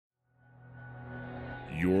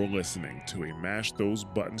You're listening to a Mash Those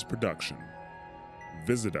Buttons production.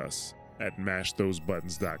 Visit us at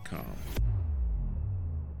mashthosebuttons.com.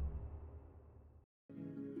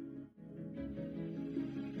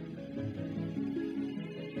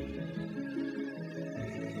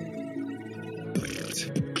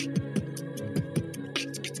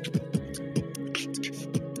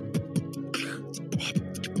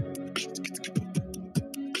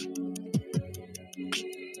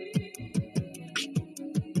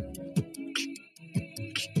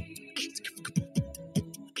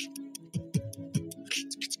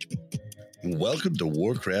 Welcome to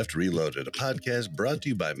Warcraft Reloaded, a podcast brought to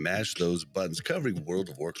you by Mash Those Buttons, covering World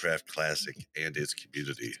of Warcraft Classic and its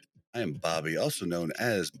community. I am Bobby, also known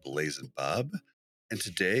as Blazin' Bob, and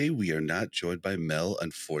today we are not joined by Mel,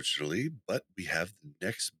 unfortunately, but we have the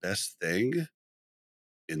next best thing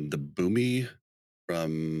in the Boomy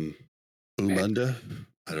from Boomunda.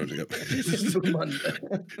 I don't know.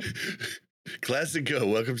 Boomunda.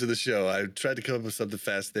 ClassicGho, welcome to the show. I tried to come up with something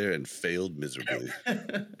fast there and failed miserably.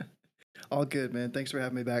 All good, man. Thanks for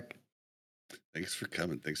having me back. Thanks for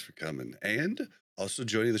coming. And also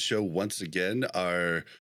joining the show once again, our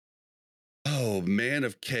man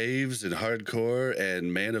of caves and hardcore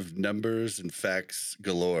and man of numbers and facts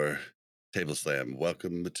galore, TableSlam.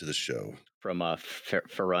 Welcome to the show. From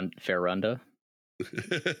Ferrunda.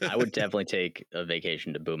 I would definitely take a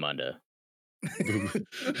vacation to Boomunda.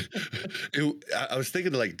 I was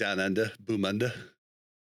thinking like Down Under, Boomunda.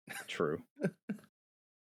 True.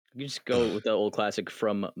 You just go with the old classic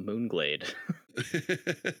From Moonglade.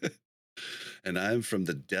 And I'm from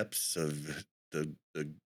the depths of the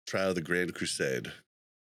Trial of the Grand Crusade.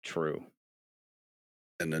 True.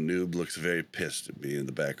 And the noob looks very pissed at me in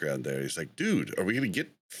the background there. He's like, dude, are we going to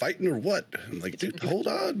get fighting or what? I'm like, dude, hold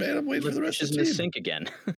on, man. I'm waiting for the rest of the team. Just sync again.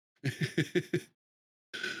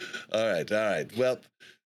 All right. Well,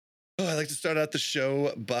 I'd like to start out the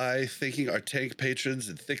show by thanking our tank patrons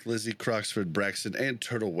and Thick Lizzie, Croxford, Braxton, and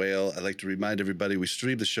Turtle Whale. I'd like to remind everybody we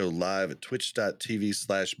stream the show live at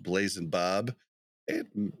twitch.tv/BlazinBob.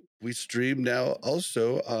 And we stream now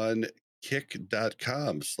also on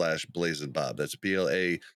kick.com/BlazinBob. That's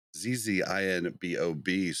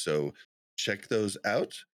BLAZZINBOB. So check those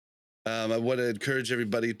out. I want to encourage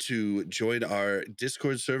everybody to join our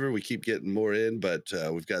Discord server. We keep getting more in, but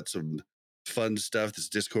we've got some fun stuff. That's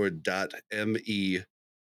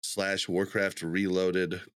discord.me/Warcraft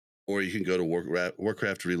Reloaded, or you can go to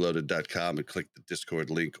warcraftreloaded.com and click the Discord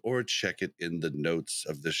link, or check it in the notes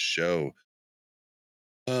of this show.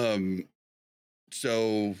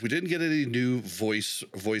 So we didn't get any new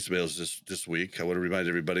voicemails this week. I want to remind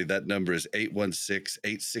everybody that number is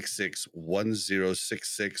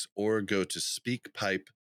 816-866-1066, or go to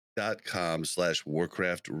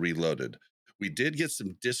speakpipe.com/Warcraft Reloaded. We did get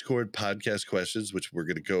some Discord podcast questions, which we're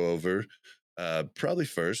going to go over probably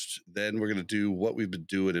first. Then we're going to do what we've been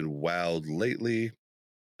doing in WoW lately.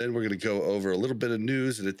 Then we're going to go over a little bbit of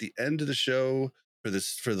news. And at the end of the show, for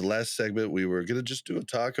the last segment, we were going to just do a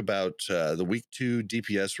talk about the week 2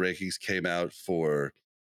 DPS rankings came out for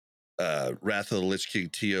Wrath of the Lich King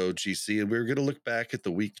ToGC. And we were going to look back at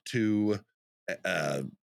the week 2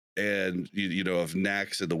 and, of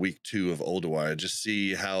Nax and the week 2 of Ulduar, and just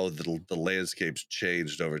see how the landscape's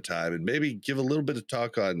changed over time, and maybe give a little bit of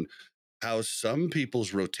talk on how some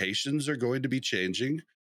people's rotations are going to be changing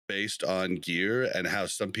based on gear, and how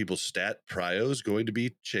some people's stat prio is going to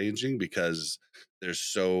be changing because there's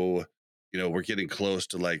so, we're getting close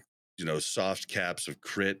to soft caps of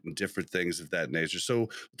crit and different things of that nature. So we'll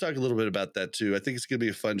talk a little bit about that too. I think it's going to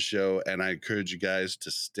be a fun show, and I encourage you guys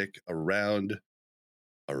to stick around.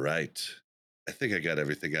 All right. I think I got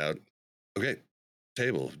everything out. Okay.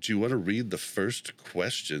 Table, do you want to read the first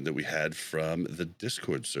question that we had from the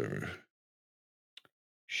Discord server?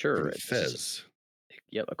 Sure. From Fez.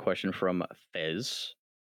 Yep, a question from Fez.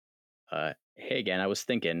 Hey again, I was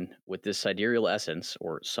thinking, with this sidereal essence,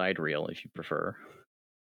 or sidereal if you prefer,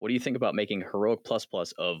 what do you think about making Heroic plus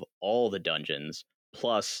of all the dungeons,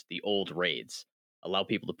 plus the old raids? Allow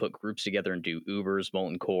people to put groups together and do Ubers,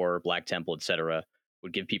 Molten Core, Black Temple, etc.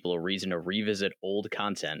 Would give people a reason to revisit old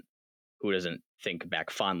content. Who doesn't think back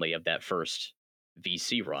fondly of that first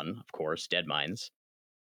VC run, of course, Dead Mines?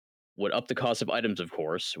 Would up the cost of items, of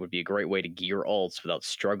course. Would be a great way to gear alts without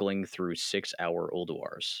struggling through 6-hour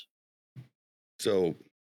Ulduars. So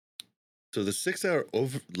the 6-hour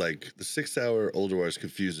Ulduars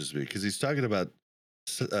confuses me, because he's talking about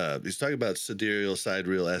sidereal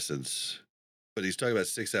essence, but he's talking about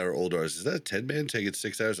 6-hour Ulduars. Is that a 10-man taking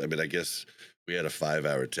 6 hours? I mean, I guess we had a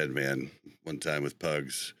 5-hour 10-man one time with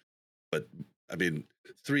Pugs, but I mean,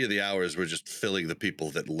 3 of the hours were just filling the people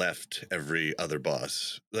that left every other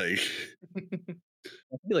boss. Like,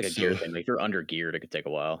 It could be like a gear so thing. Like if you're under geared, it could take a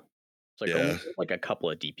while. It's like only yeah, like a couple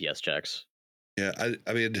of DPS checks. yeah.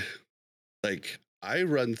 I mean, like I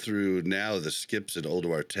run through now the skips in Old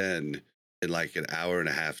War 10 in like an hour and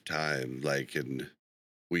a half time. Like, and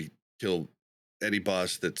we kill any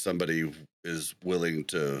boss that somebody is willing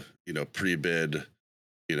to, pre-bid,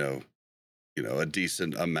 you know, a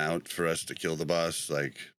decent amount for us to kill the boss.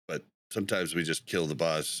 Like, but sometimes we just kill the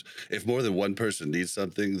boss. If more than one person needs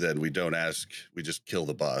something, then we don't ask. We just kill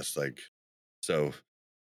the boss. Like, so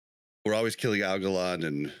we're always killing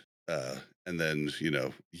Algalon and then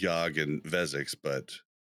Yogg and Vezix. But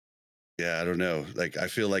yeah, I don't know. Like, I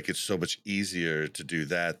feel like it's so much easier to do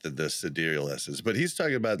that than the sidereal essence. But he's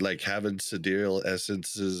talking about like having sidereal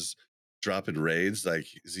essences drop in raids. Like,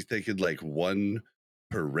 is he thinking like one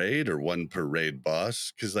per raid or one per raid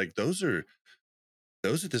boss? Because like those at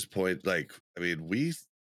this point, like, I mean,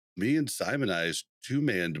 me and Simonized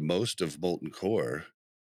two-manned most of Molten Core,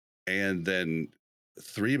 and then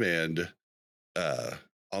three-manned uh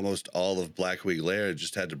almost all of Blackwing Lair.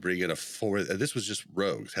 Just had to bring in a fourth, and this was just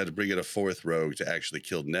rogues, had to bring in a fourth rogue to actually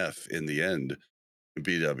kill Neff in the end in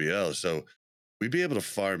BWL. So we'd be able to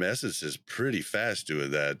farm essences pretty fast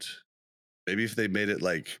doing that. Maybe if they made it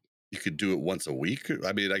like you could do it once a week.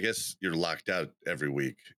 I mean, I guess you're locked out every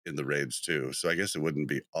week in the raids too. So I guess it wouldn't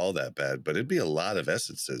be all that bad, but it'd be a lot of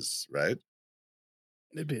essences, right?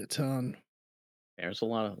 It'd be a ton. There's a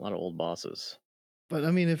lot of old bosses. But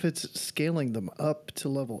I mean, if it's scaling them up to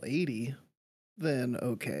level 80, then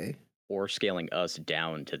okay. Or scaling us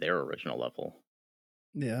down to their original level.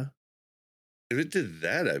 Yeah. If it did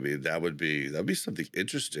that, I mean, that'd be something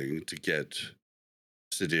interesting to get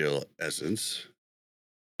Sidiel essence.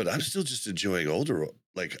 But I'm still just enjoying older.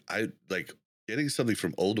 Like I like getting something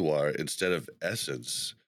from Olduar instead of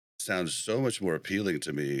essence sounds so much more appealing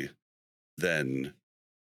to me than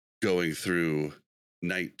going through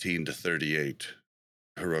 19 to 38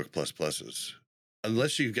 heroic plus pluses.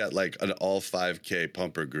 Unless you've got like an all 5K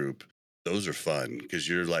pumper group, those are fun because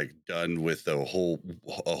you're like done with a whole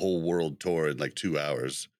world tour in like 2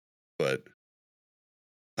 hours. But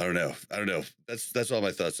I don't know. I don't know. That's all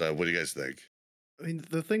my thoughts on. What do you guys think? I mean,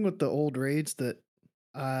 the thing with the old raids that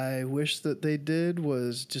I wish that they did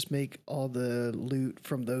was just make all the loot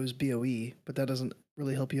from those BOE, but that doesn't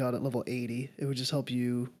really help you out at level 80. It would just help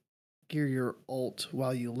you gear your ult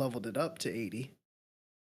while you leveled it up to 80.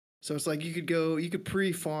 So it's like you could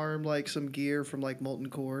pre-farm like some gear from like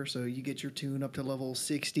Molten Core, so you get your tune up to level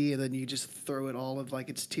 60, and then you just throw it all of like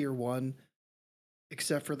it's tier 1,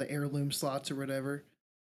 except for the heirloom slots or whatever.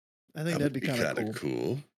 I think That that'd would be be kind of kind of cool.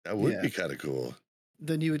 cool. That would Yeah. be kind of cool.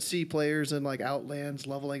 Then you would see players in like Outlands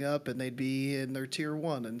leveling up, and they'd be in their tier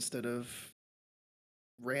 1 instead of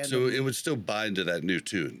So it random. would still bind to that new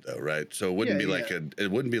tune, though, right? So Yeah, yeah.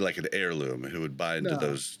 it wouldn't be like an heirloom. It would bind to No,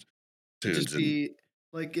 those it'd tunes, just and be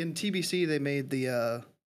like in TBC they made the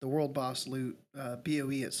world boss loot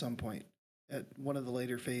BOE at some point at one of the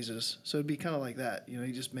later phases. So it'd be kind of like that. You know,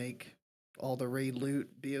 you just make all the raid loot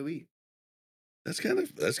BOE. that's kind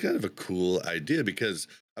of a cool idea because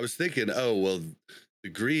I was thinking, oh well, the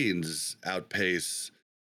greens outpace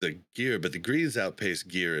the gear, but the greens outpace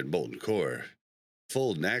gear in Molten Core.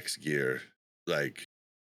 Full Nax gear, like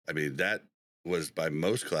I mean, that was by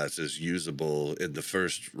most classes usable in the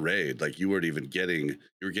first raid. Like you were getting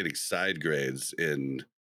side grades in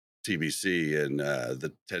TBC and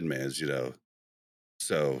the 10 mans,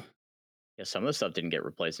 So Yeah, some of the stuff didn't get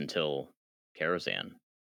replaced until Karazhan.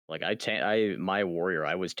 Like my warrior,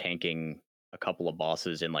 I was tanking a couple of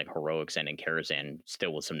bosses in like heroics and in Karazhan,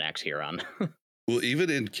 still with some Nax here on. well, even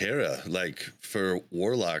in Kara, like for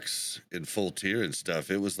warlocks in full tier and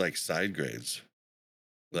stuff, it was like side grades.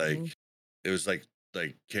 Like Mhm. it was like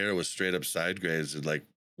Kara was straight up side grades and like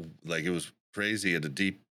it was crazy in a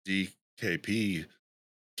deep DKP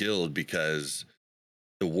guild because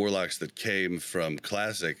the warlocks that came from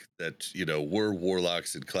Classic that were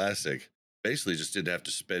warlocks in Classic basically just didn't have to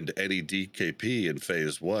spend any DKP in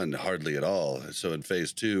phase 1 hardly at all. So in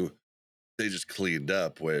phase 2 they just cleaned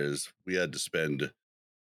up, whereas we had to spend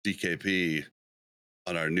DKP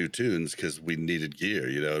on our new tunes because we needed gear,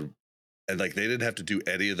 and like they didn't have to do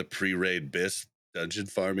any of the pre-raid BIS dungeon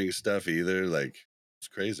farming stuff either. Like it's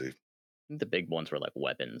crazy. The big ones were like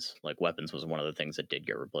weapons. Like weapons was one of the things that did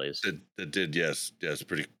get replaced. That did, yes,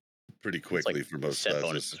 pretty It's like quickly for the most set classes.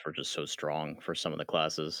 bonuses were just so strong for some of the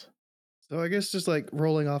classes. So I guess just like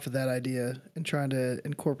rolling off of that idea and trying to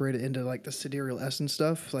incorporate it into like the sidereal essence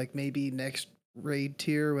stuff, like maybe next raid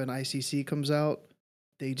tier when ICC comes out,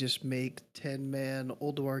 they just make 10-man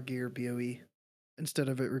Ulduar gear BOE. instead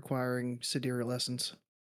of it requiring sidereal essence.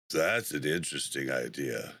 That's an interesting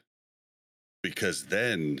idea, because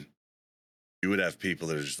then you would have people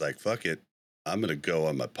that are just like, fuck it, I'm gonna go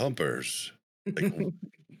on my pumpers. Like,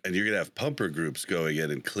 and you're gonna have pumper groups going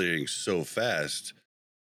in and clearing so fast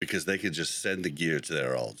because they could just send the gear to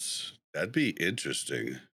their alts. That'd be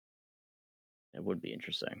interesting. It would be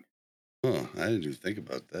interesting. Huh, I didn't even think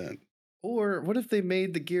about that. Or what if they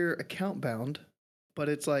made the gear account bound, but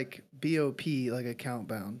it's like BOP, like account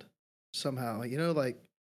bound somehow, like,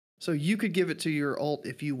 so you could give it to your alt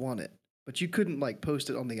if you want it, but you couldn't like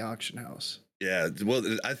post it on the auction house. Yeah, well,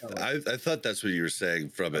 Oh, like- I thought that's what you were saying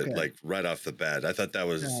from it, Okay. like right off the bat. I thought that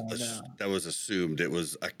was No. that was assumed. It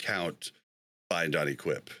was account bind on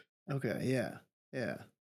equip. Okay. Yeah. Yeah.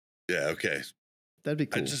 Yeah, okay. That'd be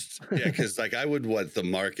cool. Because like I would want the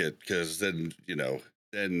market, because then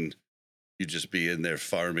then you'd just be in there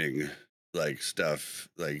farming like stuff,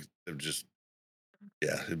 like just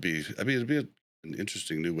it'd be an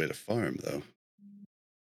interesting new way to farm though.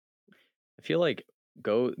 I feel like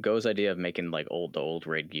Go's idea of making like old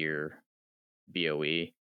raid gear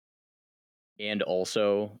BOE, and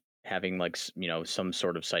also having like some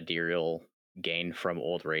sort of sidereal gain from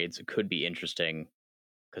old raids could be interesting,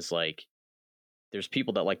 because like there's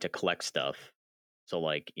people that like to collect stuff. So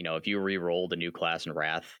like if you re-roll the new class in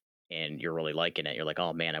Wrath and you're really liking it, you're like,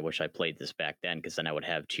 oh man, I wish I played this back then, because then I would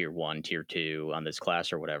have tier 1, tier 2 on this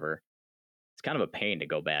class or whatever. It's kind of a pain to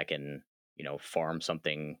go back and farm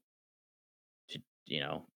something to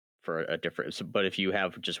for a different. But if you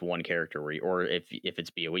have just one character or if it's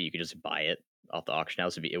BOE, you could just buy it off the auction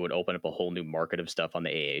house. It would open up a whole new market of stuff on the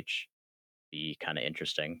AH. Be kind of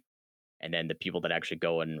interesting. And then the people that actually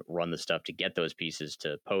go and run the stuff to get those pieces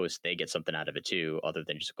to post, they get something out of it too, other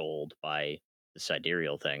than just gold by the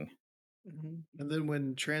sidereal thing. And then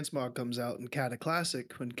when Transmog comes out in Cata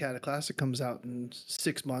Classic, when Cata Classic comes out in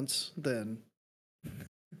 6 months, then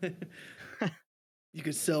you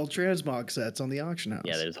could sell Transmog sets on the auction house.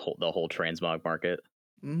 Yeah, there's the whole transmog market.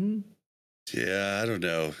 Mm-hmm. Yeah, I don't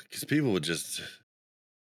know, because people would just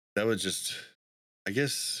I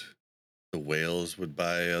guess the whales would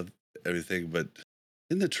buy everything, but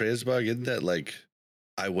in the transmog, isn't that like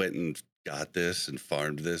I went and got this and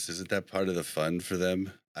farmed this? Isn't that part of the fun for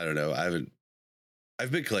them? I don't know.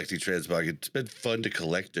 I've been collecting transmog. It's been fun to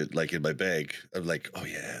collect it, like in my bag. I'm like, oh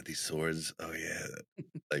yeah, these swords. Oh yeah,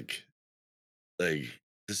 like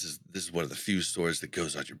this is one of the few swords that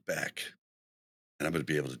goes on your back, and I'm gonna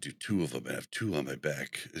be able to do 2 of them and have 2 on my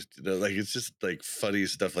back. Like it's just like funny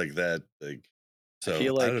stuff like that. Like, so I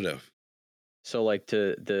feel like, I don't know. So like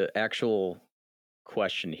to the actual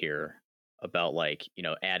question here about like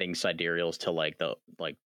adding sidereals to like the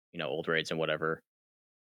old raids and whatever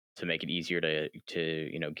to make it easier to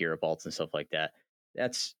gear up alts and stuff like that.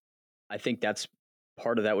 I think that's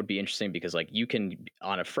part of that would be interesting, because like you can,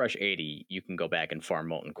 on a fresh 80, you can go back and farm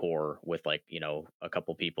molten core with like a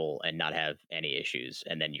couple people and not have any issues,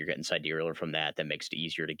 and then you're getting sidereal from that makes it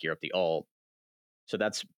easier to gear up the alt. So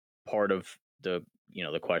that's part of the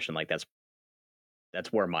the question. Like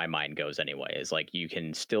that's where my mind goes anyway, is like you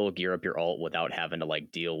can still gear up your alt without having to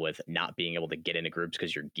like deal with not being able to get into groups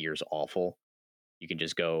because your gear's awful. You can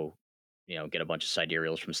just go get a bunch of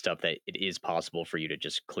sidereals from stuff that it is possible for you to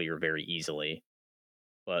just clear very easily.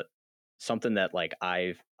 But something that like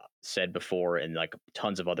I've said before, and like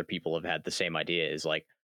tons of other people have had the same idea, is like,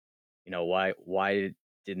 why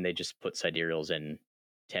didn't they just put sidereals in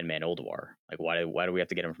 10-man Ulduar? Like why do we have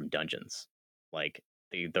to get them from dungeons? Like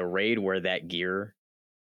the raid where that gear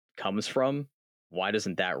comes from, why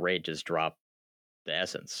doesn't that raid just drop the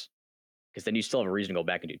essence? Because then you still have a reason to go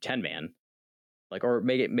back and do 10-man, like, or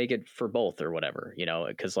make it for both or whatever,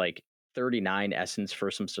 because like 39 essence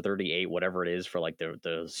for some 38, whatever it is, for like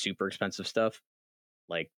the super expensive stuff,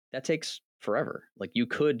 like that takes forever. Like you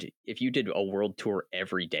could, if you did a world tour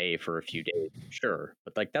every day for a few days, sure,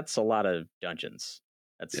 but like that's a lot of dungeons.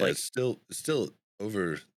 That's like, It's still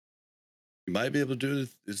over. You might be able to do it.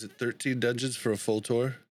 Is it 13 dungeons for a full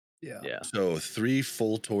tour? Yeah. So 3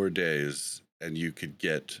 full tour days, and you could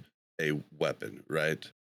get a weapon,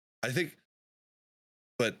 right? I think,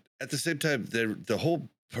 but at the same time, the whole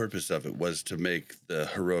purpose of it was to make the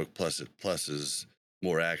heroic pluses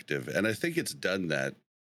more active, and I think it's done that.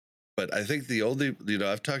 But I think the only,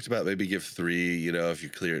 I've talked about maybe give 3, if you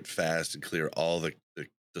clear it fast and clear all the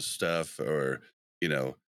stuff, or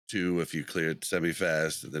 2 if you clear it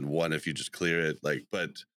semi-fast, and then 1 if you just clear it. Like,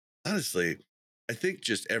 but honestly, I think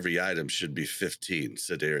just every item should be 15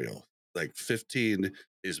 sidereal. Like 15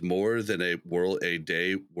 is more than a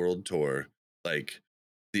day world tour. Like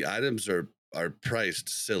the items are priced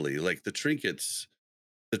silly. Like the trinkets,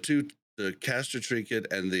 the 2 the caster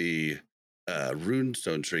trinket and the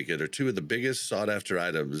runestone trinket are two of the biggest sought after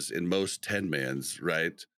items in most 10-mans,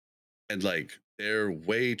 right? And like they're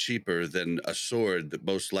way cheaper than a sword that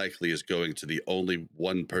most likely is going to the only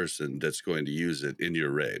one person that's going to use it in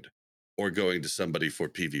your raid, or going to somebody for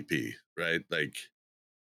PvP, right? Like,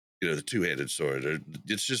 you know, the two-handed sword. Or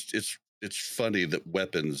it's just it's funny that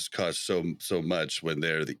weapons cost so much when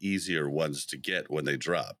they're the easier ones to get when they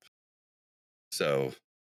drop. So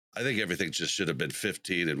I think everything just should have been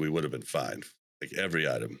 15 and we would have been fine. Like every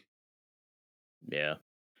item. Yeah.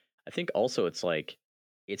 I think also it's like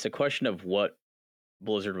it's a question of what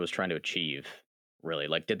Blizzard was trying to achieve, really.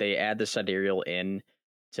 Like, did they add the sidereal in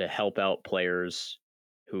to help out players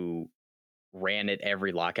who ran it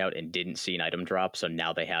every lockout and didn't see an item drop, so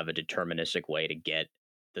now they have a deterministic way to get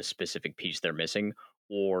the specific piece they're missing?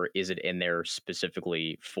 Or is it in there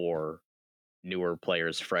specifically for newer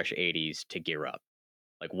players, fresh 80s to gear up?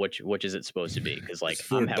 Like, which is it supposed to be? Because like It's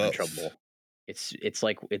for I'm having both. trouble. It's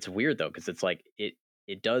like it's weird though, because it's like it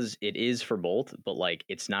is for both, but like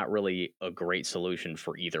it's not really a great solution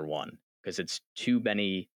for either one because it's too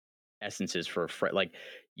many essences for like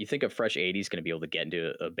you think a fresh 80 is going to be able to get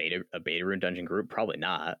into a beta rune dungeon group, probably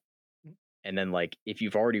not. And then like if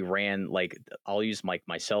you've already ran, like I'll use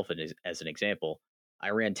myself as an example. I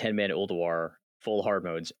ran 10-man Ulduar full hard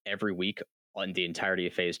modes every week on the entirety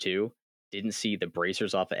of phase 2. Didn't see the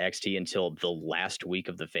bracers off of XT until the last week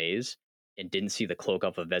of the phase, and didn't see the cloak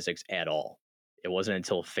off of Vezix at all. It wasn't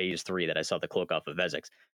until phase 3 that I saw the cloak off of Vezix.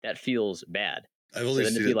 That feels bad. I've So only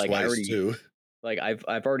then to seen be it like, twice too.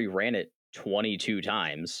 I've already ran it 22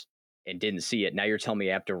 times and didn't see it. Now you're telling me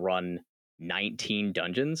I have to run 19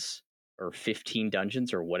 dungeons or 15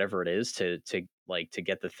 dungeons or whatever it is to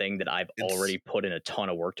get the thing that I've It's already put in a ton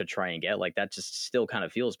of work to try and get. Like that just still kind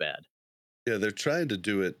of feels bad. yeah, they're trying to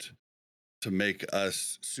do it to make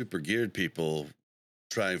us super geared people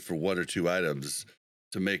trying for one or two items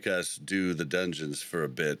to make us do the dungeons for a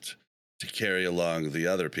bit to carry along the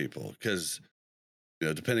other people. Because, you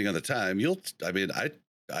know, depending on the time,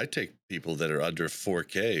 I take people that are under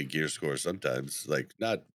 4K gear score sometimes, like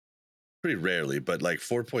not pretty rarely, but like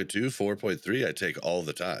 4.2, 4.3, I take all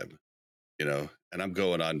the time, you know, and I'm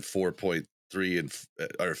going on 4.3 and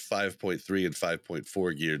or 5.3 and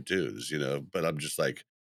 5.4 geared twos, you know, but I'm just like,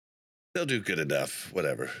 they'll do good enough,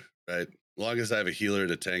 whatever, right? As long as I have a healer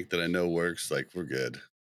and a tank that I know works, like we're good.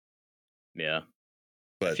 Yeah. I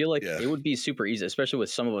But feel like yeah, it would be super easy, especially with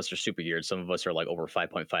some of us are super geared. Some of us are like over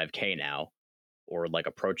 5.5K now or like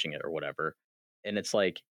approaching it or whatever. And it's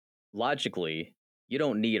like logically, you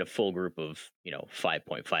don't need a full group of,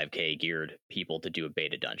 5.5K geared people to do a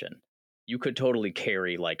beta dungeon. You could totally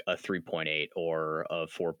carry like a 3.8 or a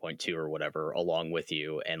 4.2 or whatever along with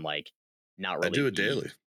you and like not I really do it be,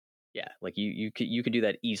 daily. yeah, like you could do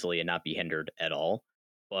that easily and not be hindered at all.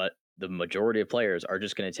 But the majority of players are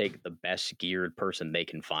just going to take the best geared person they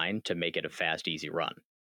can find to make it a fast, easy run.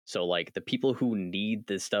 So like the people who need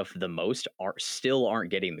this stuff the most aren't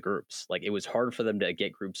getting the groups. Like it was hard for them to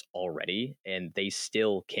get groups already, and they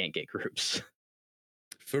still can't get groups.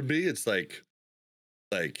 For me, it's like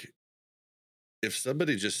if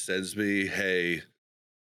somebody just sends me, hey,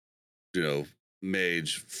 you know,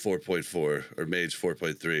 Mage 4.4 or Mage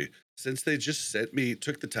 4.3, since they just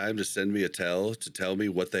took the time to send me to tell me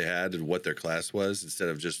what they had and what their class was instead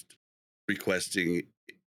of just requesting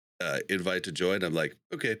invite to join, I'm like,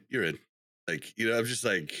 okay, you're in. Like, you know, I'm just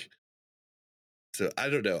like, so I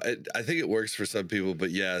don't know. I think it works for some people, but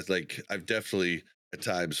yeah, like I've definitely at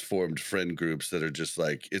times formed friend groups that are just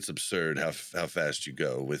like, it's absurd how fast you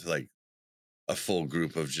go with like a full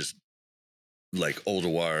group of just like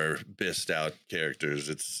Oldawar bissed out characters.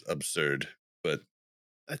 It's absurd, but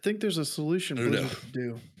I think there's a I solution don't know. Blizzard could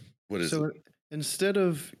do. What is it? So instead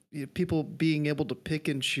of people being able to pick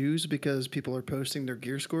and choose because people are posting their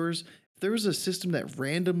gear scores, if there was a system that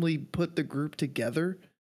randomly put the group together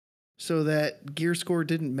so that gear score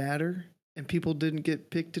didn't matter and people didn't get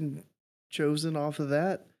picked and chosen off of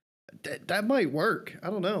that, that might work. I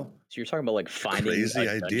don't know. So you're talking about like finding a Crazy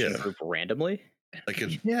dungeon idea. group randomly? Like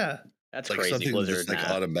it, Yeah. That's like crazy, something Blizzard. just like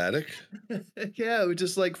Nah. automatic. Yeah, it would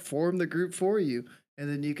just like form the group for you. And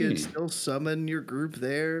then you could Hmm. still summon your group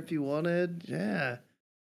there if you wanted. Yeah.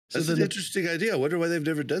 So That's then an interesting idea. I wonder why they've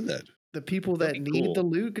never done that. the people That'd that be need the cool.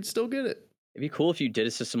 loot could still get it. It'd be cool if you did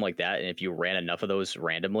a system like that, and if you ran enough of those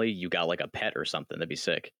randomly, you got like a pet or something. That'd be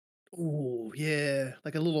sick. Oh, yeah.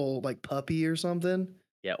 Like a little like puppy or something.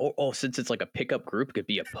 Yeah. Oh, since it's like a pickup group, it could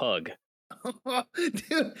be a pug.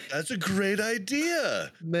 Dude, That's a great idea. I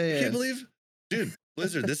can't man. believe, dude,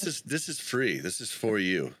 Blizzard, this is free. This is for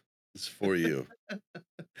you. This is for you.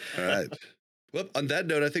 All right. Well, on that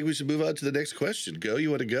note, I think we should move on to the next question. Go, you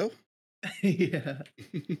want to go? Yeah.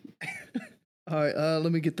 All right.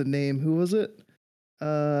 Let me get the name. Who was it?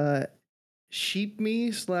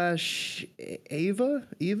 Sheepme slash Eva.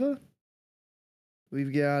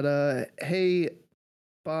 We've got hey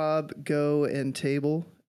Bob, Go, and Table,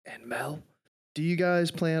 and Mel. Do you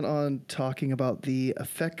guys plan on talking about the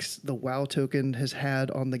effects the WoW token has had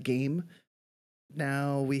on the game?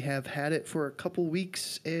 Now we have had it for a couple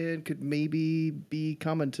weeks and could maybe be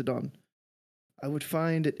commented on. I would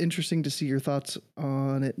find it interesting to see your thoughts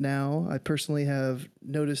on it now. I personally haven't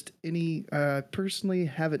noticed any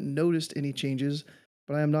changes,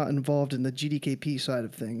 but I am not involved in the GDKP side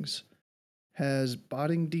of things. Has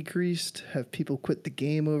botting decreased? Have people quit the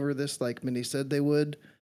game over this like many said they would?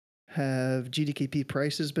 Have GDKP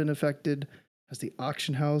prices been affected? Has the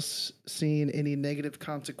auction house seen any negative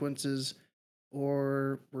consequences?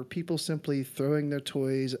 Or were people simply throwing their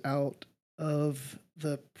toys out of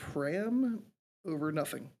the pram over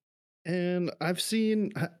nothing? And I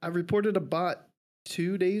reported a bot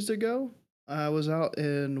 2 days ago. I was out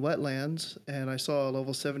in wetlands and I saw a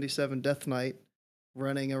level 77 Death Knight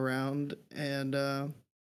running around and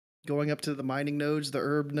going up to the mining nodes, the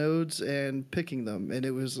herb nodes, and picking them. And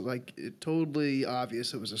it was like totally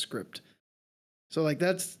obvious it was a script. So like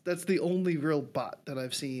that's the only real bot that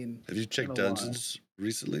I've seen. Have you checked dungeons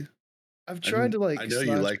recently? I've tried to like. I know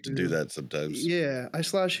you like to do that sometimes. Yeah, I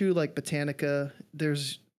slash who like Botanica.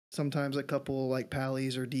 There's sometimes a couple like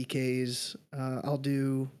Pallies or DKs. I'll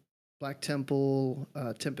do Black Temple,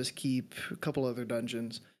 Tempest Keep, a couple other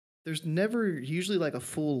dungeons. There's never usually like a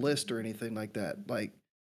full list or anything like that. Like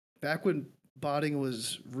back when botting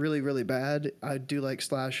was really really bad, I'd do like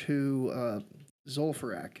slash who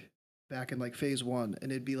Zolfarak back in like phase 1,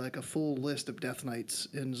 and it'd be like a full list of Death Knights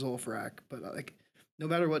in Zolfarak. But like no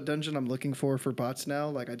matter what dungeon I'm looking for bots now,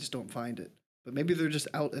 like I just don't find it. But maybe they're just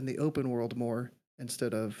out in the open world more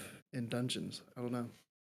instead of in dungeons. I don't know.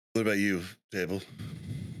 What about you, Table?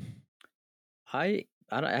 I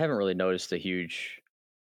haven't really noticed a huge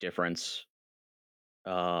difference.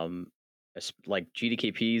 Like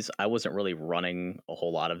GDKPs, I wasn't really running a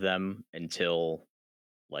whole lot of them until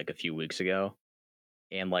like a few weeks ago,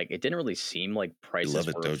 and like it didn't really seem like prices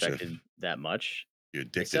were affected that much. You're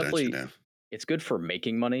addicted, aren't you now? It's good for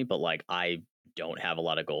making money, but like I don't have a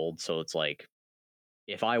lot of gold, so it's like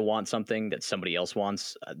if I want something that somebody else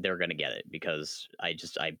wants, they're gonna get it because I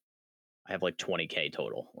have like 20K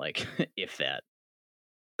total, like if that.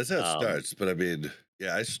 That's how it starts. But I mean,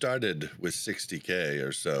 yeah, I started with 60K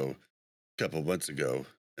or so a couple months ago,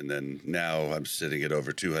 and then now I'm sitting at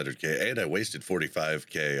over 200K, and I wasted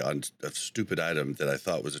 45K on a stupid item that I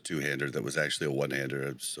thought was a two-hander that was actually a one-hander.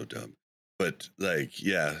 I'm so dumb. But like,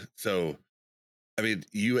 yeah, so I mean,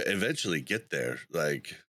 you eventually get there,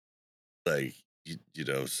 like you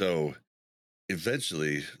know, so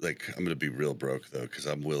eventually, like, I'm gonna be real broke though, because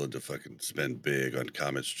I'm willing to fucking spend big on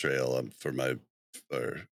Comet's Trail for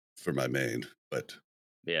my main, but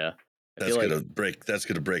yeah, that's gonna break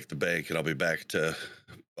the bank, and I'll be back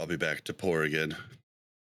to poor again.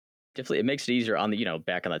 Definitely, it makes it easier on the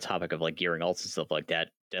back on the topic of like gearing alts and stuff like that.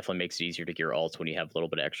 Definitely makes it easier to gear alts when you have a little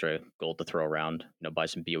bit of extra gold to throw around. Buy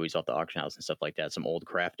some BOEs off the auction house and stuff like that. Some old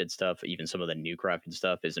crafted stuff, even some of the new crafted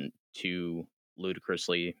stuff isn't too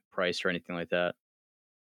ludicrously priced or anything like that.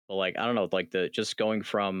 But like I don't know, like the just going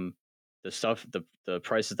from the stuff, the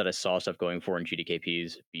prices that I saw stuff going for in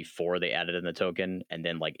GDKPs before they added in the token, and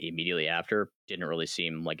then like immediately after, didn't really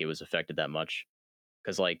seem like it was affected that much.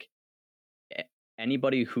 Because like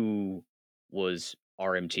anybody who was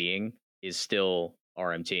RMTing is still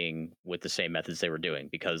RMTing with the same methods they were doing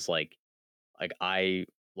because like I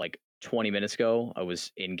like 20 minutes ago I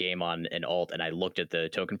was in game on an alt and I looked at the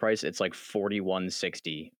token price. It's like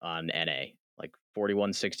 4160 on NA, like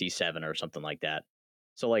 4167 or something like that.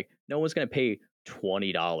 So like no one's gonna pay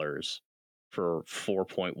 $20 for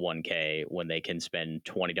 4.1k when they can spend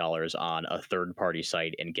 $20 on a third party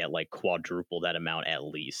site and get like quadruple that amount at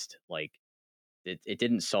least. Like it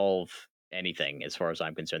didn't solve anything as far as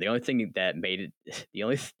I'm concerned. The only thing that made it the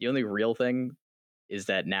only real thing is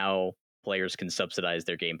that now players can subsidize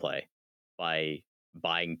their gameplay by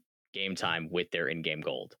buying game time with their in-game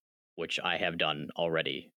gold, which I have done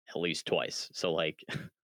already at least twice. So like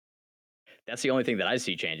that's the only thing that I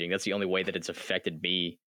see changing. That's the only way that it's affected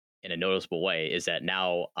me in a noticeable way is that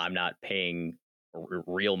now I'm not paying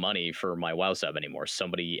real money for my WoW sub anymore.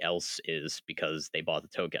 Somebody else is because they bought the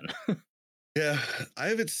token. Yeah, I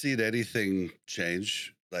haven't seen anything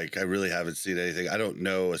change. Like, I really haven't seen anything. I don't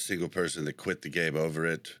know a single person that quit the game over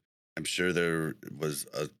it. I'm sure there was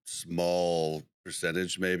a small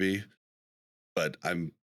percentage, maybe, but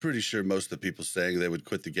I'm pretty sure most of the people saying they would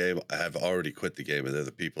quit the game have already quit the game, and they're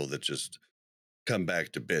the people that just come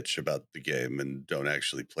back to bitch about the game and don't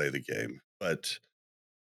actually play the game. But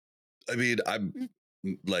I mean,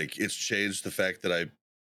 like, it's changed the fact that I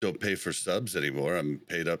don't pay for subs anymore. I'm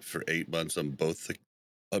paid up for 8 months on both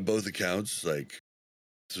accounts. Like,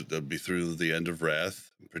 so they'll be through the end of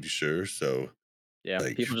Wrath, I'm pretty sure. So, Yeah,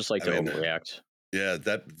 like, people just like I to mean, overreact. yeah,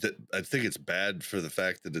 that I think it's bad for the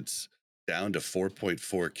fact that it's down to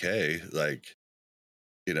 4.4K. Like,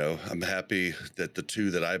 I'm happy that the two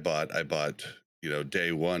that I bought,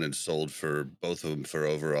 day one and sold for both of them for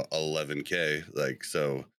over 11K. Like,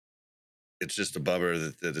 so it's just a bummer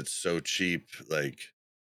that it's so cheap. Like,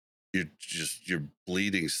 you're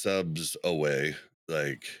bleeding subs away.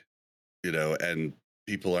 Like, and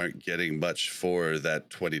people aren't getting much for that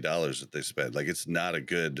 $20 that they spent. Like, it's not a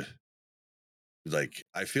good, like,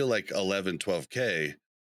 I feel like 11, 12K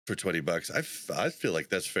for $20. I feel like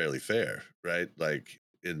that's fairly fair, right? Like,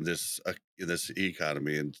 in this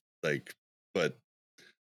economy, and like, but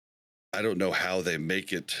I don't know how they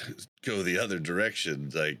make it go the other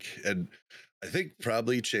direction. Like, and I think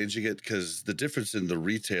probably changing it, because the difference in the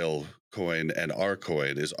retail coin and our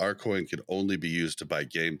coin is our coin can only be used to buy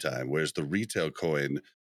game time, whereas the retail coin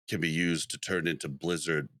can be used to turn into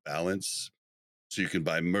Blizzard balance. So you can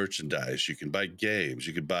buy merchandise, you can buy games,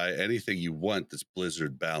 you can buy anything you want that's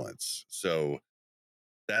Blizzard balance. So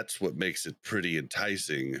that's what makes it pretty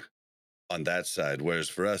enticing on that side. Whereas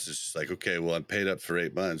for us, it's just like, okay, well, I'm paid up for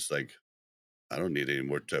 8 months. Like, I don't need any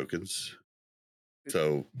more tokens.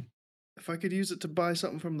 So If I could use it to buy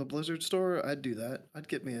something from the Blizzard store, I'd do that. I'd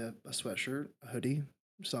get me a sweatshirt, a hoodie,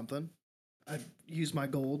 something. I'd use my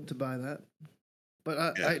gold to buy that.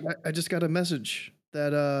 But yeah, I just got a message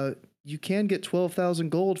that you can get 12,000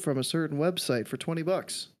 gold from a certain website for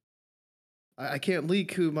 $20. I can't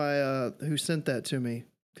leak who sent that to me,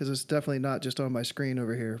 because it's definitely not just on my screen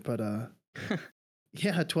over here. But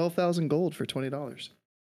yeah, 12,000 gold for $20.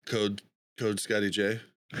 code Scotty J.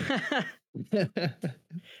 I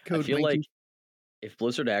Code feel Winky. like if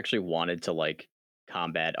Blizzard actually wanted to like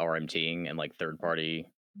combat RMTing and like third party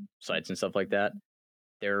sites and stuff like that,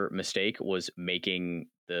 their mistake was making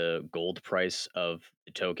the gold price of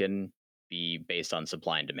the token be based on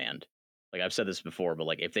supply and demand. Like I've said this before, but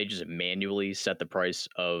like if they just manually set the price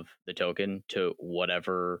of the token to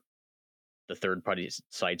whatever the third party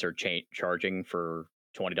sites are charging for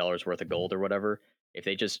 $20 worth of gold or whatever, if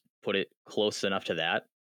they just put it close enough to that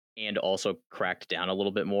and also cracked down a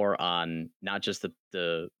little bit more on not just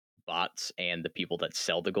the bots and the people that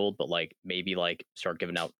sell the gold, but like maybe like start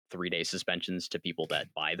giving out 3-day suspensions to people that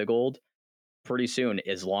buy the gold, pretty soon,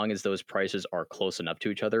 as long as those prices are close enough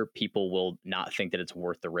to each other, people will not think that it's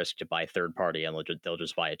worth the risk to buy third party, and they'll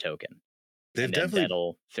just buy a token. They've And then definitely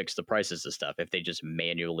that'll fix the prices of stuff if they just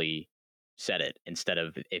manually set it instead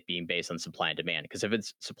of it being based on supply and demand. Because if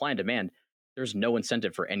it's supply and demand, there's no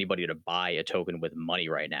incentive for anybody to buy a token with money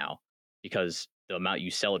right now, because the amount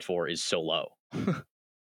you sell it for is so low.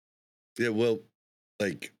 yeah, well,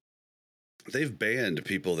 like, they've banned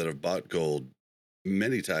people that have bought gold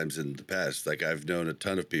many times in the past. Like, I've known a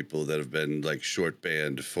ton of people that have been like short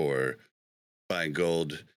banned for buying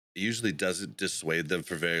gold. It usually doesn't dissuade them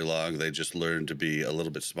for very long. They just learn to be a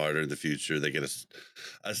little bit smarter in the future. They get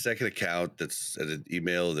a second account that's an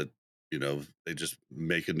email that, they just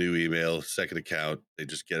make a new email, second account. They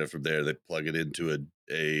just get it from there. They plug it into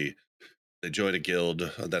they join a guild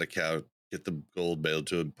on that account, get the gold mailed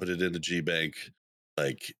to them, put it in the G Bank,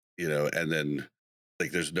 like, and then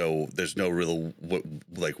like there's no real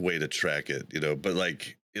like way to track it, but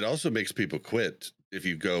like it also makes people quit if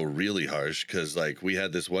you go really harsh, because like we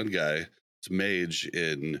had this one guy, it's mage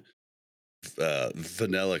in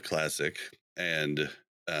vanilla classic, and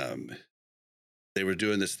they were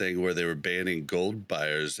doing this thing where they were banning gold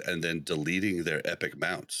buyers and then deleting their epic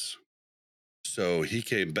mounts. So he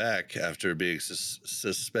came back after being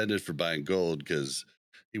suspended for buying gold because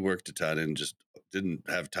he worked a ton and just didn't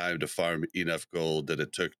have time to farm enough gold that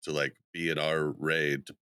it took to like be in our raid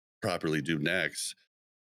to properly do next.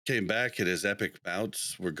 Came back and his epic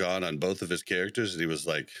mounts were gone on both of his characters, and he was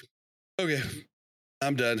like, "Okay,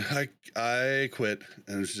 I'm done. I quit."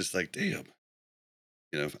 And it's just like, damn.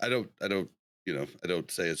 I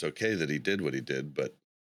don't say it's okay that he did what he did, but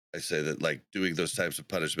I say that like doing those types of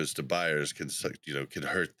punishments to buyers can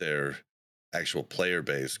hurt their actual player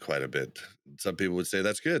base quite a bit. Some people would say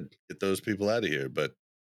that's good, get those people out of here, but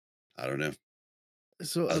I don't know.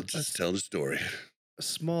 So I'll just tell the story. a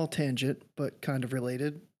small tangent, but kind of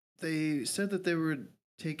related. They said that they would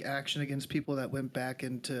take action against people that went back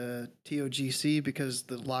into ToGC because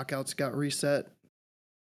the lockouts got reset.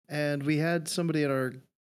 And we had somebody in our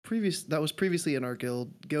that was previously in our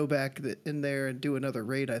guild. Go back in there and do another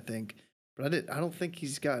raid, I think. But I don't think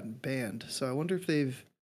he's gotten banned. So I wonder if they've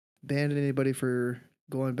banned anybody for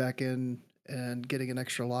going back in and getting an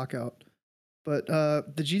extra lockout. But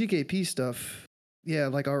the GDKP stuff, yeah,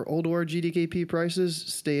 like our old war GDKP prices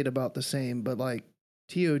stayed about the same, but like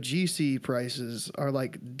ToGC prices are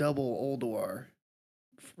like double old war.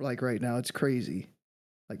 Like right now, it's crazy.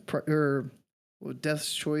 Like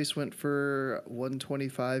Death's Choice went for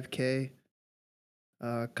 125K.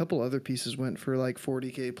 A couple other pieces went for like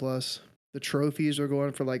 40K plus. The trophies are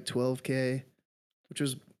going for like 12K, which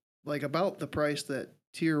was like about the price that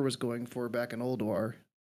tier was going for back in Old War.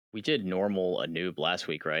 We did normal a noob last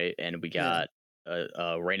week, right? And we got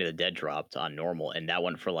Reign of the Dead dropped on normal, and that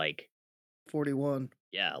went for like 41.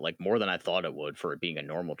 Yeah, like more than I thought it would for it being a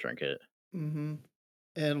normal trinket. Mm-hmm.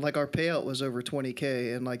 And like our payout was over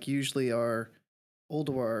 20K, and like usually our Old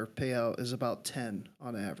War payout is about 10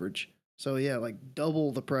 on average. So yeah, like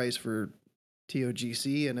double the price for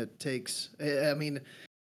ToGC, and it takes. I mean,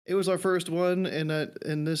 it was our first one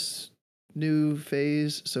in this new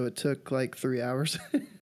phase, so it took like 3 hours,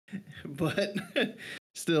 but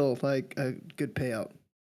still like a good payout.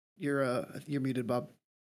 You're muted, Bob.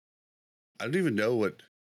 I don't even know what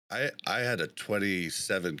I had a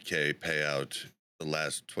 27K payout the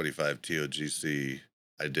last 25 ToGC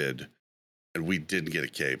I did, and we didn't get a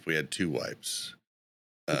cape. We had 2 wipes.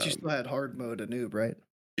 But you still had hard mode a noob, right?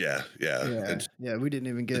 Yeah. Yeah. We didn't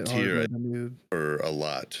even get hard mode a noob for a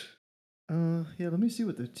lot. Yeah. Let me see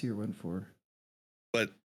what the tier went for.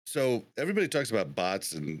 But so everybody talks about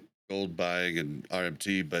bots and gold buying and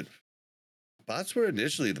RMT, but bots were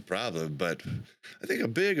initially the problem. But I think a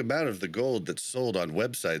big amount of the gold that's sold on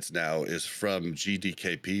websites now is from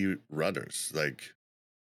GDKP runners. Like,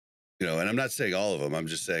 and I'm not saying all of them. I'm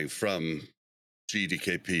just saying from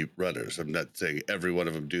GDKP runners. I'm not saying every one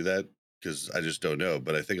of them do that because I just don't know.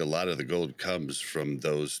 But I think a lot of the gold comes from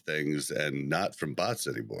those things and not from bots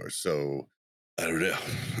anymore. So I don't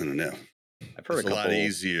know. I've heard it's a lot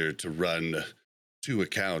easier to run 2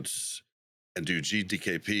 accounts and do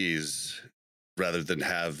GDKPs rather than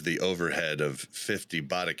have the overhead of 50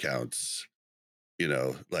 bot accounts,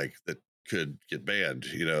 like that could get banned,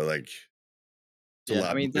 like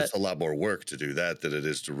it's a lot more work to do that than it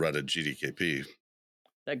is to run a GDKP.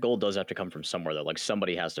 That gold does have to come from somewhere though. Like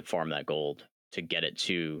somebody has to farm that gold to get it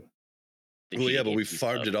to the GDKP but we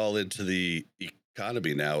farmed it all into the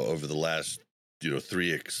economy now over the last,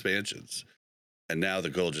 3 expansions. And now the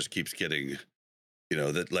gold just keeps getting,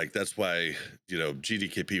 that's why,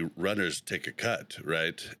 GDKP runners take a cut,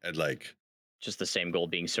 right? And like just the same gold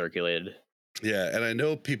being circulated. Yeah, and I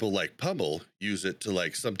know people like Pummel use it to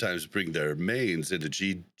like sometimes bring their mains into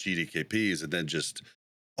GDKPs, and then just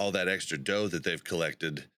all that extra dough that they've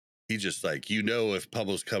collected. He just like, if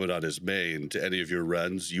Pummel's coming on his main to any of your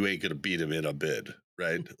runs, you ain't gonna beat him in a bid,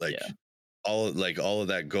 right? Like all of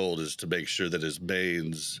that gold is to make sure that his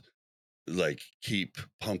mains like keep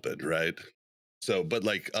pumping, right? So, but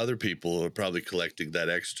like other people are probably collecting that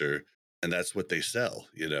extra, and that's what they sell,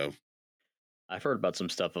 I've heard about some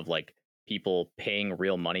stuff of like people paying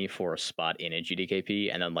real money for a spot in a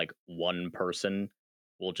GDKP, and then like one person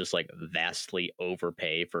will just like vastly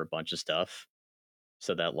overpay for a bunch of stuff,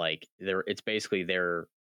 so that like it's basically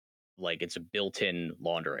it's a built-in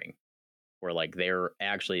laundering, where like they're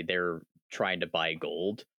trying to buy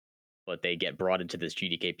gold, but they get brought into this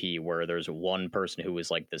GDKP where there's one person who is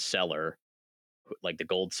like the seller, like the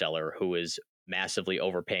gold seller, who is massively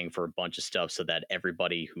overpaying for a bunch of stuff, so that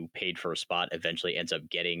everybody who paid for a spot eventually ends up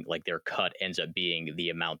getting like their cut ends up being the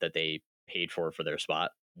amount that they paid for their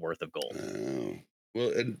spot worth of gold.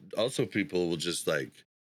 Well, and also people will just like,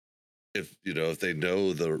 if they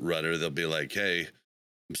know the runner, they'll be like, hey,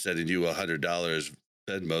 I'm sending you $100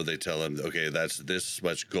 Venmo. They tell them, okay, that's this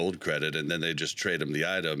much gold credit, and then they just trade them the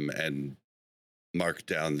item and mark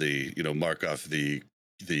down mark off the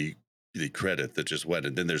credit that just went,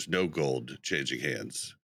 and then there's no gold changing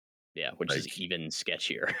hands. Yeah, which is even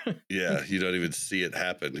sketchier. Yeah, you don't even see it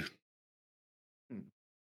happen.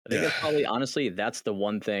 I think that's probably, honestly, that's the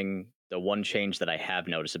one change that I have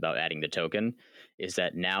noticed about adding the token, is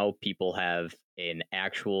that now people have an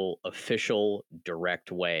actual official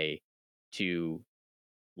direct way to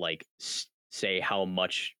like say how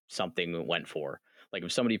much something went for. Like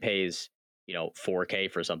if somebody pays,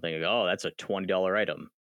 4K for something, like, oh, that's a $20 item,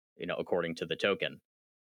 according to the token.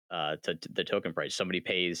 To the token price, somebody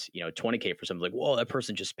pays 20K for something, like, whoa, that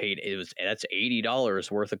person just paid, that's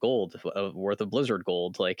 $80 worth of gold, worth of Blizzard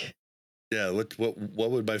gold. Like, yeah, what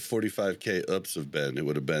would my 45K ups have been? It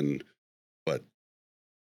would have been what,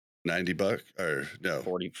 $90 or no,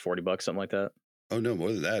 $40 something like that. Oh no,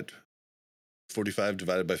 more than that. 45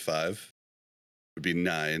 divided by 5 would be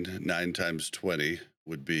 9. 9 times 20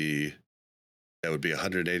 would be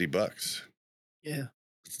 $180. Yeah.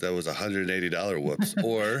 So that was $180 whoops,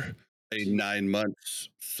 or a 9 months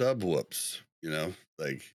sub whoops.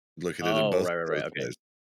 Like look at it in Oh, both right. Okay. ways.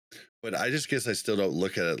 But I just guess I still don't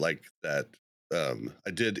look at it like that.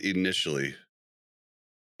 I did initially,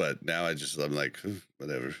 but now I'm like,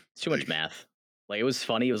 whatever. It's too much math. Like, it was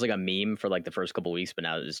funny. It was like a meme for like the first couple weeks, but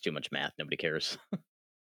now it's too much math. Nobody cares.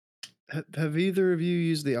 Have either of you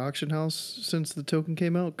used the auction house since the token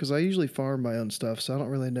came out? Because I usually farm my own stuff, so I don't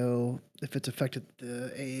really know if it's affected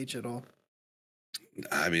the AH at all.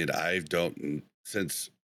 I mean, I don't, since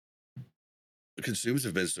consumes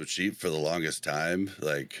have been so cheap for the longest time,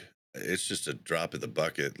 like it's just a drop in the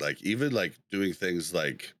bucket. Like even like doing things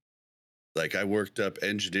like I worked up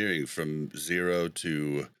engineering from 0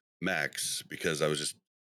 to max because I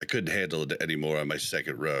couldn't handle it anymore on my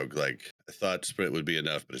second rogue. Like I thought sprint would be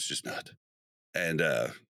enough, but it's just not. And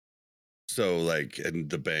so like, and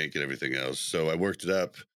the bank and everything else. So I worked it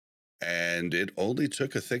up, and it only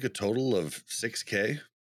took, I think, a total of 6K.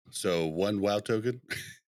 So 1 WoW token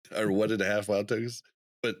or 1.5 WoW tokens.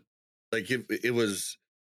 But like it was,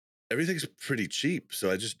 everything's pretty cheap.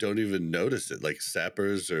 So I just don't even notice it. Like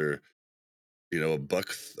sappers are, a buck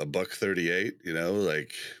 38,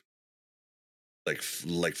 like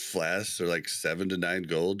flasks are like 7 to 9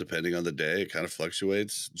 gold depending on the day. It kind of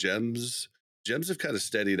fluctuates. Gems have kind of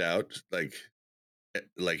steadied out, like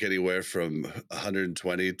anywhere from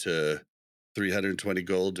 120 to 320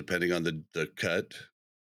 gold depending on the cut.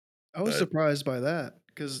 I was But surprised by that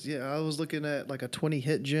because I was looking at like a 20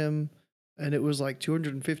 hit gem, and it was like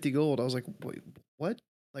 250 gold. I was like, wait, what?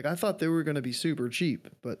 Like I thought they were going to be super cheap,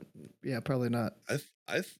 but yeah, probably not. I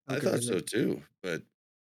Okay, thought so then. too. But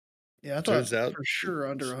Yeah, I thought turns out for sure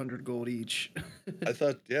under 100 gold each. I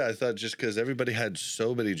thought just because everybody had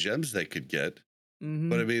so many gems they could get.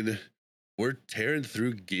 But I Mm-hmm. mean, we're tearing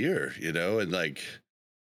through gear, and like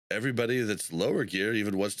everybody that's lower gear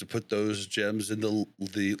even wants to put those gems in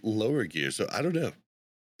the lower gear. So I don't know.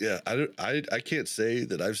 Yeah, I can't say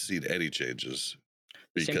that I've seen any changes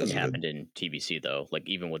The same thing because of it. happened in TBC though. Like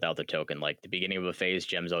even without the token, like the beginning of a phase,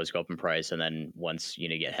 gems always go up in price, and then once you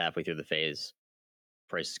get halfway through the phase,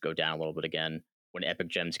 prices go down a little bit again. When Epic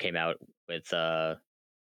Gems came out with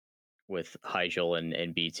Hyjal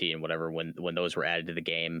and BT and whatever, when those were added to the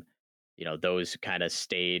game, those kind of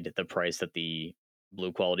stayed the price that the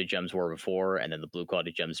blue quality gems were before, and then the blue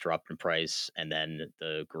quality gems dropped in price, and then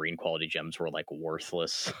the green quality gems were like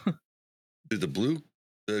worthless. Do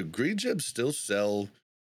the green gems still sell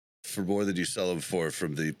for more than you sell them for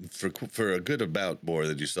a good amount more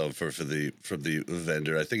than you sell them for from the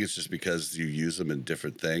vendor? I think it's just because you use them in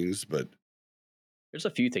different things, but There's a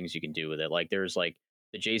few things you can do with it. Like there's like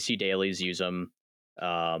the JC dailies use them.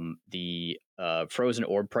 The frozen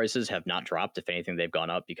orb prices have not dropped. If anything, they've gone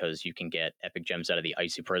up because you can get epic gems out of the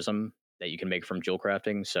icy prism that you can make from jewel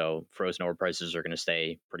crafting. So frozen orb prices are going to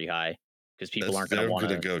stay pretty high because people aren't going to they're want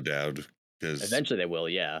going to to. go down because, Eventually, they will.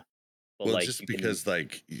 Yeah, but well, like just you can. because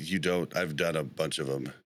like you don't. I've done a bunch of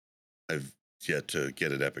them. I've yet to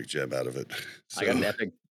get an epic gem out of it. I got an So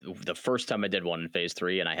epic the first time I did one in phase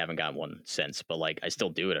 3, and I haven't gotten one since. But like I still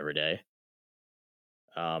do it every day.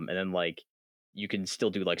 And then like you can still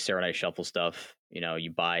do like Serenite Shuffle stuff.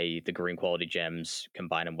 You buy the green quality gems,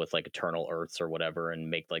 combine them with like Eternal Earths or whatever, and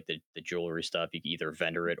make like the jewelry stuff. You can either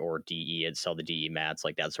vendor it or DE it, sell the DE mats,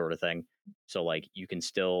 like that sort of thing. So like you can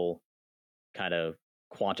still kind of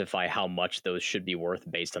quantify how much those should be worth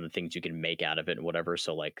based on the things you can make out of it and whatever.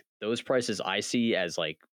 So like those prices I see as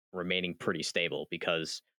like remaining pretty stable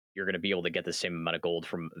because you're going to be able to get the same amount of gold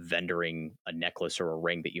from vendoring a necklace or a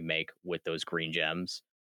ring that you make with those green gems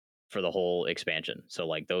for the whole expansion. So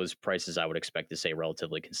like those prices I would expect to stay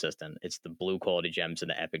relatively consistent. It's the blue quality gems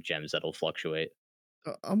and the epic gems that'll fluctuate.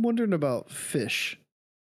 I'm wondering about fish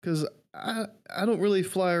because I don't really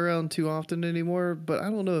fly around too often anymore, but I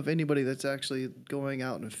don't know of anybody that's actually going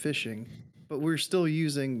out and fishing. But we're still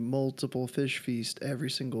using multiple fish feast every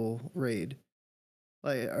single raid.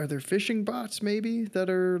 Like, are there fishing bots maybe that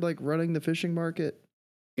are like running the fishing market?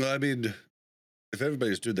 well, I mean, if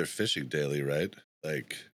everybody's doing their fishing daily, right?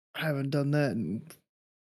 Like, I haven't done that in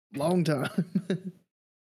a long time.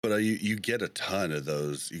 but you get a ton of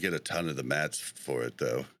those. You get a ton of the mats for it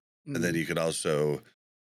though, and then Mm. you can also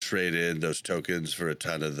trade in those tokens for a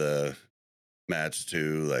ton of the mats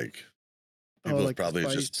too. Like Oh, people have like the probably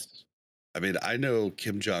just. spice. I mean, I know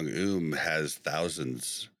Kim Jong Un has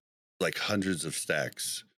thousands, like hundreds of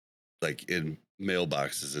stacks, like in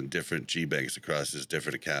mailboxes and different G banks across his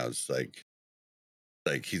different accounts. Like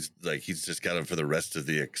Like he's just got them for the rest of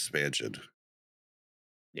the expansion.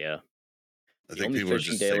 Yeah. I The think only people are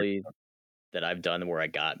fishing just saying, daily that I've done where I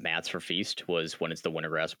got mats for feast was when it's the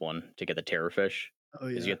wintergrass one to get the terror fish. Oh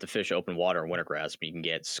Because you yeah. get to fish open water and wintergrass, but you can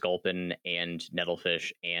get sculpin and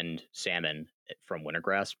nettlefish and salmon from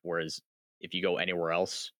wintergrass. Whereas if you go anywhere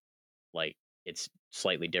else, like it's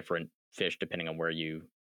slightly different fish depending on where you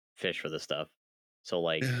fish for this stuff. So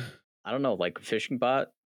like yeah, I don't know, like fishing bot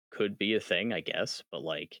could be a thing, I guess, but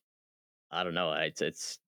like I don't know.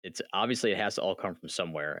 It's obviously it has to all come from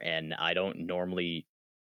somewhere, and I don't normally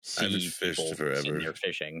I haven't see fished people sitting forever. there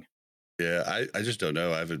fishing. Yeah, I just don't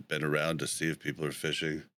know. I haven't been around to see if people are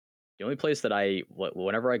fishing. The only place that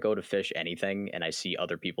whenever I go to fish anything and I see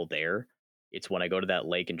other people there, it's when I go to that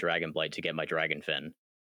lake in Dragonblight to get my dragon fin.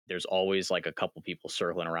 There's always like a couple people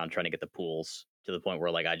circling around trying to get the pools to the point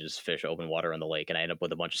where like I just fish open water in the lake and I end up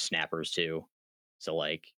with a bunch of snappers too. So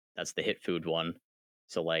like that's the hit food one.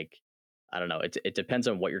 So like I don't know. It depends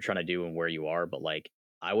on what you're trying to do and where you are, but like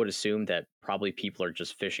I would assume that probably people are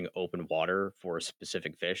just fishing open water for a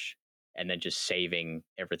specific fish and then just saving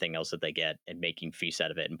everything else that they get and making feasts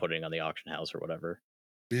out of it and putting it on the auction house or whatever.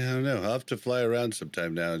 Yeah, I don't know. I'll have to fly around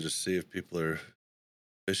sometime now and just see if people are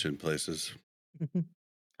fishing places. I'm just Yeah,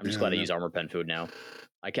 I glad don't I know. use armor pen food now.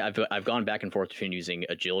 I've gone back and forth between using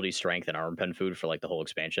agility, strength, and armor pen food for like the whole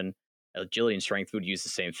expansion. Agility and strength food use the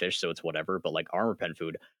same fish, so it's whatever. But like armor pen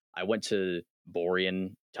food, I went to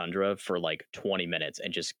Borean Tundra for like 20 minutes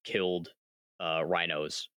and just killed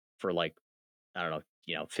rhinos for like I don't know,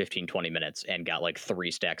 15, 20 minutes and got like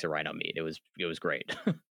 3 stacks of rhino meat. It was great.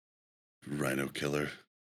 Rhino killer.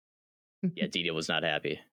 Yeah, Dita was not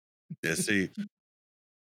happy. Yeah, see,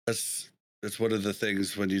 that's one of the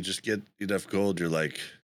things when you just get enough gold, you're like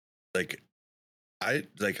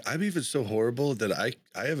I'm even so horrible that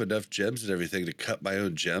I have enough gems and everything to cut my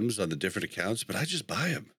own gems on the different accounts, but I just buy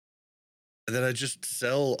them. And then I just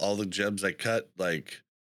sell all the gems I cut like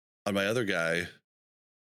on my other guy.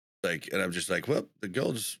 Like, and I'm just like, well, the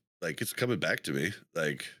gold's like it's coming back to me.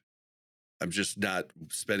 Like I'm just not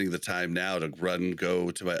spending the time now to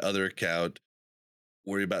go to my other account,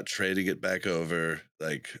 worry about trading it back over.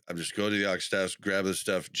 Like I'm just going to the auction house, grabbing the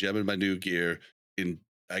stuff, gemming my new gear, and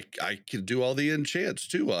I can do all the enchants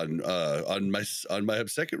too on my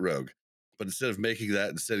second rogue. But instead of making that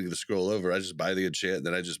and sending the scroll over, I just buy the enchant, and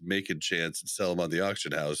then I just make enchants and sell them on the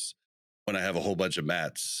auction house when I have a whole bunch of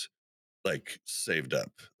mats like saved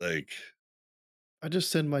up. Like I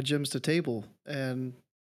just send my gems to Table and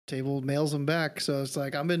Table mails them back. So it's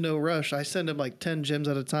like I'm in no rush. I send him like 10 gems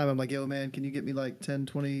at a time. I'm like, yo, man, can you get me like 10,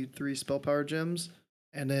 23 spell power gems?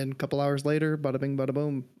 And then a couple hours later, bada bing, bada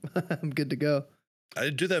boom, I'm good to go. I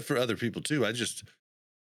do that for other people too. I just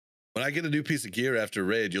when I get a new piece of gear after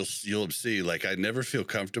raid, you'll see like I never feel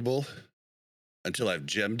comfortable until I've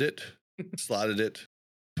gemmed it, slotted it,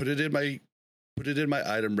 put it in my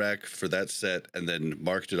item rack for that set, and then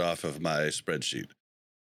marked it off of my spreadsheet.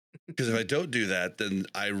 Because if I don't do that, then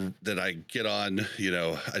I get on,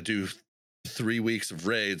 I do 3 weeks of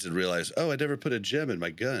raids and realize, oh, I never put a gem in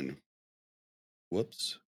my gun.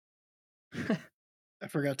 Whoops. I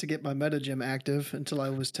forgot to get my meta gem active until I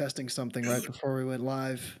was testing something right before we went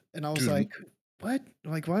live. And I was Dude. like, what?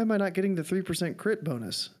 Like, why am I not getting the 3% crit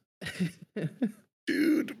bonus?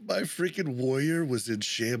 Dude, my freaking warrior was in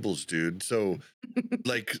shambles, dude. So,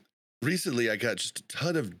 like, recently I got just a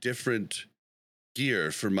ton of different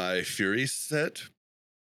gear for my Fury set.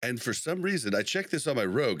 And for some reason, I check this on my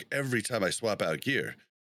rogue every time I swap out gear.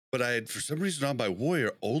 But I had, for some reason, on my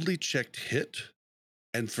warrior, only checked hit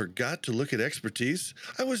and forgot to look at expertise.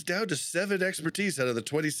 I was down to 7 expertise out of the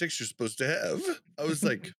 26 you're supposed to have. I was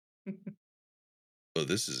like, oh,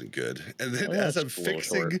 this isn't good. And then as I'm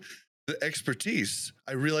fixing the expertise,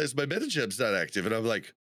 I realized my metagem's not active. And I'm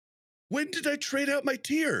like, when did I trade out my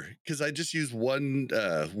tier? Because I just used one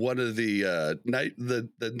of the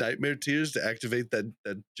nightmare tiers to activate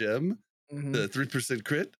that gem, the 3%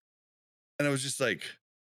 crit. And I was just like,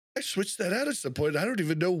 I switched that out at some point. I don't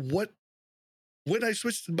even know when I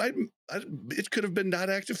switched it could have been not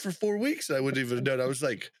active for 4 weeks. And I wouldn't even know. I was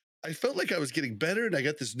like, I felt like I was getting better, and I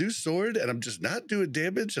got this new sword, and I'm just not doing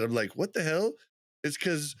damage. And I'm like, what the hell? It's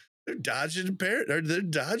because they're dodging they're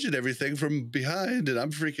dodging everything from behind, and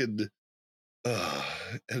I'm freaking.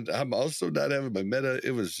 And I'm also not having my meta.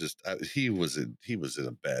 It was just he was in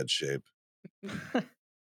a bad shape.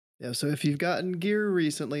 Yeah, so if you've gotten gear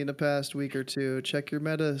recently in the past week or two, check your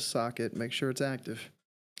meta socket, make sure it's active.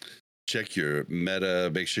 Check your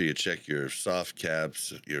meta, make sure you check your soft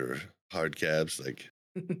caps, your hard caps, like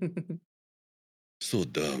so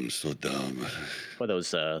dumb. Well,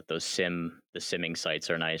 the simming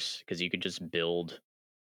sites are nice because you could just build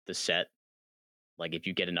the set. Like if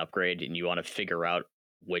you get an upgrade and you want to figure out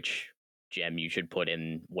which gem you should put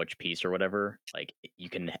in which piece or whatever, like you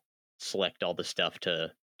can select all the stuff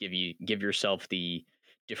to give yourself the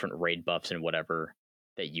different raid buffs and whatever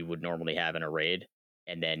that you would normally have in a raid,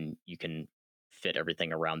 and then you can fit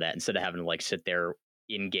everything around that instead of having to like sit there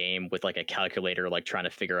in game with like a calculator like trying to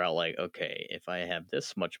figure out like, okay, if I have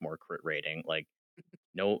this much more crit rating, like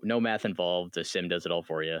no math involved, the sim does it all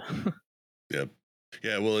for you. Yep.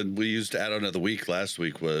 Yeah, well, and we used add-on of the week last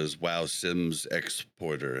week was WoW Sims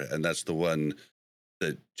Exporter, and that's the one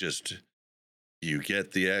that just you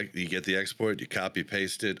get the export, you copy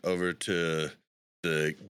paste it over to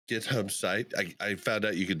the GitHub site. I found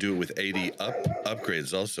out you could do it with 80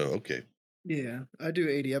 upgrades also. Okay. Yeah, I do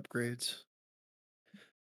 80 upgrades.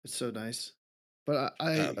 It's so nice. But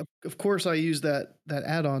I of course I use that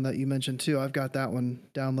add-on that you mentioned too. I've got that one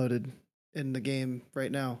downloaded in the game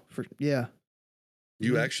right now for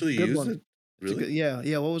You actually good use one. it? Really?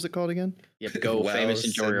 Yeah. What was it called again? Yep, Go WoW famous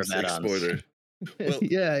enjoyer of Sims add-ons. Exporter. Well,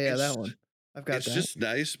 yeah, that one. I've got it's that. just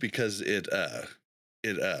nice because it's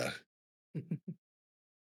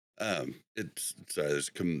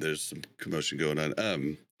sorry, there's some commotion going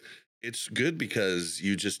on. It's good because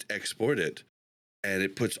you just export it and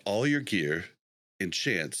it puts all your gear,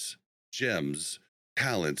 enchants, gems,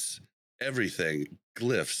 talents, everything,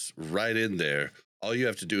 glyphs right in there. All you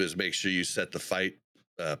have to do is make sure you set the fight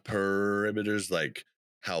perimeters, like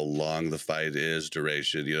how long the fight is,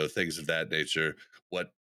 duration, things of that nature,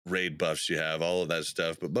 what raid buffs you have, all of that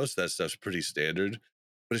stuff. But most of that stuff's pretty standard.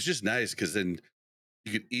 But it's just nice because then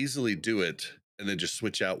you could easily do it and then just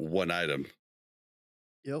switch out one item.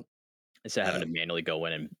 Yep. Instead of having to manually go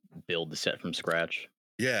in and build the set from scratch.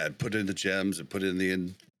 Yeah, and put in the gems and put in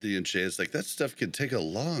the enchants. Like that stuff can take a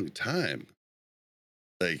long time.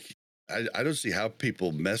 Like I don't see how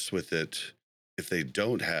people mess with it if they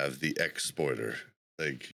don't have the exporter.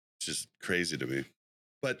 Like it's just crazy to me.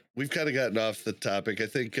 But we've kind of gotten off the topic. I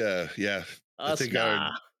think I think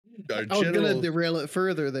our I was general gonna derail it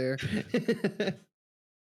further there.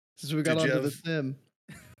 Since we got onto the sim.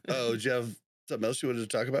 Oh, do you have something else you wanted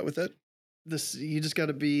to talk about with that? You just got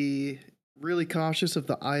to be really cautious of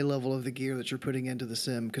the eye level of the gear that you're putting into the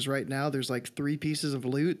sim, because right now there's like 3 pieces of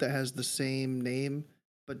loot that has the same name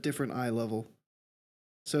but different eye level.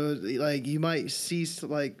 So like you might see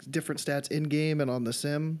like different stats in game and on the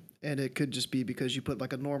sim, and it could just be because you put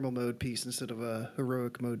like a normal mode piece instead of a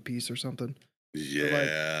heroic mode piece or something. Yeah,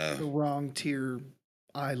 or like the wrong tier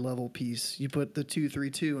eye level piece. You put the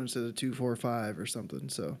 232 instead of 245 or something.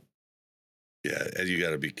 So yeah, and you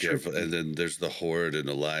got to be careful. And then there's the Horde and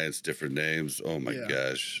Alliance, different names. Oh my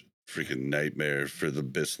gosh, freaking nightmare for the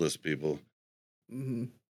bistless people. Mm-hmm.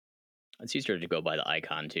 It's easier to go by the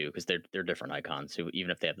icon too, because they're different icons. So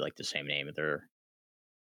even if they have like the same name, they're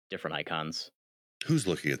different icons. Who's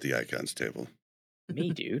looking at the icons table?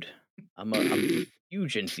 Me, dude. I'm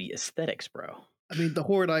huge into the aesthetics, bro. I mean, the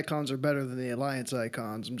Horde icons are better than the Alliance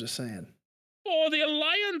icons. I'm just saying. Oh, the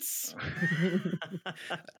Alliance!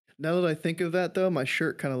 Now that I think of that, though, my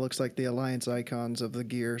shirt kind of looks like the Alliance icons of the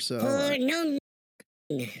gear. So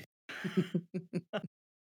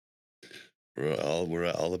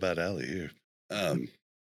we're all about Allie here.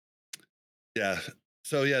 Yeah.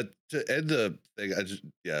 So yeah, to end the thing,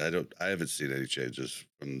 I haven't seen any changes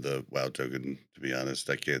from the WoW token. To be honest,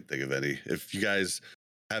 I can't think of any. If you guys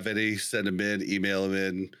have any, send them in, email them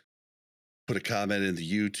in, put a comment in the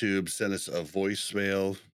YouTube, send us a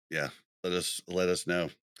voicemail. Yeah, let us know.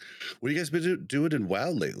 What have you guys been doing in WoW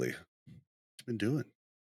lately? What's been doing?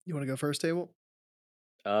 You want to go first, Table?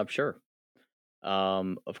 Sure.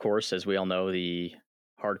 Of course, as we all know, the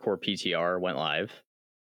hardcore PTR went live.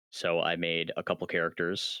 So I made a couple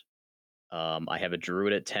characters. I have a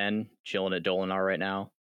druid at 10, chilling at Dolinar right now.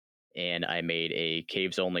 And I made a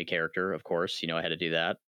caves only character, of course. I had to do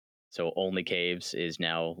that. So only caves is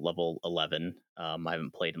now level 11. I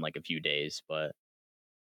haven't played in like a few days, but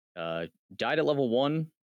died at level 1,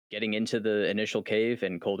 getting into the initial cave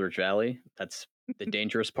in Coldridge Valley. That's the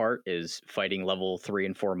dangerous part, is fighting level 3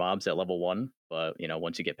 and 4 mobs at level 1. But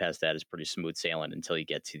once you get past that, it's pretty smooth sailing until you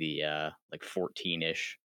get to the like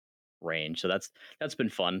 14-ish range. So that's been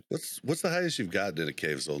fun. What's the highest you've gotten in a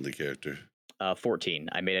caves only character? 14.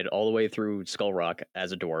 I made it all the way through Skull Rock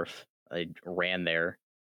as a dwarf. I ran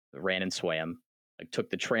and swam. I took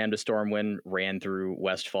the tram to Stormwind, ran through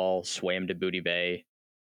Westfall, swam to Booty Bay,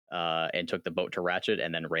 and took the boat to Ratchet,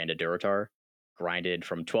 and then ran to Durotar. Grinded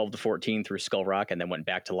from 12 to 14 through Skull Rock, and then went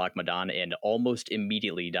back to Loch Madan, and almost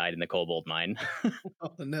immediately died in the Kobold mine.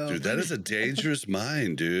 Oh no, dude, that is a dangerous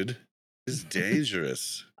mine, dude. It's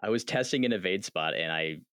dangerous. I was testing an evade spot, and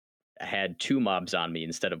I had 2 mobs on me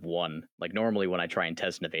instead of 1. Like normally when I try and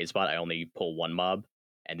test an evade spot, I only pull 1 mob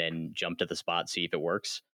and then jump to the spot, see if it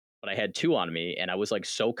works. But I had 2 on me, and I was like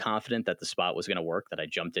so confident that the spot was going to work that I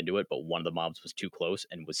jumped into it, but one of the mobs was too close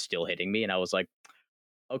and was still hitting me, and I was like,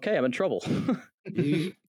 okay, I'm in trouble.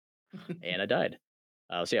 Mhm. And I died.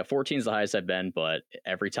 So yeah, 14 is the highest I've been, but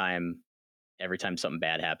every time something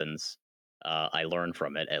bad happens, I learn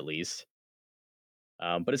from it at least.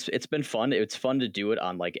 But it's been fun. It's fun to do it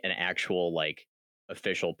on like an actual like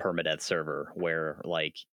official permadeath server where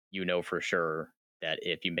like you know for sure that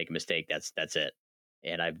if you make a mistake, that's it.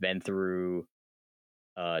 And I've been through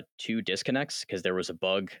 2 disconnects because there was a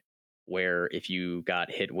bug where if you got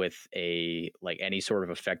hit with a like any sort of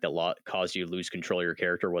effect that caused you to lose control of your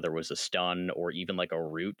character, whether it was a stun or even like a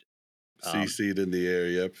root, CC'd in the air.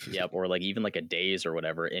 Yep. yep, or like even like a daze or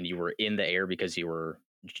whatever, and you were in the air because you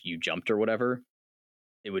jumped or whatever,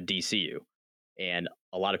 it would DC you. And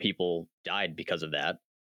a lot of people died because of that.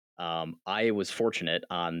 I was fortunate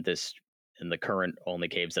on this in the current only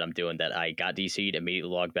caves that I'm doing that I got DC'd, immediately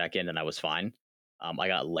logged back in, and I was fine. I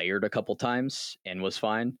got layered a couple times and was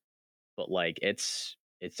fine, but like it's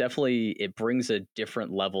definitely it brings a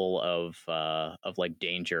different level of like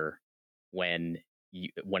danger when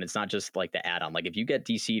when it's not just like the add-on. Like if you get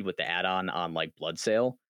DC'd with the add-on on like Blood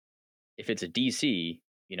Sale, if it's a DC,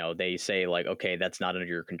 you know, they say like, okay, that's not under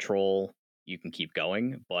your control. You can keep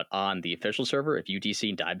going. But on the official server, if you DC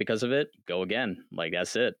and die because of it, go again. Like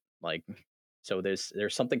that's it. Like so there's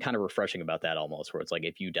something kind of refreshing about that almost where it's like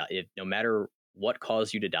if you die, if no matter what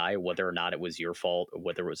caused you to die, whether or not it was your fault, or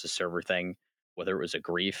whether it was a server thing, whether it was a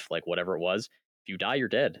grief, like whatever it was, if you die, you're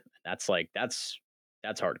dead. That's like that's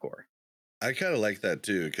hardcore. I kind of like that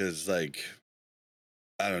too, because like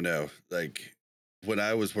I don't know, like when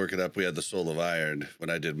I was working up, we had the Soul of Iron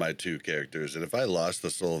when I did my 2 characters, and if I lost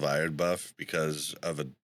the Soul of Iron buff because of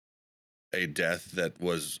a death that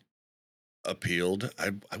was appealed,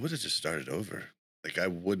 I would have just started over. Like I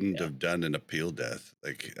wouldn't Yeah. have done an appeal death.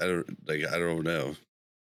 I don't know.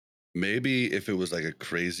 Maybe if it was like a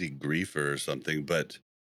crazy griefer or something, but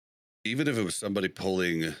even if it was somebody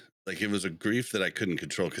pulling, like it was a grief that I couldn't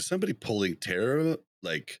control, because somebody pulling terror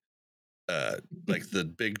uh like the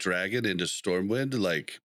big dragon into Stormwind,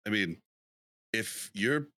 like I mean, if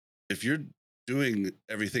you're doing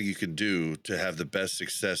everything you can do to have the best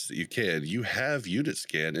success that you can, you have unit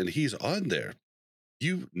scan and he's on there.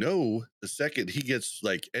 You know the second he gets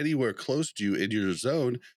like anywhere close to you in your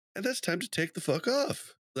zone, and that's time to take the fuck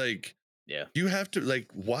off. Like Yeah. you have to like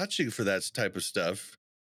watching for that type of stuff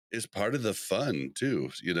is part of the fun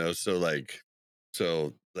too, you know. So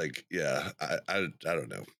yeah, I don't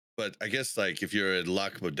know. But I guess like if you're in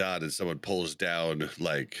Lac Modan and someone pulls down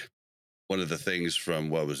like one of the things from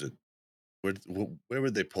what was it? Where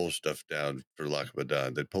would they pull stuff down for Lac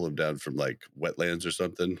Modan? They'd pull them down from like wetlands or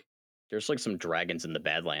something. There's like some dragons in the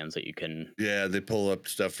Badlands that you can. Yeah, they pull up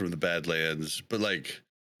stuff from the Badlands, but like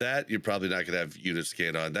that, you're probably not going to have unit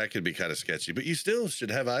scan on. That can be kind of sketchy, but you still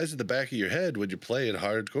should have eyes in the back of your head when you're playing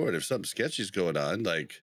hardcore. And if something sketchy is going on,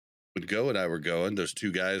 like when Go and I were going, those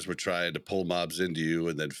 2 guys were trying to pull mobs into you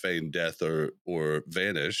and then feign death or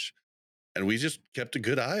vanish, and we just kept a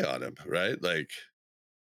good eye on him, right? Like,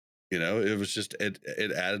 you know, it was just it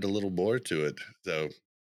added a little more to it. So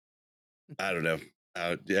I don't know.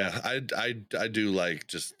 Yeah. Yeah, I do like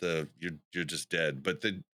just the you're just dead, but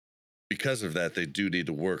then because of that, they do need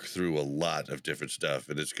to work through a lot of different stuff,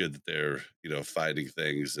 and it's good that they're finding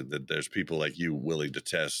things, and that there's people like you willing to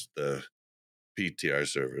test the PTR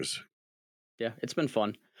servers. Yeah, it's been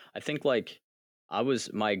fun. I think like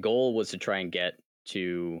my goal was to try and get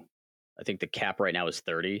to I think the cap right now is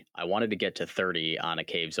 30. I wanted to get to 30 on a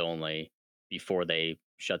caves only before they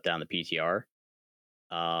shut down the PTR.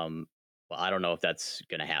 Um but I don't know if that's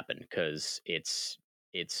going to happen cuz it's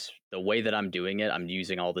the way that I'm doing it. I'm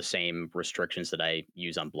using all the same restrictions that I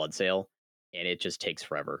use on Blood Sale, and it just takes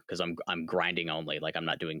forever cuz I'm grinding only. Like I'm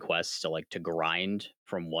not doing quests, so like to grind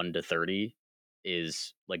from 1 to 30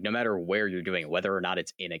 is like no matter where you're doing it, whether or not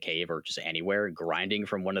it's in a cave or just anywhere, grinding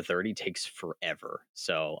from 1 to 30 takes forever.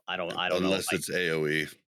 So I don't know if Unless I it's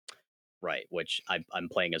AoE. right, which I'm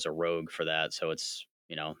playing as a rogue for that, so it's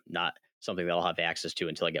not something that I'll have access to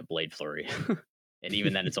until I get Blade Flurry, and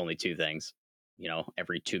even then it's only 2 things,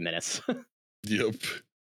 every 2 minutes. Yep.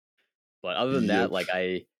 But other than that, Yep. like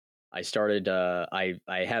I started I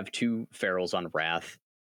have 2 ferals on Wrath,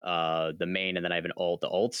 the main, and then I have an alt. The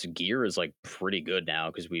alt's gear is like pretty good now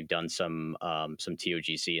because we've done some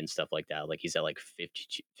TOGC and stuff like that. Like he's at like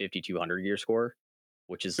 5200 gear score,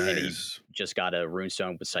 which is, and he Nice. just got a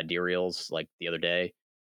runestone with sidereals like the other day.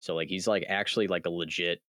 So like he's like actually like a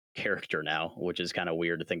legit character now, which is kind of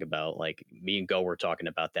weird to think about. Like me and Go were talking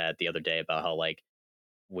about that the other day about how like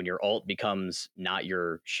when your alt becomes not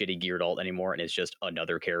your shitty geared alt anymore and it's just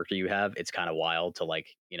another character you have, it's kind of wild to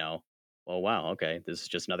like, well, wow, okay, this is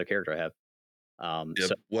just another character I have. Yep.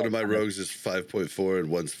 So One of my rogues is 5.4 and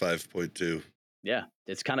one's 5.2. yeah,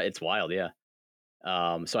 it's wild, yeah.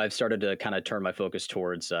 So I've started to kind of turn my focus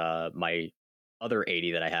towards my other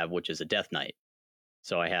 80 that I have, which is a Death Knight.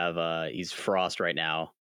 So I have he's Frost right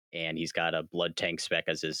now, and he's got a Blood Tank spec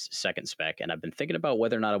as his second spec. And I've been thinking about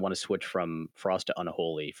whether or not I want to switch from Frost to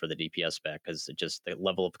Unholy for the DPS spec, because just the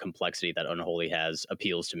level of complexity that Unholy has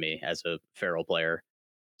appeals to me as a feral player.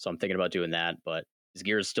 So I'm thinking about doing that, but his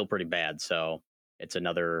gear is still pretty bad. So it's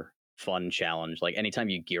another fun challenge. Like anytime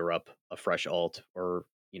you gear up a fresh alt, or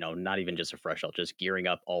not even just a fresh alt, just gearing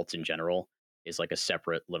up alts in general is like a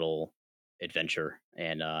separate little adventure,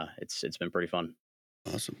 and it's been pretty fun.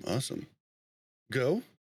 Awesome. Go.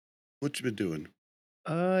 What you been doing?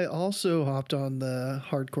 I also hopped on the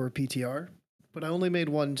hardcore PTR, but I only made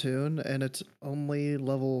one tune, and it's only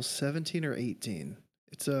level 17 or 18.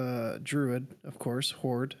 It's a druid, of course,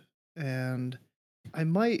 horde, and I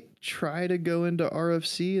might try to go into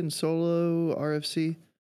RFC and solo RFC,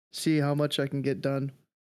 see how much I can get done.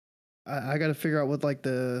 I got to figure out what like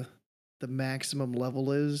the maximum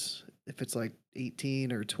level is, if it's like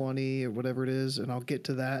 18 or 20 or whatever it is, and I'll get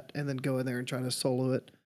to that and then go in there and try to solo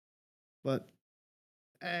it. But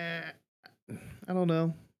I don't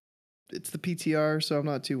know. It's the PTR, so I'm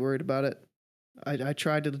not too worried about it. I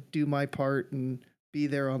tried to do my part and be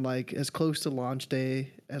there on like as close to launch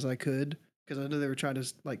day as I could, because I know they were trying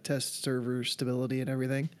to like test server stability and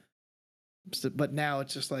everything. But now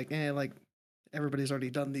it's just like everybody's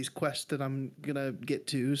already done these quests that I'm gonna get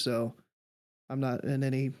to, so I'm not in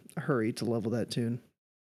any hurry to level that tune.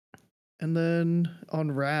 And then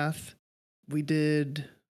on Wrath, we did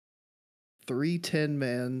 3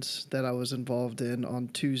 10-mans that I was involved in on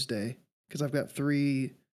Tuesday, because I've got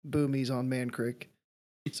 3 boomies on Man Crick.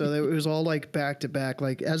 So it was all like back to back.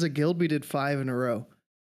 Like as a guild, we did 5 in a row.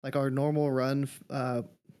 Like our normal run,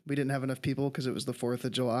 we didn't have enough people because it was the 4th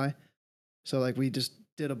of July. So like we just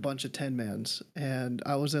did a bunch of 10-mans, and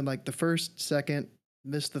I was in like the first, second,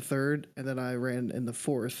 missed the third, and then I ran in the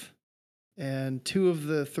fourth. And 2 of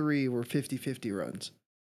the 3 were 50-50 runs.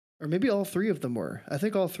 Or maybe all 3 of them were. I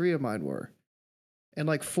think all 3 of mine were. And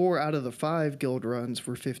like 4 out of the 5 guild runs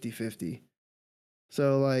were 50-50.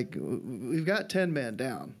 So like we've got 10-man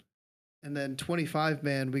down. And then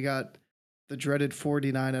 25-man, we got the dreaded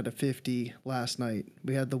 49 out of 50 last night.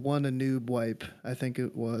 We had the one a noob wipe, I think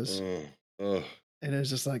it was. And it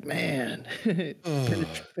was just like, man,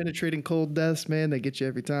 penetrating cold deaths, man, they get you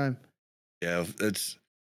every time. Yeah,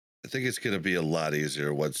 I think it's gonna be a lot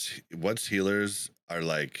easier once healers are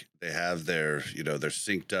like they have their they're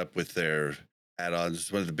synced up with their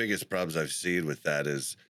add-ons. One of the biggest problems I've seen with that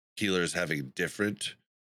is healers having different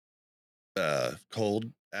cold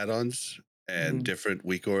add-ons and different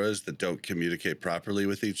weak auras that don't communicate properly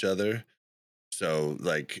with each other. So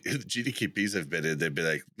like GDKPs have been in, they've been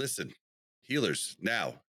like, listen, healers,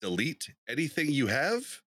 now delete anything you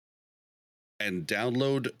have and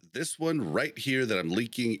download this one right here that I'm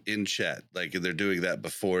leaking in chat. Like they're doing that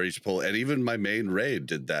before each poll. And even my main raid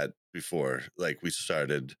did that before, like we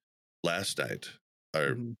started last night.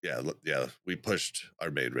 Or yeah, we pushed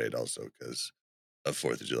our main raid also because of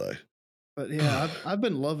 4th of July. But yeah, I've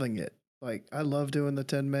been loving it. Like I love doing the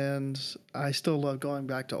 10-mans. I still love going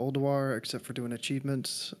back to Ulduar, except for doing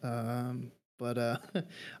achievements. But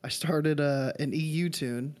I started an EU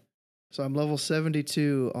tune, so I'm level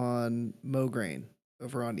 72 on Mograine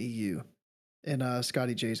over on EU in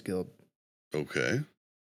Scotty J's guild. Okay.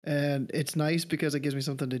 And it's nice because it gives me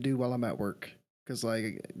something to do while I'm at work. Because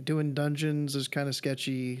like doing dungeons is kind of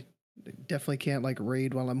sketchy. Definitely can't like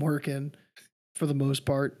raid while I'm working, for the most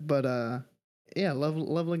part. But yeah,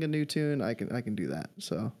 leveling a new tune, I can do that.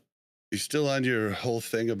 So you still on your whole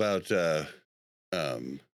thing about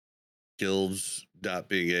guilds not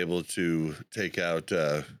being able to take out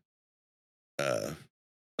a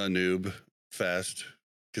noob fast?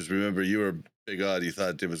 Because remember, you were big on, you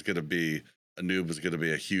thought it was going to be a noob was going to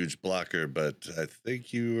be a huge blocker, but I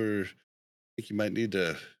think you might need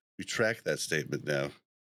to retract that statement now.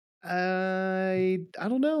 I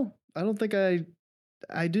don't know. I don't think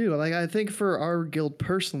I do. Like I think for our guild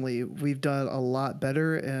personally, we've done a lot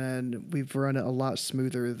better and we've run it a lot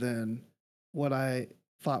smoother than what I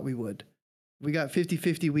thought we would. We got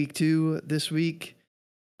 50-50 week 2 this week.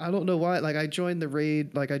 I don't know why. Like I joined the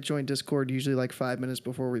raid, like I joined Discord usually like 5 minutes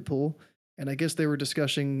before we pull, and I guess they were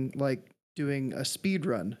discussing like doing a speed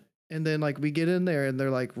run. And then like we get in there and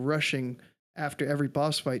they're like rushing after every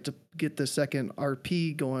boss fight to get the second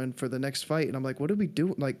RP going for the next fight. And I'm like, what are we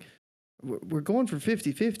doing? Like, we're going for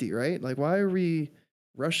 50-50, right? Like, why are we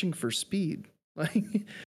rushing for speed? Like,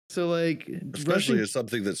 so like Especially rushing, as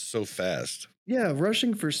something that's so fast. yeah,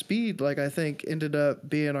 rushing for speed, like I think ended up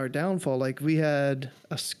being our downfall. Like we had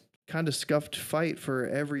a kind of scuffed fight for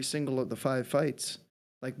every single of the 5 fights.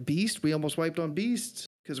 Like Beast, we almost wiped on Beast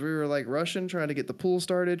because we were like rushing, trying to get the pool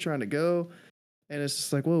started, trying to go. And it's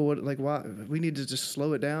just like, whoa, what, like, why? We need to just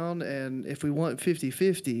slow it down. And if we want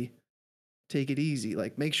 50-50, take it easy.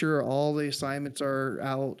 Like, make sure all the assignments are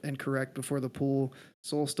out and correct before the pool.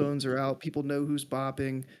 Soul stones are out. People know who's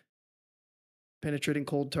bopping, penetrating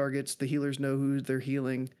cold targets. The healers know who they're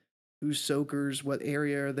healing, who's soakers, what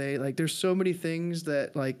area are they. Like, there's so many things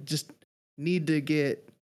that, like, just need to get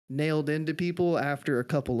nailed into people after a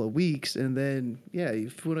couple of weeks. And then, yeah,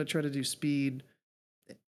 if you want to try to do speed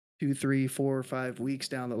 2, 3, 4, 5 weeks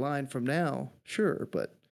down the line from now, sure.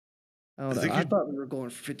 But I don't know. I thought we were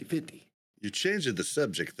going for 50-50. You're changing the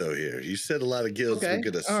subject though here. You said a lot of guilds were Okay,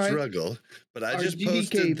 gonna all right. struggle, but I Our just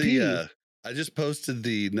posted GDKP. I just posted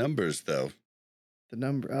the numbers though. The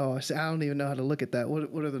number. Oh, see, I don't even know how to look at that.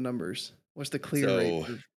 What are the numbers? What's the clear rate?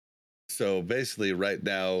 So basically right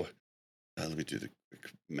now, let me do the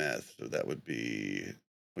quick math. So that would be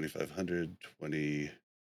 2,500,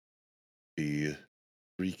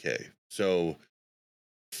 3K. So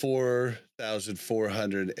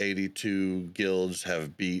 4,482 guilds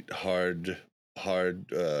have beat hard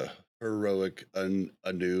heroic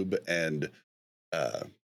Anub and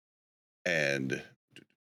dang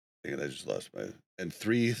it, I just lost my, and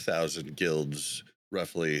 3,000 guilds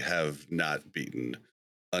roughly have not beaten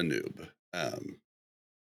Anub.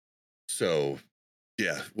 So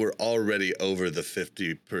yeah, we're already over the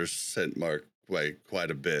 50% mark by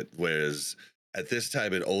quite a bit. Whereas at this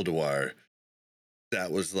time in Ulduar, that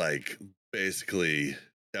was basically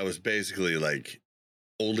like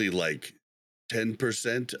only like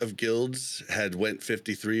 10% of guilds had went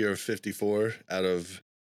 53 or 54 out of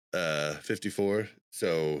 54.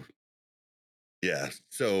 So yeah,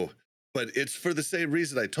 but it's for the same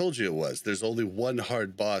reason I told you it was. There's only one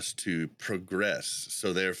hard boss to progress,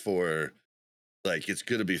 so therefore, like, it's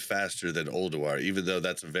going to be faster than Ulduar, even though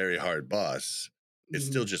that's a very hard boss. It's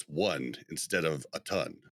still just one instead of a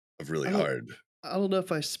ton of really hard. I don't know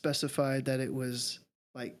if I specified that it was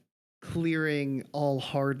like clearing all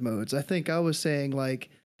hard modes. I think I was saying like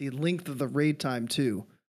the length of the raid time too.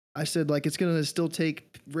 I said like it's gonna still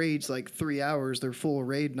take raids like 3 hours, their full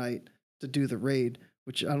raid night to do the raid,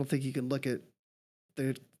 which I don't think you can look at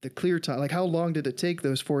the clear time. Like how long did it take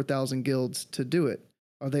those 4,000 guilds to do it?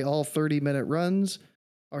 Are they all 30-minute runs?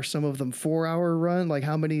 Are some of them 4-hour run? Like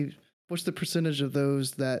how many? What's the percentage of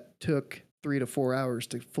those that took 3 to 4 hours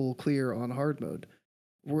to full clear on hard mode?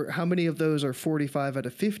 How many of those are 45 out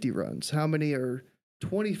of 50 runs? How many are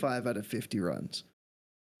 25 out of 50 runs?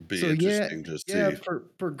 Be interesting to see. Yeah,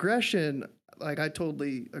 progression, like I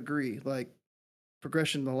totally agree. Like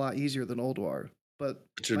progression a lot easier than Ulduar. But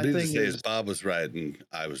what you mean to say is Bob was right and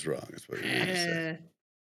I was wrong. That's what you mean to say.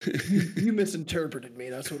 You misinterpreted me.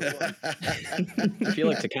 That's what it was. I feel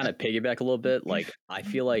like to kind of piggyback a little bit, like I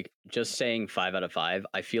feel like just saying 5 out of 5,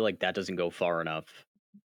 I feel like that doesn't go far enough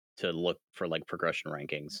to look for like progression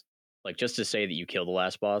rankings. Like just to say that you kill the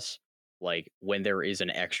last boss, like when there is an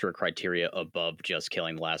extra criteria above just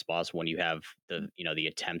killing the last boss, when you have the the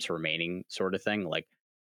attempts remaining sort of thing, like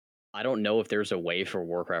I don't know if there's a way for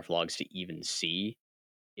Warcraft logs to even see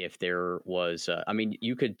if there was I mean,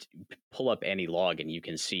 you could pull up any log and you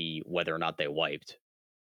can see whether or not they wiped,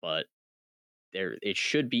 but it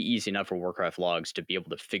should be easy enough for Warcraft logs to be able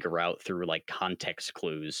to figure out through like context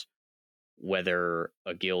clues whether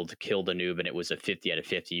a guild killed a noob and it was a 50 out of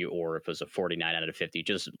 50 or if it was a 49 out of 50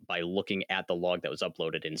 just by looking at the log that was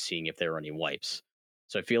uploaded and seeing if there were any wipes.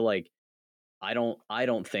 So I feel like I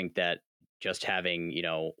don't think that just having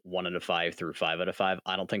 1 out of 5 through 5 out of 5,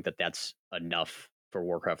 I don't think that that's enough for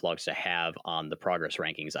Warcraft logs to have on the progress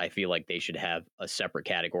rankings. I feel like they should have a separate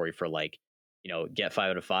category for like get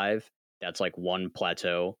 5 out of 5, that's like one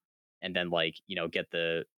plateau, and then like get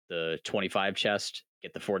the 25 chest,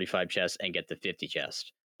 get the 45 chest, and get the 50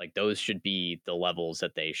 chest. Like those should be the levels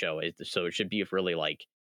that they show. So it should be really like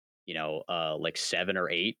like 7 or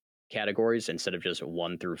 8 categories instead of just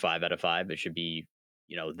 1 through 5 out of 5. It should be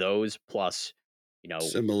those plus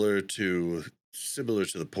similar to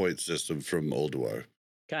the point system from Ulduar.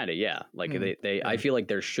 kind of, yeah. Like I feel like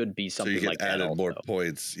there should be something so you like get that added also. more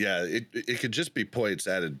points. Yeah, it could just be points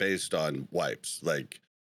added based on wipes. Like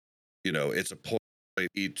it's a point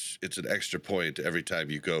each. It's an extra point every time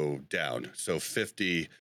you go down. So 50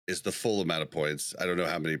 is the full amount of points. I don't know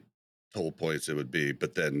how many total points it would be.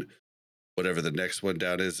 But then whatever the next one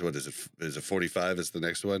down is, what is it? Is it 45? Is the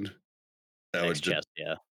next one? That Next would chest,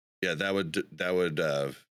 yeah. yeah, that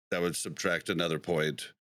would subtract another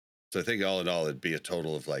point. So I think all in all, it'd be a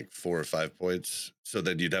total of like 4 or 5 points. So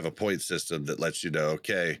then you'd have a point system that lets you know,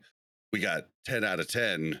 okay, we got 10 out of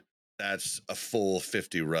 10. That's a full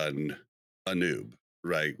 50 run a noob,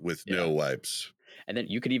 right? With no wipes. And then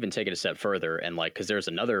you could even take it a step further and like, because there's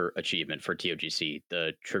another achievement for ToGC,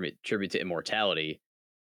 the tribute to immortality,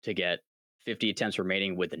 to get 50 attempts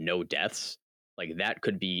remaining with no deaths. Like that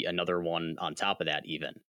could be another one on top of that,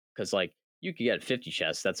 even because like you could get 50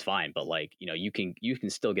 chests, that's fine, but like you can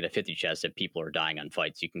still get a 50 chest if people are dying on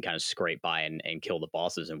fights. You can kind of scrape by and kill the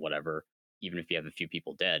bosses and whatever, even if you have a few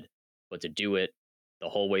people dead. But to do it the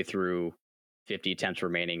whole way through, 50 attempts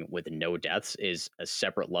remaining with no deaths is a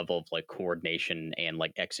separate level of like coordination and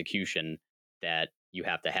like execution that you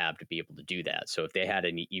have to be able to do that. So if they had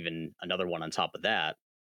even another one on top of that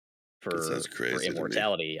That sounds for crazy to me.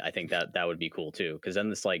 immortality, I think that would be cool too. Because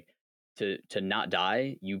then it's like to not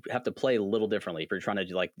die, you have to play a little differently. If you're trying to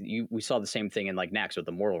do like we saw the same thing in like Nax with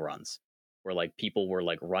the mortal runs, where like people were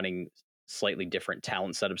like running slightly different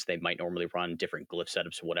talent setups they might normally run, different glyph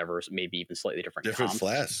setups, whatever, maybe even slightly different comps.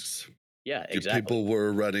 Flasks. Yeah, exactly. People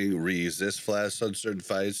were running resist flasks on certain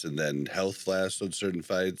fights and then health flasks on certain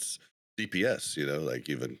fights. DPS, like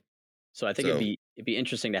even. So I think it'd be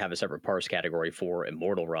interesting to have a separate parse category for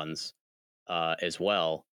immortal runs as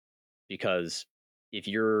well, because if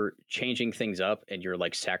you're changing things up and you're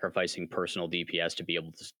like sacrificing personal DPS to be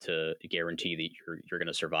able to guarantee that you're going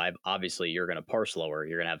to survive, obviously you're going to parse lower.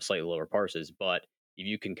 You're going to have slightly lower parses, but if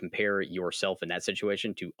you can compare yourself in that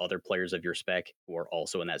situation to other players of your spec who are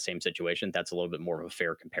also in that same situation, that's a little bit more of a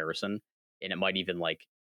fair comparison, and it might even like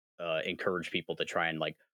encourage people to try and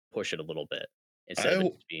like push it a little bit instead of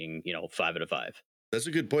it just being 5 out of 5. That's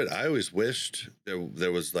a good point. I always wished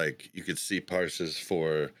there was like you could see parses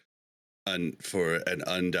for an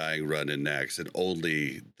undying run in Nax and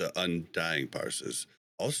only the undying parses.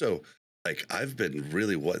 Also, like I've been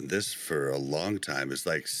really wanting this for a long time. Is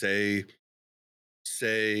like say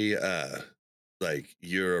like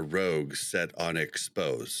you're a rogue set on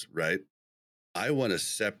expose, right? I want a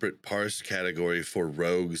separate parse category for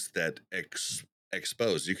rogues that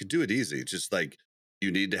expose. You could do it easy. Just like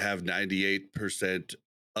you need to have 98%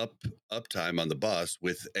 uptime on the boss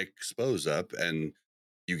with expose up, and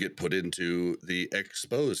you get put into the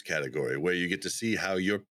expose category where you get to see how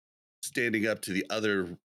you're standing up to the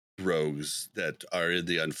other rogues that are in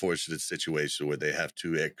the unfortunate situation where they have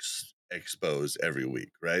to expose every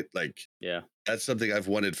week, right? Like, yeah, that's something I've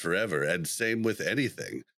wanted forever. And same with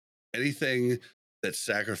anything that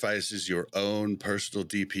sacrifices your own personal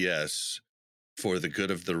DPS for the good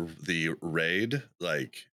of the raid.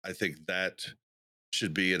 Like, I think that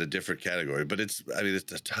should be in a different category, but it's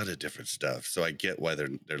a ton of different stuff. So I get why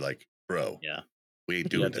they're like, bro, yeah, we ain't you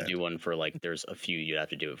doing have to that. do one for like there's a few you'd have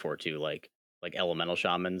to do it for too, like elemental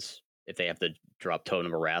shamans, if they have to drop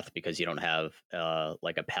Totem of Wrath because you don't have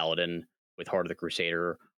like a paladin with Heart of the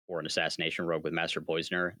Crusader or an assassination rogue with Master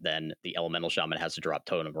Poisoner, then the elemental shaman has to drop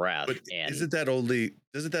Totem of Wrath. But and doesn't that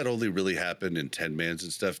only really happen in 10 mans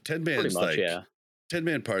and stuff? 10 man's pretty much, like yeah.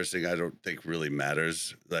 10-man parsing I don't think really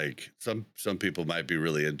matters. Like some people might be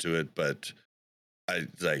really into it, but I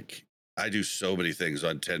do so many things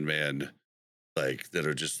on 10-man like that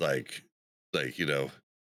are just like like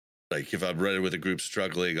if I'm running with a group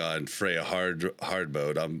struggling on Freya hard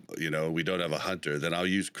mode, we don't have a hunter, then I'll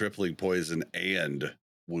use crippling poison and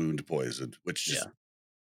wound poison, which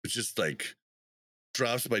just like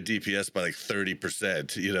drops my DPS by like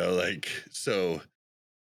 30%, like so,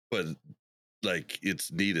 but like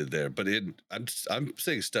it's needed there. But I'm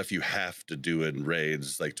saying stuff you have to do in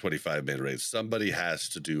raids, like 25-man raids. Somebody has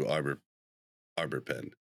to do armor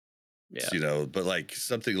pen. Yeah. But like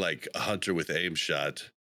something like a hunter with aim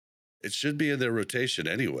shot, it should be in their rotation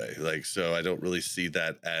anyway. Like, so I don't really see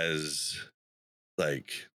that as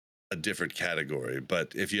like a different category.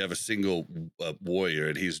 But if you have a single warrior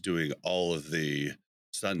and he's doing all of the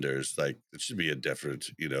sunders, like it should be a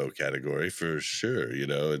different, category for sure,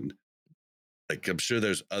 and like I'm sure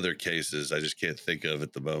there's other cases I just can't think of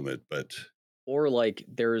at the moment, but Or like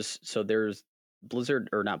there's Blizzard,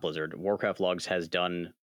 or not Blizzard, Warcraft Logs has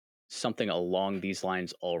done something along these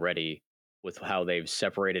lines already with how they've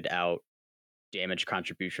separated out damage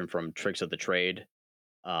contribution from tricks of the trade,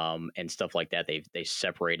 and stuff like that. They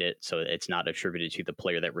separate it so it's not attributed to the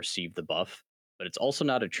player that received the buff, but it's also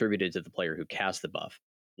not attributed to the player who cast the buff.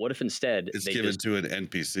 What if instead it's they given just to an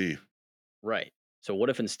NPC? Right. So what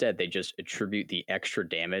if instead they just attribute the extra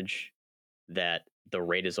damage that the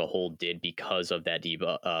raid as a whole did because of that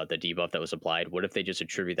debuff, the debuff that was applied? What if they just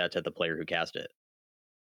attribute that to the player who cast it?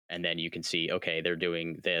 And then you can see, okay, they're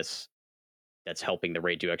doing this. That's helping the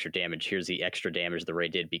raid do extra damage. Here's the extra damage the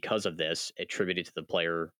raid did because of this, attributed to the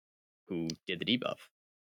player who did the debuff.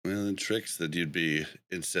 Well, in tricks, that you'd be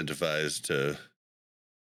incentivized to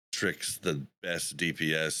tricks the best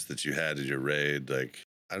DPS that you had in your raid. Like,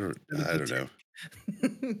 I don't know.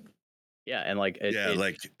 Yeah, and like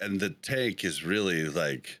and the tank is really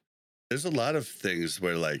like, there's a lot of things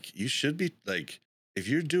where like you should be like, if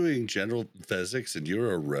you're doing general physics and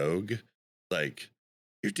you're a rogue, like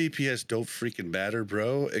your DPS don't freaking matter,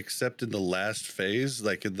 bro, except in the last phase,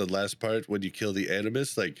 like in the last part when you kill the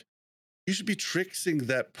animus. Like, you should be tricksing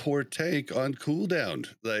that poor tank on cooldown.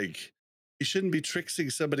 Like, you shouldn't be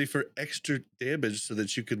tricksing somebody for extra damage so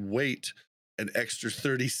that you could wait an extra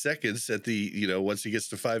 30 seconds at the, once he gets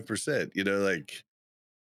to 5%. Like,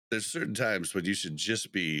 there's certain times when you should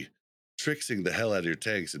just be tricksing the hell out of your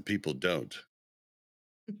tanks and people don't.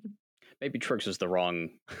 maybe tricks is the wrong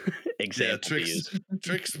example to use.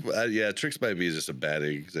 Tricks might be just a bad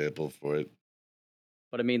example for it.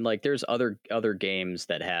 But I mean, like, there's other games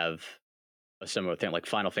that have a similar thing, like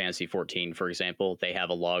Final Fantasy 14, for example. They have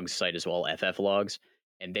a logs site as well, FF logs,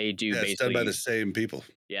 and they do basically, it's done by the same people.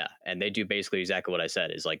 Yeah, and they do basically exactly what I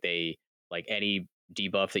said. Is like any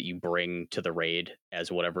debuff that you bring to the raid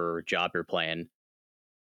as whatever job you're playing,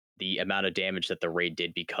 the amount of damage that the raid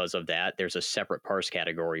did because of that, there's a separate parse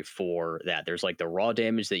category for that. There's like the raw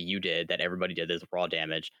damage that you did, that everybody did, there's raw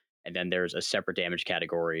damage, and then there's a separate damage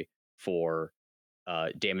category for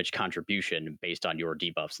damage contribution based on your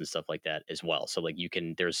debuffs and stuff like that as well. So like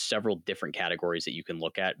there's several different categories that you can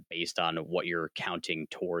look at based on what you're counting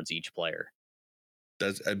towards each player.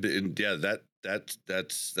 That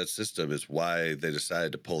system is why they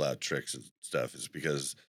decided to pull out tricks and stuff, is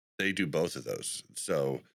because they do both of those.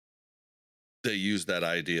 So they used that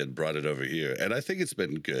idea and brought it over here, and I think it's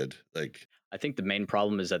been good. Like, I think the main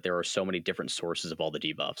problem is that there are so many different sources of all the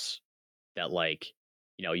debuffs that, like,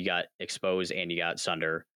 you got Expose and you got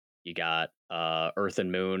Sunder, you got Earth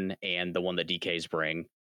and Moon and the one that DKs bring,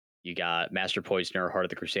 you got Master Poisoner, Heart of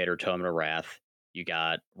the Crusader, Totem of Wrath, you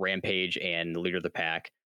got Rampage and the Leader of the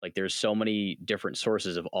Pack. Like, there's so many different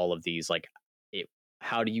sources of all of these. Like,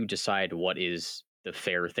 how do you decide what is the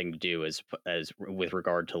fair thing to do as with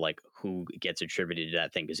regard to like who gets attributed to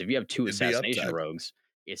that thing? Because if you have two assassination rogues,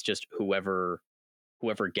 it's just whoever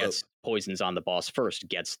gets poisons on the boss first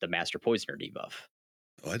gets the Master Poisoner debuff.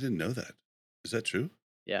 Oh, I didn't know that. Is that true?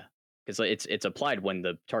 Yeah, because it's applied when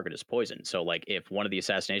the target is poisoned. So like if one of the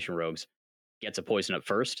assassination rogues gets a poison up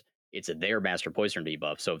first, it's their Master Poisoner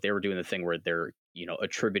debuff. So if they were doing the thing where they're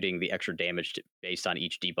attributing the extra damage based on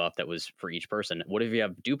each debuff that was for each person, what if you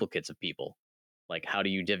have duplicates of people? Like, how do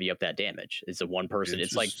you divvy up that damage? It's a one person.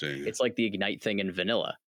 It's like the Ignite thing in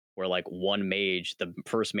vanilla, where like one mage, the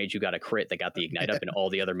first mage who got a crit, that got the Ignite up, and all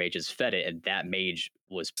the other mages fed it, and that mage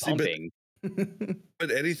was pumping.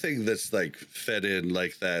 But anything that's like fed in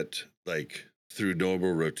like that, like through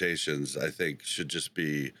normal rotations, I think should just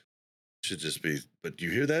be. But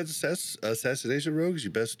you hear that, assassination rogues? You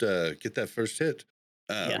best get that first hit.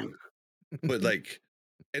 But like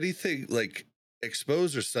anything like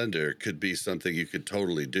Expose or Sunder could be something you could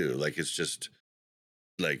totally do. Like, it's just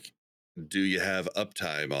like, do you have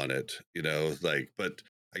uptime on it? Like, but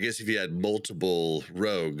I guess if you had multiple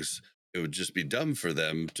rogues, it would just be dumb for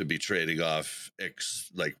them to be trading off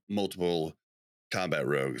like multiple combat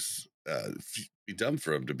rogues. It'd be dumb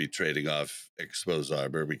for them to be trading off Expose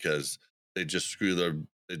armor, because they just screw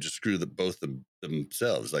both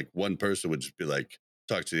themselves. Like, one person would just be like,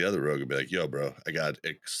 talk to the other rogue and be like, yo, bro, I got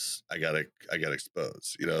Expose.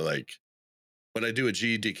 Like, when I do a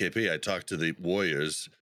GDKP, I talk to the warriors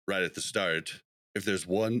right at the start. If there's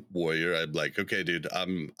one warrior, I'm like, okay, dude,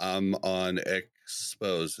 I'm on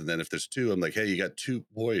Expose. And then if there's two, I'm like, hey, you got two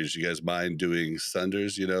warriors, you guys mind doing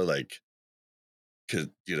Sunders? Like, cause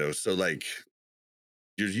so like,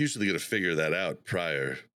 you're usually going to figure that out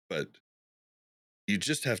prior, but you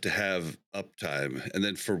just have to have uptime. And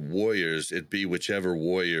then for warriors, it'd be whichever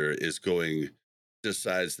warrior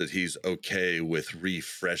decides that he's okay with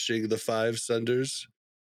refreshing the 5 Sunders,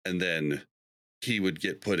 and then he would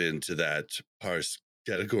get put into that parse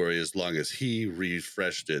category as long as he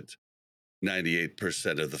refreshed it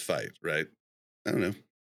 98% of the fight, right? I don't know.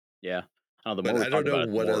 Yeah. The more we talk about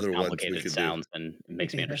it, the more complicated it sounds, and it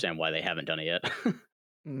makes me understand why they haven't done it yet.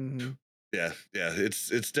 Yeah,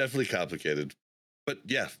 it's definitely complicated. But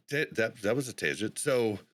yeah, that was a tangent.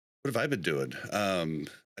 So what have I been doing?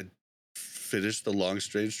 I finished the Long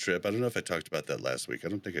Strange Trip. I don't know if I talked about that last week. I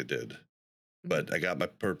don't think I did. But I got my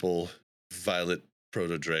purple violet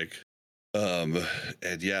Proto Drake. And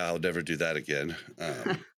yeah, I'll never do that again.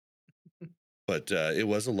 But it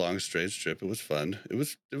was a long, strange trip. It was fun. It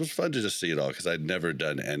was fun to just see it all because I'd never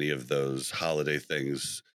done any of those holiday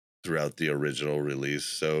things throughout the original release.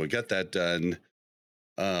 So I got that done.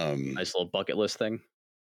 Nice little bucket list thing.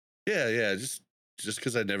 Yeah, just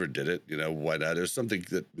because I never did it, why not? It was something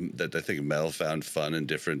that I think Mel found fun in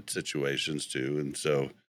different situations too, and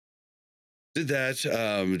so did that.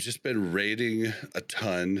 Just been raiding a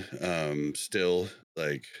ton. Still,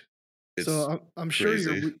 like, it's So I'm sure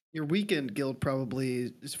crazy. your weekend guild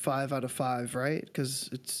probably is 5 out of 5, right? Because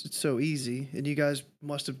it's so easy, and you guys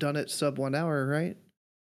must have done it sub 1 hour, right?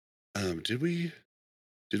 Did we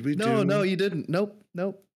No, do? you didn't. Nope.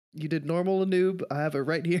 You did normal and noob. I have it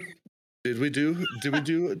right here. Did we do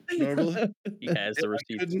it normal? He has the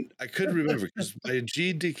receipts. I couldn't remember because my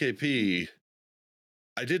GDKP,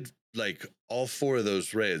 I did like all 4 of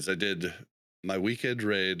those raids. I did my weekend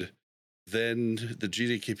raid, then the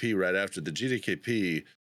GDKP right after the GDKP.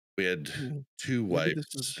 We had Ooh, 2 maybe this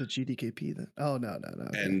was wipes, the GDKP then. Oh no.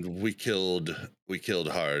 Okay. and we killed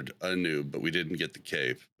hard a noob, but we didn't get the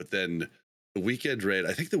cape. But then the weekend raid,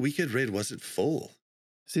 I think the weekend raid wasn't full.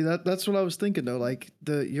 See that's what I was thinking though. Like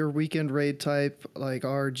your weekend raid type, like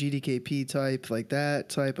our GDKP type, like that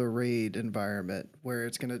type of raid environment where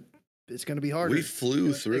it's gonna be harder. We flew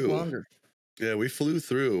It's gonna take through. longer. Yeah, we flew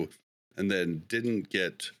through and then didn't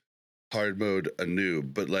get hard mode a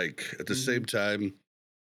noob. But like at the same time,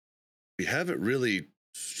 we haven't really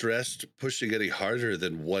stressed pushing any harder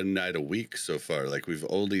than 1 night a week so far. Like we've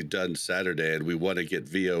only done Saturday and we want to get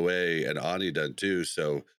VOA and Ani done too.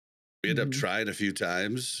 So we end up trying a few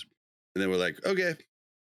times and then we're like, okay,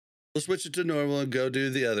 we'll switch it to normal and go do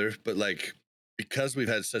the other. But like, because we've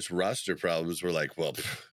had such roster problems, we're like, well,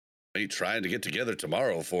 I ain't trying to get together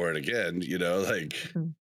tomorrow for it again, like.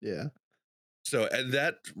 Yeah. So, and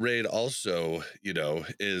that raid also,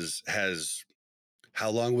 has, how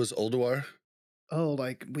long was Ulduar? Oh,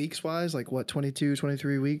 like weeks wise, like what, 22,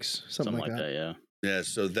 23 weeks, something like that. Yeah. Yeah,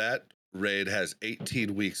 so that raid has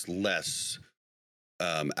 18 weeks less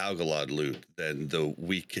Algalad loot than the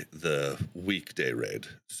weekday raid.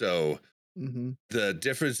 So the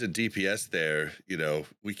difference in DPS there,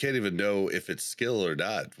 we can't even know if it's skill or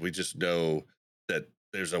not. We just know that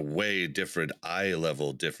there's a way different eye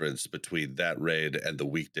level difference between that raid and the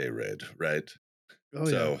weekday raid, right? Oh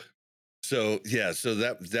yeah. So on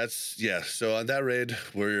that raid,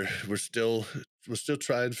 we're still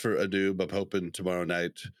trying for a noob. I'm hoping tomorrow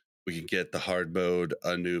night we can get the hard mode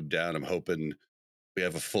a noob down. I'm hoping we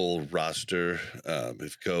have a full roster.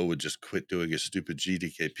 If Go would just quit doing his stupid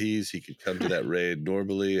GDKPs, he could come to that raid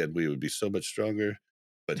normally, and we would be so much stronger.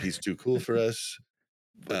 But he's too cool for us.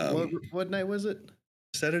 What night was it?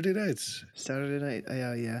 Saturday nights. Saturday night.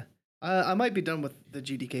 Yeah. I might be done with the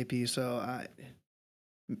GDKP, so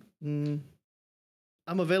I'm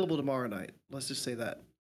available tomorrow night. Let's just say that.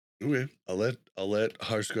 Okay, I'll let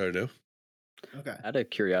Harskar know. Okay. Out of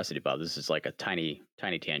curiosity, Bob, this is like a tiny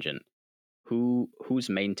tangent. Who's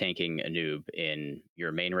main tanking a noob in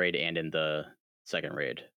your main raid and in the second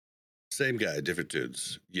raid? Same guy, different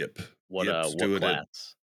tunes. Yep. What doing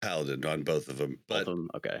class? Paladin on both of them. Both of them.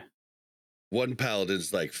 Okay. One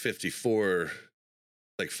Paladin's like 54,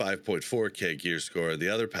 like 5.4k gear score. The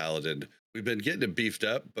other Paladin, we've been getting him beefed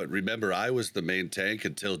up, but remember, I was the main tank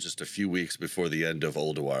until just a few weeks before the end of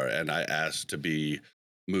Ulduar, and I asked to be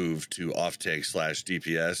moved to off tank /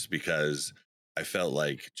 DPS because I felt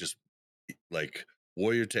like just like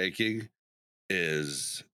warrior tanking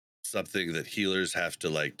is something that healers have to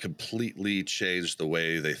like completely change the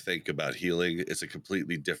way they think about healing. It's a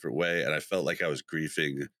completely different way, and I felt like I was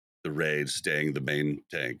griefing the raid staying the main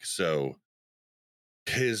tank. So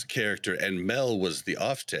his character, and Mel was the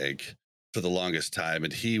off tank for the longest time,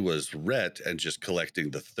 and he was Rhett and just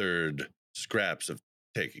collecting the third scraps of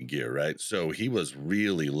taking gear, right? So he was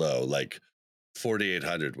really low, like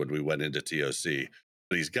 4,800 when we went into TOC.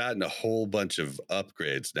 But he's gotten a whole bunch of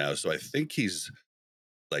upgrades now. So I think he's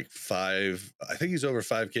like I think he's over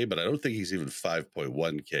 5K, but I don't think he's even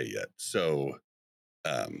 5.1K yet. So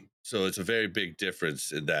so it's a very big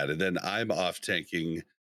difference in that. And then I'm off tanking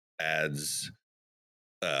ads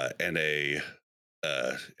and a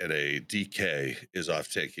DK is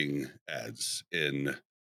off taking ads in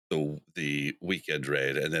the weekend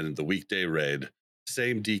raid, and then in the weekday raid,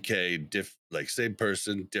 same DK, like same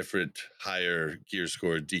person, different higher gear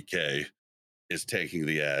score DK is taking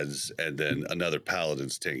the ads, and then another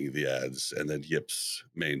paladin's taking the ads, and then Yip's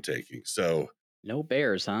main taking. So no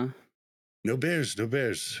bears, huh? No bears.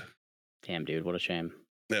 Damn, dude, what a shame.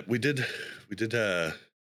 Yeah, we did.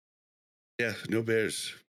 Yeah, no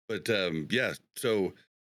bears. But yeah, so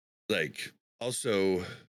like also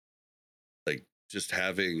like just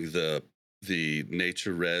having the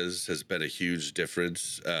nature res has been a huge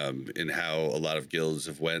difference in how a lot of guilds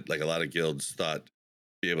have went. Like a lot of guilds thought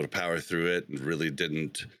be able to power through it and really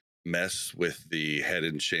didn't mess with the head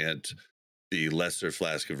enchant, the lesser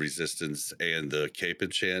flask of resistance, and the cape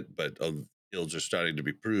enchant. But guilds are starting to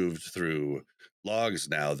be proved through logs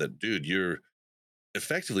now that, dude, you're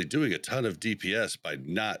effectively doing a ton of DPS by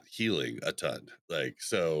not healing a ton. Like,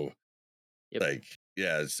 so, Yep. like,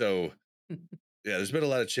 yeah, so yeah, there's been a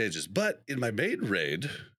lot of changes. But in my main raid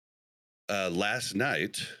last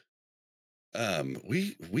night,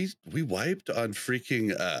 we wiped on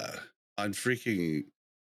freaking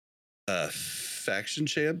faction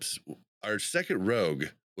champs. Our second rogue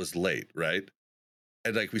was late, right?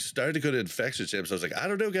 And like we started to go to infection champs. I was like, I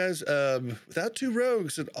don't know, guys. Without two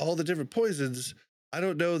rogues and all the different poisons, I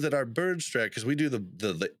don't know that our burn strat, because we do the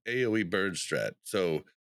AoE burn strat. So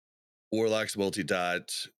warlocks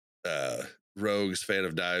multi-dot, rogues, fan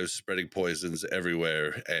of knives, spreading poisons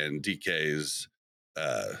everywhere, and DKs,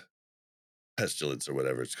 pestilence or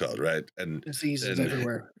whatever it's called, right? And Diseases then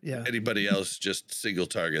everywhere. Yeah. anybody else just single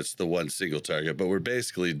targets the one single target. But we're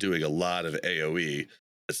basically doing a lot of AoE.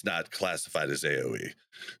 It's not classified as AoE.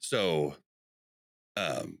 So,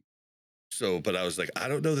 but I was like, I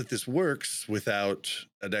don't know that this works without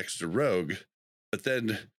an extra rogue. But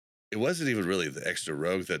then it wasn't even really the extra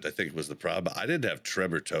rogue that I think was the problem. I didn't have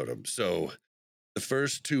tremor totem. So the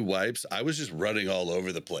first two wipes, I was just running all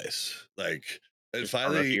over the place. Like, and Just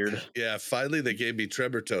karma finally, feared. yeah, finally they gave me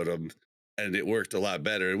tremor totem and it worked a lot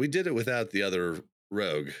better. And we did it without the other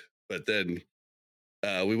rogue. But then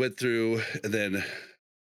we went through, and then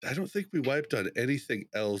I don't think we wiped on anything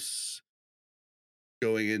else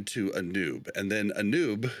going into a noob. And then a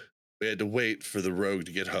noob, we had to wait for the rogue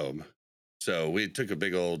to get home. So we took a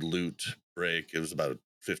big old loot break. It was about a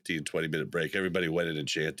 15, 20-minute break. Everybody went and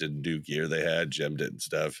enchanted new gear they had, gemmed it and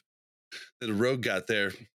stuff. Then the rogue got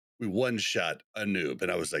there. We one shot a noob.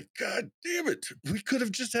 And I was like, God damn it. We could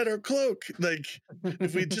have just had our cloak. Like,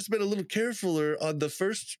 if we'd just been a little carefuler on the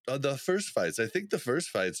first fights. I think the first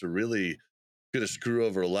fights are really going to screw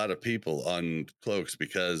over a lot of people on cloaks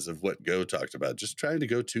because of what Go talked about. Just trying to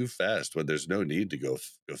go too fast when there's no need to go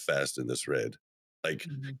fast in this raid. Like,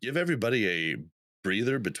 give everybody a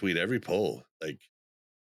breather between every pull. Like,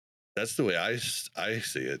 that's the way I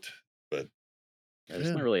see it. But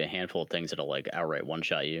There's not really a handful of things that'll like outright one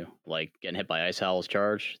shot you, like getting hit by Ice Howl's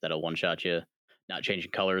charge. That'll one shot you. Not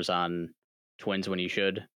changing colors on twins when you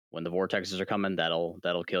should. When the vortexes are coming, that'll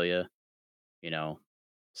kill you. You know,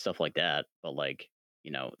 stuff like that. But like,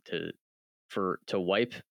 you know, to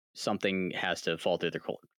wipe, something has to fall through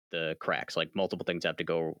the cracks. Like multiple things have to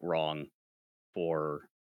go wrong for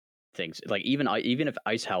things. Like even if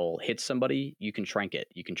Ice Howl hits somebody, you can trank it.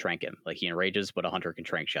 You can trank him. Like he enrages, but a hunter can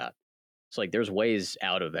trank shot. So like there's ways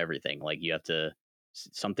out of everything. Like you have to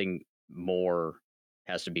something more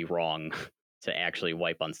has to be wrong to actually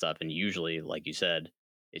wipe on stuff. And usually, like you said,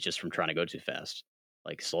 it's just from trying to go too fast.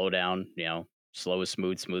 Like slow down, you know, slow is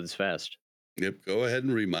smooth, smooth is fast. yep, go ahead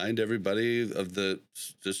and remind everybody of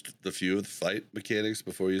just the few of the fight mechanics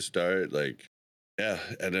before you start. Like, yeah,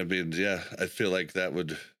 and I mean, yeah, I feel like that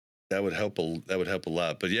would help a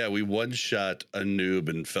lot. But yeah, we one shot a noob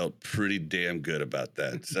and felt pretty damn good about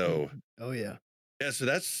that. So Oh yeah. yeah, so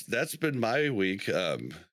that's been my week.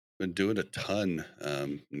 Been doing a ton.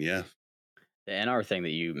 Yeah. The NR thing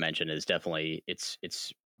that you mentioned is definitely it's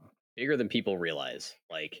bigger than people realize.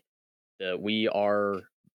 Like we are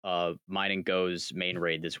mining goes main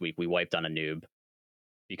raid this week. We wiped on a noob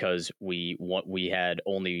because we had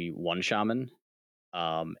only one shaman,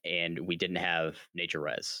 and we didn't have nature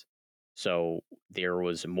res, so there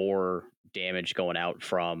was more damage going out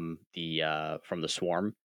from the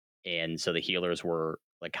swarm, and so the healers were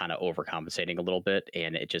like kind of overcompensating a little bit,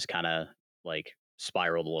 and it just kind of like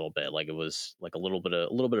spiraled a little bit. Like it was like a little bit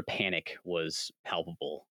of panic was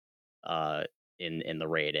palpable uh in the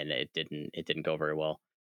raid, and it didn't go very well.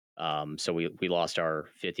 So we lost our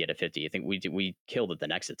 50 out of 50. I think we killed it the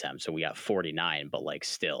next attempt, so we got 49. But like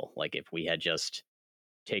still, like if we had just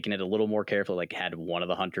taken it a little more carefully, like had one of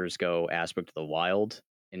the hunters go aspect of the wild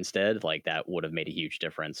instead, like that would have made a huge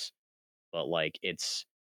difference. But like it's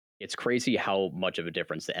crazy how much of a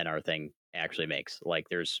difference the NR thing actually makes. Like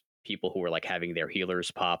there's people who are like having their healers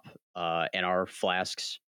pop NR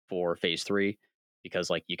flasks for phase 3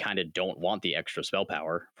 because like you kind of don't want the extra spell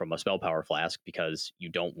power from a spell power flask because you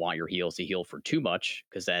don't want your heals to heal for too much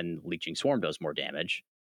because then leeching swarm does more damage.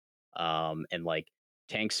 And like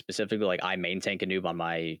tanks specifically, like I main tank a noob on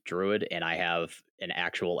my druid and I have an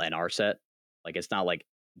actual NR set. Like it's not like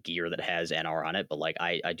gear that has NR on it, but like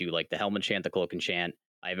I do like the helm enchant, the cloak enchant.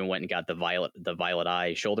 I even went and got the violet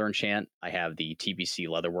eye shoulder enchant. I have the TBC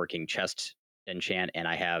leatherworking chest enchant, and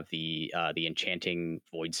I have the enchanting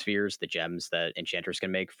void spheres, the gems that enchanters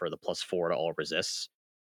can make for the +4 to all resists.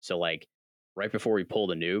 So like right before we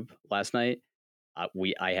pulled a noob last night,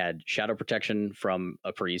 I had shadow protection from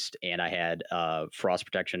a priest, and I had frost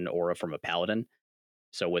protection aura from a paladin.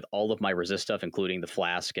 So with all of my resist stuff, including the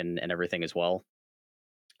flask and everything as well,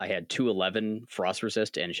 I had 211 frost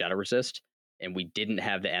resist and shadow resist, and we didn't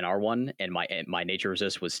have the NR one, and my nature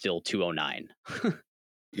resist was still 209.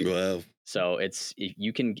 Well, So it's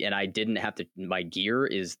you can, and I didn't have to. My gear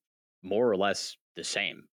is more or less the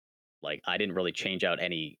same. Like I didn't really change out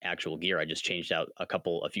any actual gear. I just changed out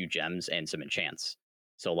a few gems and some enchants.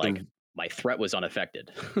 So like my threat was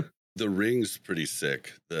unaffected. the ring's pretty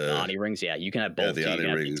sick. The Ani rings, yeah, you can have both. the Too. You Ani can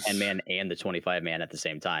have rings. the 10-man and the 25-man at the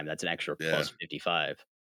same time. That's an extra plus 55.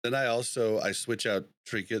 Then I switch out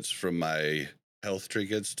trinkets from my health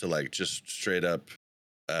trinkets to like just straight up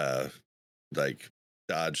like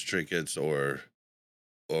dodge trinkets or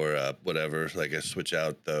whatever. Like I switch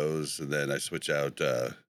out those, and then I switch out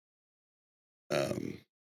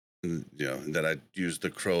and then I use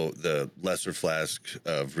the lesser flask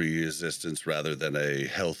of resistance rather than a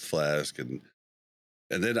health flask. And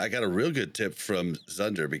then I got a real good tip from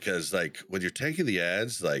Zunder, because like when you're tanking the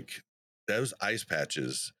ads, like those ice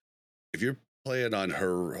patches, if you're playing on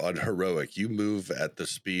heroic, you move at the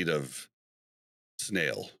speed of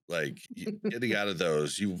snail. Like getting out of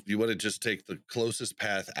those, you want to just take the closest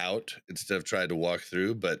path out instead of trying to walk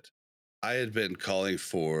through. But I had been calling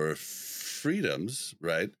for freedoms,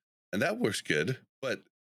 right? And that works good. But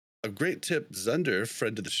a great tip Zunder,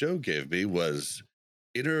 friend of the show, gave me was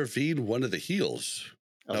intervene one of the heals.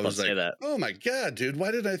 I was about to say that. Oh my God, dude,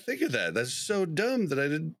 why didn't I think of that? That's so dumb that I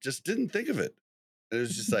didn't think of it. And it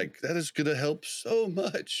was just like, that is going to help so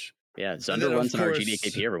much. Yeah, Zunder runs in our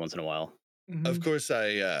GDKP every once in a while. Of course,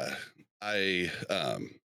 I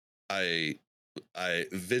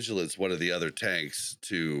vigilance one of the other tanks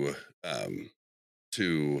to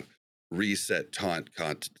reset taunt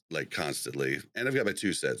constantly, and I've got my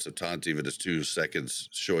 2 sets, so taunt even is 2 seconds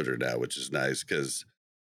shorter now, which is nice because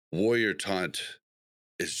warrior taunt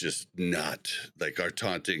is just not like our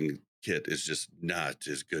taunting kit is just not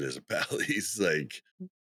as good as a Bally's. Like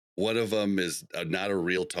one of them is not a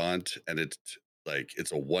real taunt, and it's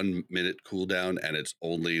a 1 minute cooldown, and it's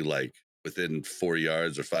only like within 4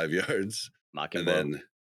 yards or 5 yards. And then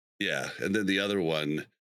the other one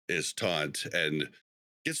is taunt and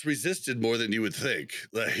gets resisted more than you would think.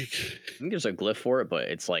 Like I think there's a glyph for it, but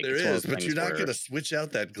it's like there is, but you're not going to switch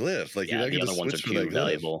out that glyph. Like you're not going to switch for that glyph.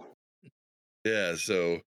 Valuable. Yeah,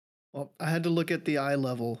 so well, I had to look at the eye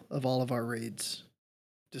level of all of our raids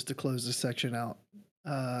just to close this section out.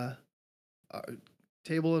 Our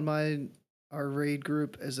table in our raid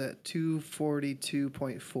group is at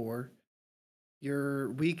 242.4.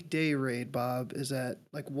 Your weekday raid, Bob, is at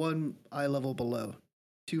like 1 eye level below,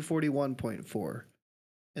 241.4.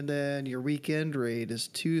 And then your weekend raid is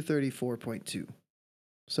 234.2.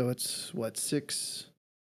 So it's what, 7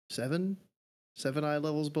 eye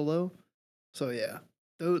levels below? So yeah.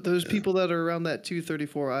 Those people that are around that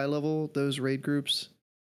 234 eye level, those raid groups,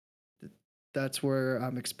 that's where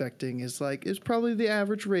I'm expecting is probably the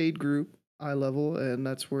average raid group eye level, and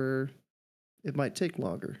that's where it might take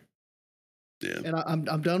longer. Yeah. And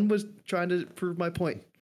I'm done with trying to prove my point.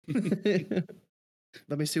 Let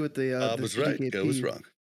me see what the was GDKP. right. Go was wrong.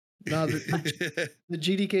 No, the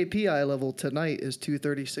GDKP eye level tonight is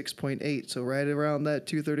 236.8, so right around that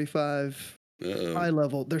 235 eye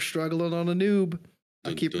level. They're struggling on a noob.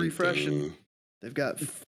 I keep refreshing. They've got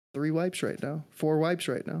 4 wipes right now.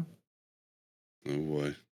 Oh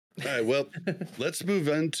boy. All right, well, let's move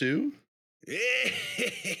on to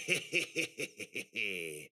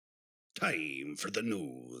time for the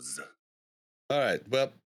news. All right,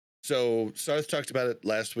 well, so Sarth talked about it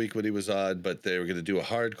last week when he was on, but they were going to do a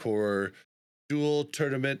hardcore dual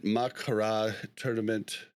tournament, Makgora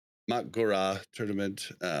tournament.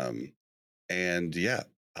 And yeah,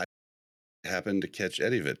 I happened to catch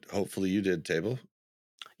any of it. Hopefully you did, Table.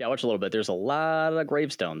 Yeah, I watched a little bit. There's a lot of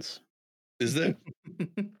gravestones. Is there?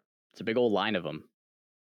 It's a big old line of them.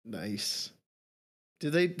 Nice.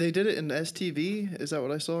 Did they did it in STV? Is that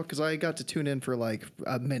what I saw? Because I got to tune in for like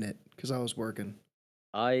a minute because I was working.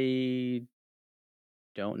 I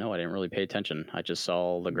don't know. I didn't really pay attention. I just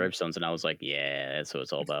saw the gravestones and I was like, yeah, that's what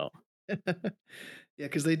it's all about. Yeah,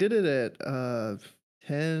 because they did it at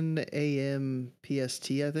 10 a.m.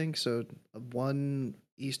 PST, I think. So 1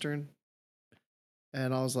 Eastern.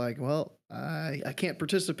 And I was like, well, I can't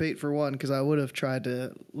participate for one because I would have tried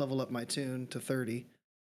to level up my tune to 30.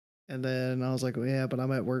 And then I was like, well, yeah, but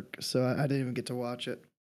I'm at work, so I didn't even get to watch it.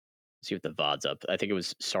 See if the VOD's up. I think it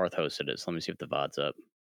was Sarth hosted it, so let me see if the VOD's up.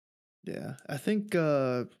 Yeah, I think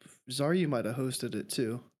Zaryu might have hosted it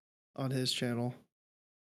too on his channel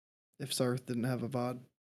if Sarth didn't have a VOD.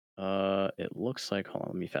 It looks like, hold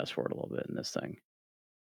on, let me fast forward a little bit in this thing.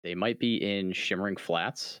 They might be in Shimmering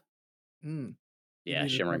Flats. You Yeah, need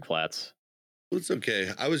to Shimmering talk. Flats. Well, it's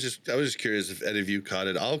okay. I was just curious if any of you caught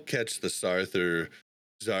it. I'll catch the Sarth or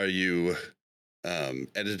Zaryu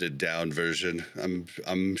edited down version.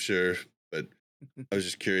 I'm sure, but I was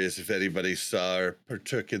just curious if anybody saw or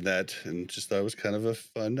partook in that, and just thought it was kind of a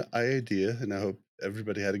fun idea, and I hope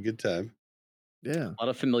everybody had a good time. Yeah. A lot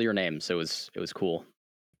of familiar names. It was cool.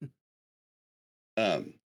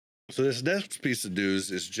 So this next piece of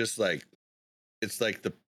news is just like, it's like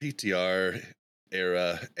the PTR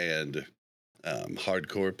era and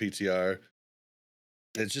hardcore PTR.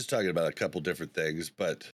 It's just talking about a couple different things,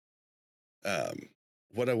 but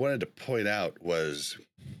what I wanted to point out was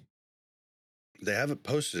they haven't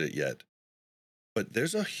posted it yet, but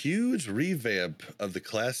there's a huge revamp of the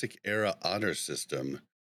classic era honor system.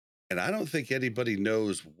 And I don't think anybody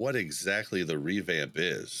knows what exactly the revamp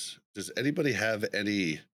is. Does anybody have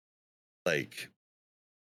like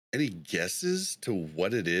any guesses to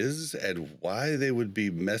what it is and why they would be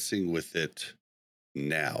messing with it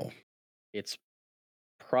now? It's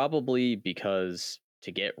probably because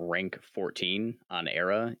to get rank 14 on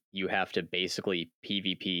Era, you have to basically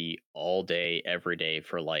PvP all day, every day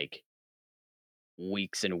for like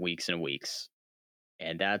weeks and weeks and weeks.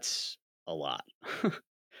 And that's a lot.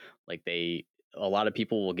 Like a lot of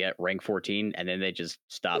people will get rank 14 and then they just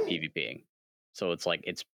stop PvPing. So it's like,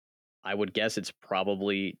 I would guess it's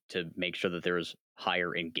probably to make sure that there's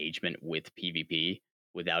higher engagement with PvP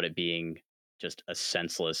without it being just a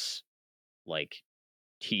senseless, like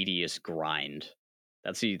tedious grind.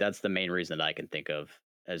 That's the main reason that I can think of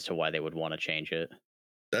as to why they would want to change it.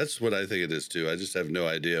 That's what I think it is too. I just have no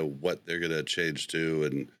idea what they're going to change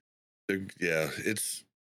to. And yeah,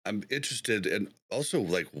 I'm interested, and also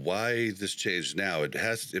like why this changed now.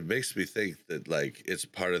 It makes me think that like it's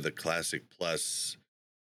part of the Classic Plus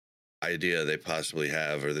idea they possibly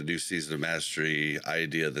have, or the new season of Mastery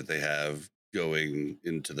idea that they have going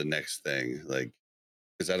into the next thing. Like,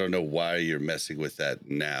 because I don't know why you're messing with that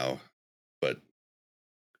now, but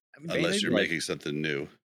unless Maybe you're like making something new.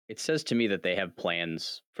 it says to me that they have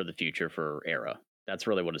plans for the future for Era. That's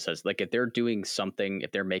really what it says. Like if they're doing something,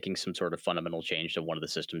 if they're making some sort of fundamental change to one of the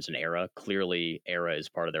systems in Era, clearly Era is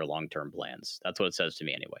part of their long-term plans. That's what it says to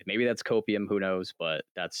me anyway. Maybe that's copium, who knows, but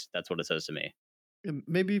that's what it says to me.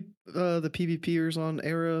 Maybe the PvPers on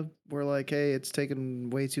Era were like, hey, it's taken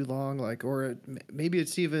way too long, like, or maybe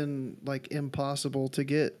it's even like impossible to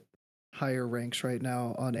get higher ranks right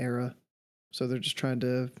now on Era. So they're just trying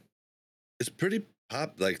to. It's pretty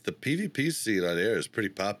pop. Like the PvP scene on air is pretty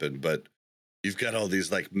popping, but you've got all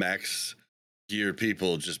these like max gear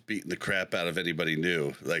people just beating the crap out of anybody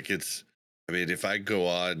new. Like I mean, if I go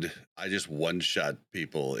on, I just one shot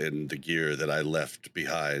people in the gear that I left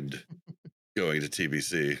behind going to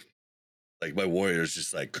TBC. Like my warrior's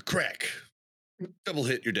just like crack, double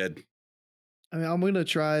hit, you're dead. I mean, I'm gonna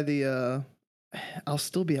try the. I'll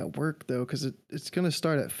still be at work though, because it's gonna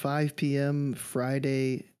start at 5 p.m.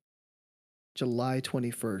 Friday, July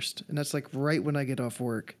 21st, and that's like right when I get off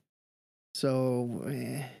work. So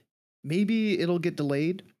maybe it'll get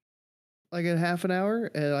delayed like a half an hour,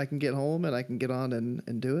 and I can get home and I can get on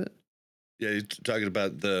and do it. Yeah, you're talking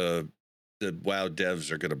about the WoW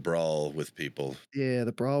devs are gonna brawl with people. Yeah,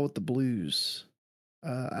 the brawl with the blues.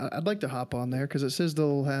 I'd like to hop on there because it says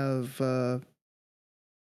they'll have.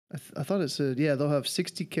 I thought it said they'll have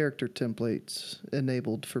 60 character templates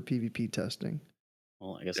enabled for PvP testing.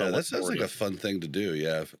 Well, I guess Yeah, I'll that sounds like a fun thing to do.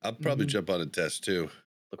 Yeah, I'll probably jump on and test too.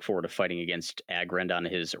 look forward to fighting against Agrand on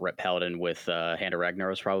his Rep Paladin with Hand of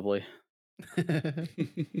Ragnaros, probably.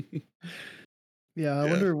 Yeah, I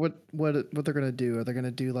Yeah. wonder what they're gonna do. Are they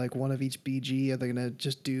gonna do like one of each BG? Are they gonna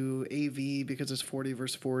just do AV because it's 40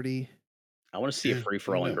 versus 40? I want to see a Yeah, free I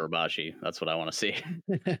for don't all in know. Gurbashi. That's what I want to see.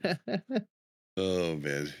 Oh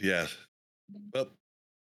man, yeah. Well,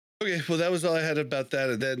 okay. Well, that was all I had about that.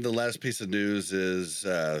 And then the last piece of news is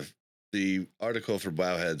the article from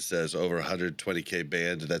Wowhead says over 120K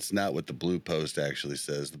banned. That's not what the blue post actually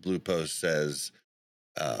says. The blue post says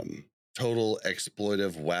total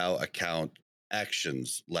exploitive WoW account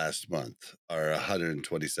actions last month are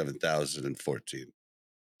 127,014.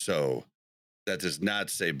 So that does not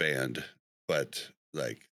say banned, but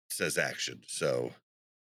like says action. So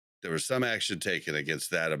there was some action taken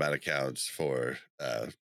against that amount of counts for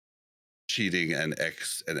cheating and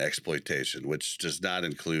exploitation, which does not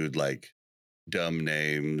include like dumb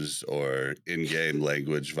names or in-game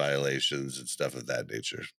language violations and stuff of that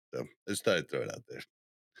nature. So I just thought I'd throw it out there.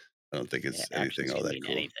 I don't think it's anything Actions all can that mean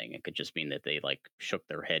cool. anything. It could just mean that they like shook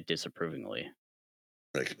their head disapprovingly.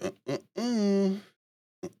 Like,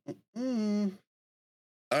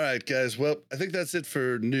 All right, guys. Well, I think that's it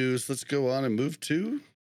for news. Let's go on and move to.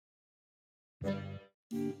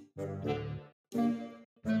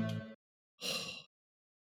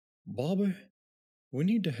 Bobby, we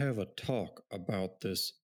need to have a talk about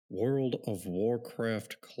this World of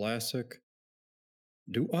Warcraft Classic.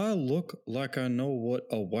 Do I look like I know what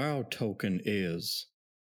a WoW token is?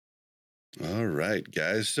 All right,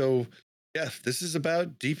 guys. So, yeah, this is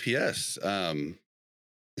about DPS.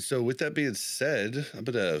 So with that being said, I'm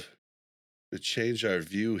gonna change our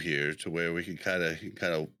view here to where we can kind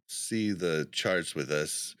of see the charts with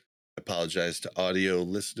us. I apologize to audio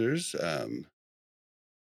listeners,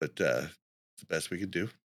 but it's the best we can do.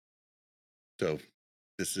 So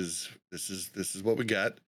this is what we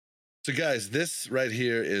got. So guys, this right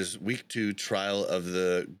here is week 2 trial of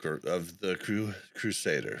the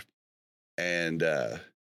Crusader, and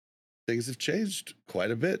things have changed quite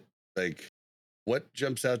a bit. Like, what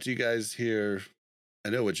jumps out to you guys here? I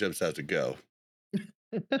know what jumps out to Go.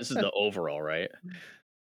 This is the overall, right?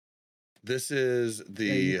 This is Yeah,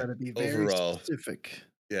 you the gotta be very overall. specific.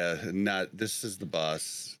 Yeah, not this is the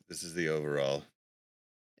boss. This is the overall.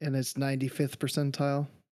 And it's 95th percentile.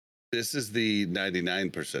 This is the 99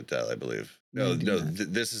 percentile, I believe. No,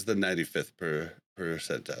 99. this is the 95th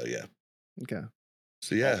percentile. Yeah. Okay.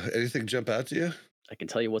 So yeah, anything jump out to you? I can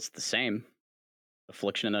tell you what's the same.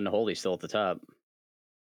 Affliction and Unholy still at the top.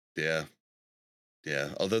 Yeah. Yeah.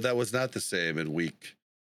 Although that was not the same in week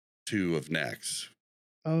 2 of Nax.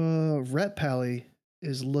 Ret Pally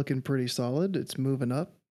is looking pretty solid. It's moving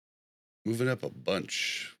up. Moving up a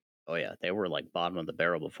bunch. Oh yeah, they were like bottom of the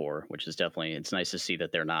barrel before, which is definitely, it's nice to see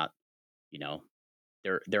that they're not, you know,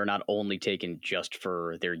 they're not only taken just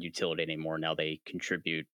for their utility anymore. Now they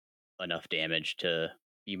contribute enough damage to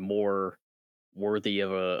be more worthy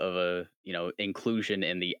of a inclusion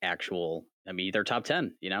in the actual. I mean, they're top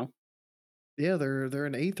 10. Yeah, they're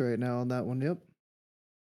in 8th right now on that one. Yep.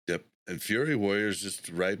 Yep. And Fury Warriors just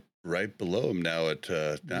right below him now at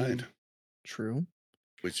 9. True.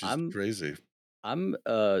 Which is crazy. I'm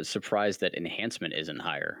surprised that enhancement isn't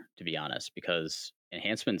higher, to be honest, because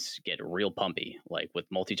enhancements get real pumpy. Like with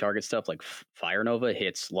multi-target stuff, like Fire Nova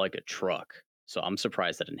hits like a truck. So I'm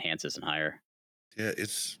surprised that enhance isn't higher. Yeah,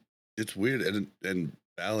 it's weird, and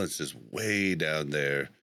balance is way down there.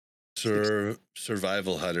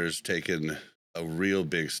 Survival Hunter's taken a real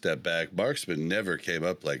big step back. Marksman never came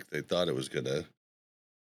up like they thought it was gonna.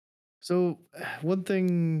 So one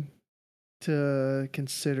thing to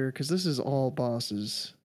consider, because this is all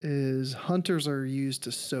bosses, is hunters are used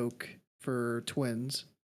to soak for twins.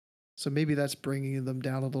 So maybe that's bringing them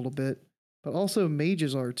down a little bit. But also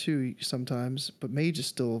mages are too sometimes. But mage is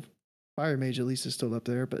still, fire mage at least is still up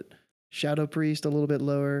there. But shadow priest a little bit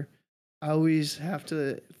lower. I always have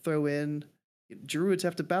to throw in, druids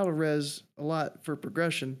have to battle res a lot for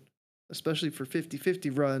progression, especially for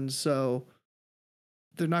 50-50 runs. So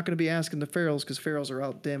they're not going to be asking the ferals because ferals are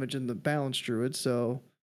out damaging the balanced druids. So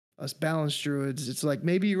us balanced druids, it's like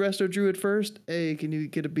maybe you resto druid first. Hey, can you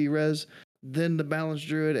get a B res? Then the balanced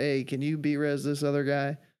druid. Hey, can you B res this other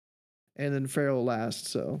guy? And then feral last.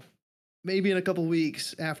 So maybe in a couple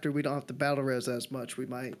weeks after we don't have to battle res as much, we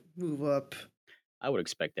might move up. I would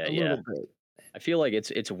expect that. A Yeah. little bit. I feel like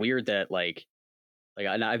it's weird that like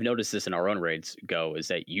I've noticed this in our own raids Go, is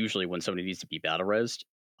that usually when somebody needs to be battle resed,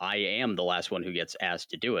 I am the last one who gets asked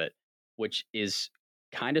to do it, which is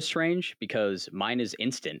kind of strange because mine is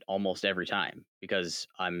instant almost every time because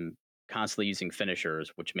I'm constantly using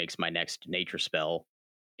finishers, which makes my next nature spell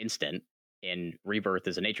instant, and rebirth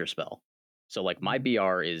is a nature spell. So like my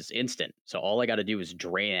BR is instant. So all I got to do is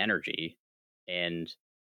drain energy and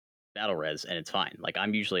battle res and it's fine. Like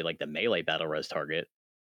I'm usually like the melee battle res target,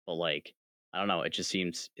 but like I don't know, it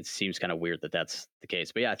seems kind of weird that that's the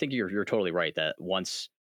case. But yeah, I think you're totally right that once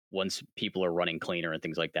people are running cleaner and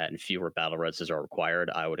things like that and fewer battle reses are required,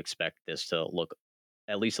 I would expect this to look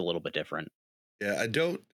at least a little bit different. Yeah, I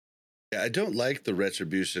don't like the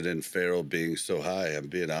retribution and feral being so high. I'm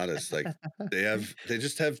being honest. Like they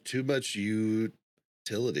just have too much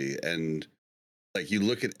utility, and like you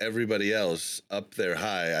look at everybody else up there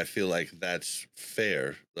high, I feel like that's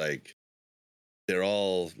fair. Like they're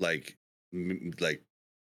all like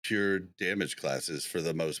pure damage classes for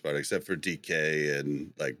the most part, except for DK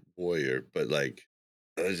and like warrior. But like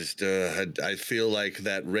I feel like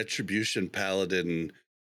that Retribution Paladin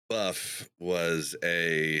buff was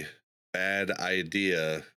a bad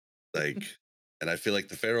idea. Like, and I feel like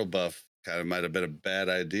the Feral buff kind of might have been a bad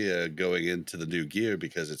idea going into the new gear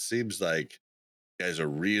because it seems like you guys are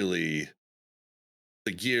really,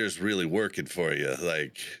 the gear's really working for you.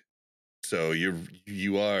 Like, so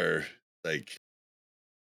you are like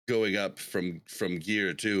going up from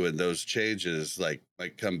gear too, and those changes like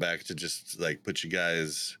might come back to just like put you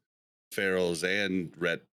guys ferals and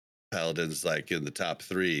ret paladins like in the top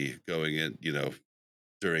 3 going in,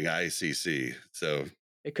 during ICC. So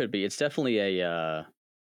It could be. It's definitely a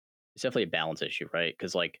balance issue, right?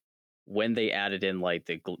 Because like when they added in like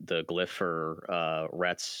the glyph for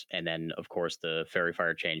rets, and then of course the fairy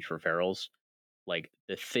fire change for ferals, like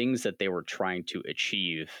the things that they were trying to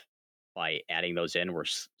achieve by adding those in were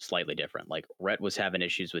slightly different. Like ret was having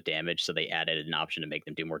issues with damage, so they added an option to make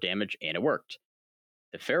them do more damage, and it worked.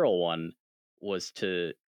 The feral one was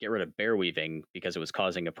to get rid of bear weaving because it was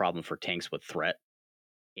causing a problem for tanks with threat,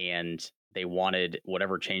 and they wanted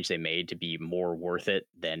whatever change they made to be more worth it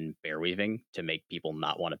than bear weaving to make people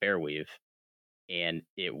not want to bear weave. And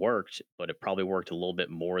it worked, but it probably worked a little bit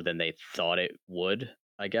more than they thought it would,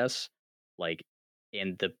 I guess. Like,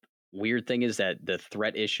 and the weird thing is that the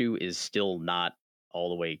threat issue is still not all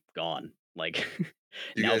the way gone. Like,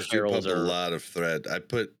 you now guys do ferals pump a are, lot of threat. I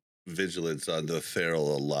put vigilance on the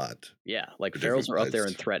feral a lot yeah, like for ferals different are up there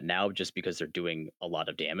in fights. threat now just because they're doing a lot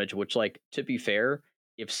of damage, which, like, to be fair,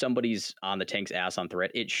 if somebody's on the tank's ass on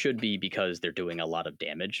threat, it should be because they're doing a lot of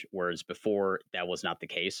damage. Whereas before, that was not the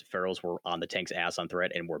case. Ferals were on the tank's ass on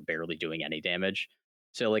threat and were barely doing any damage.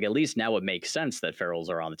 So, like, at least now it makes sense that ferals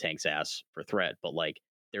are on the tank's ass for threat, but, like,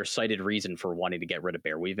 their cited reason for wanting to get rid of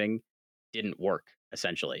bear weaving didn't work,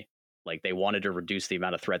 essentially. Like, they wanted to reduce the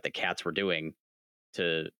amount of threat that cats were doing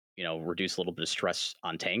to reduce a little bit of stress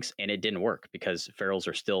on tanks, and it didn't work because ferals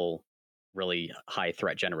are still really high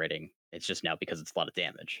threat generating. It's just now because it's a lot of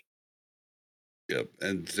damage. Yep,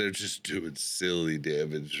 and they're just doing silly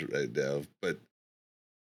damage right now. But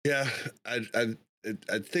yeah,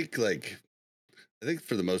 I think like I think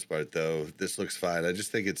for the most part though, this looks fine. I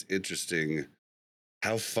just think it's interesting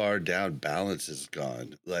how far down balance has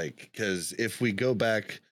gone. Like, because if we go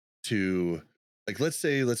back to like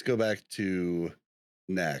let's go back to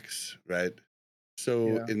Nax, right? So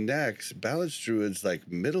Yeah. in Nax, balance druids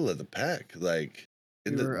like middle of the pack, like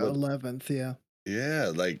in We the were what 11th, yeah.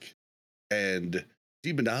 yeah, like and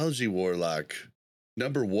demonology warlock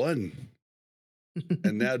number 1.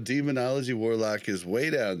 And now demonology warlock is way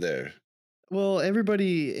down there. Well,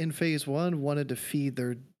 everybody in phase 1 wanted to feed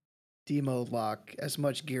their demo lock as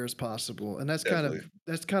much gear as possible, and Definitely.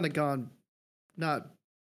 that's kind of gone not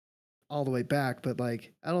all the way back, but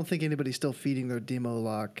like I don't think anybody's still feeding their demo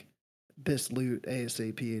lock this loot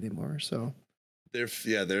ASAP anymore. So They're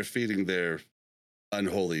feeding their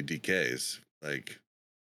unholy decays like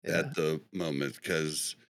yeah, at the moment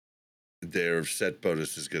because their set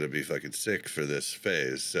bonus is going to be fucking sick for this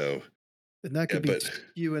phase. So and that yeah, could be but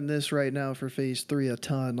skewing this right now for phase 3 a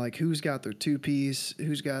ton. Like who's got their 2-piece,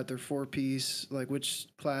 who's got their 4-piece, like which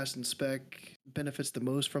class and spec benefits the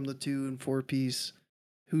most from the 2 and 4-piece,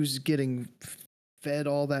 who's getting fed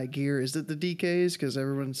all that gear. Is it the DKs? Because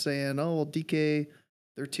everyone's saying, oh, well, DK,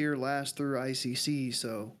 their tier lasts through ICC,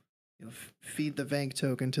 so feed the Vank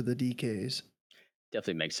token to the DKs.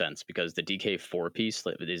 Definitely makes sense because the DK 4-piece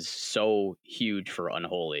is so huge for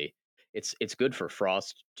Unholy. It's good for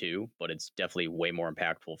Frost too, but it's definitely way more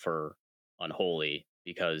impactful for Unholy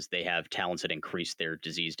because they have talents that increase their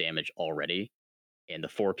disease damage already, and the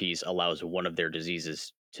 4-piece allows one of their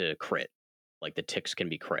diseases to crit. Like the ticks can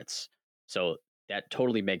be crits. So that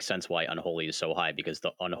totally makes sense why Unholy is so high because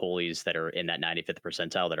the Unholies that are in that 95th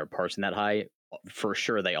percentile that are parsing that high, for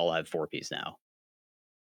sure they all have 4-piece now.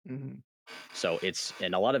 Mm-hmm. So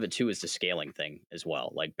and a lot of it too is the scaling thing as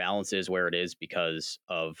well. Like balance is where it is because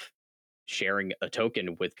of sharing a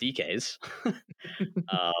token with DKs.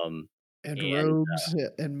 um, And and rogues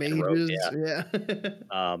and rogues, mages, yeah.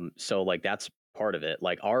 yeah. So like that's part of it.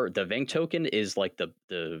 Like the Vank token is like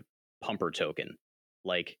the pumper token.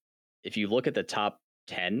 Like if you look at the top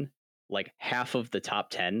 10, like half of the top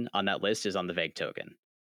 10 on that list is on the Vank token.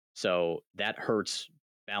 So that hurts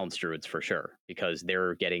balance druids for sure because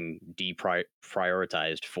they're getting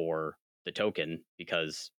deprioritized for the token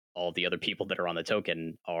because all the other people that are on the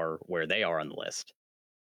token are where they are on the list.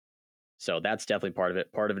 So that's definitely part of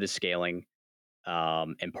it. Part of it is scaling,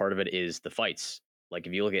 and part of it is the fights. Like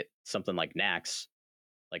if you look at something like Nax,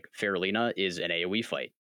 like Faralina is an AoE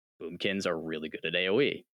fight. Boomkins are really good at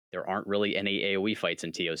AoE. There aren't really any AoE fights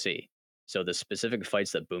in TOC. So the specific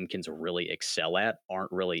fights that Boomkins really excel at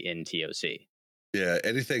aren't really in TOC. Yeah,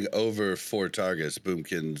 anything over 4 targets,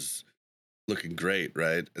 Boomkin's looking great,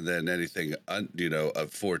 right? And then anything,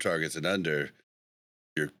 of 4 targets and under,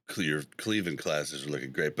 your cleaving classes are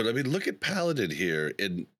looking great. But I mean, look at Paladin here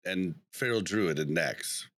and Feral Druid and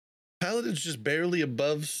Nex. Paladin's just barely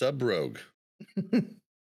above Sub Rogue.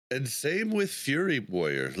 And same with Fury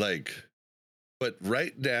Warrior. But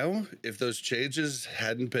right now, if those changes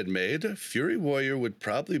hadn't been made, Fury Warrior would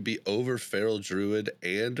probably be over Feral Druid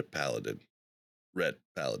and Paladin. Red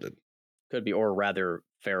Paladin. Could be, or rather,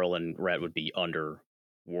 Feral and Ret would be under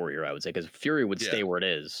Warrior, I would say, because Fury would stay where it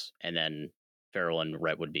is, and then Feral and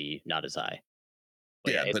Ret would be not as high.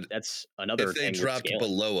 But but that's another if they thing dropped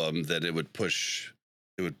below them, then it would push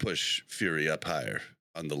Fury up higher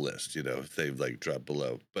on the list, if they drop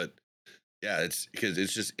below. But yeah, it's because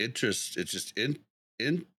it's just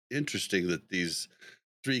interesting that these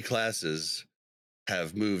 3 classes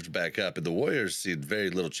have moved back up, and the Warriors seen very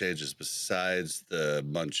little changes besides the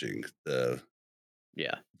munching, the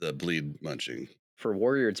bleed munching. For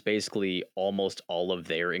Warrior, it's basically almost all of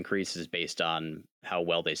their increases based on how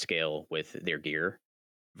well they scale with their gear,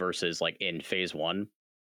 versus in phase 1,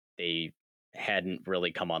 they hadn't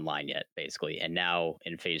really come online yet, basically, and now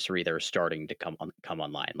in phase 3 they're starting to come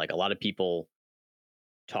online. A lot of people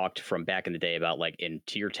talked from back in the day about in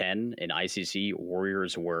tier 10 in ICC,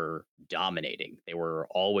 Warriors were dominating. They were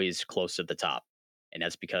always close to the top, and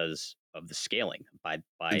that's because of the scaling by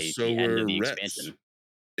the end of the expansion.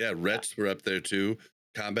 Yeah, Rets were up there too.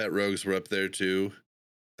 Combat Rogues were up there too.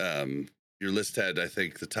 Your list had, I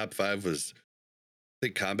think, the top 5 was, I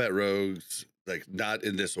think, Combat Rogues, not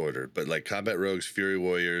in this order, but Combat Rogues, Fury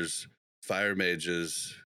Warriors, Fire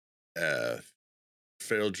Mages,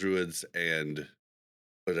 Feral Druids, and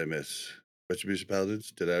what did I miss? Retribution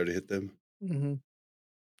Paladins? Did I already hit them? Mm-hmm.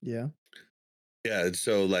 Yeah. Yeah, and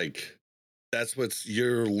so that's what's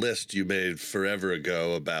your list you made forever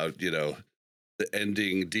ago about, the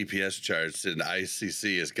ending DPS charts in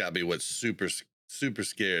ICC has got me super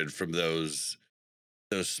scared from those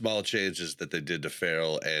small changes that they did to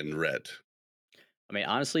Feral and Red. I mean,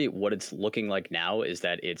 honestly, what it's looking like now is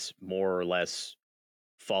that it's more or less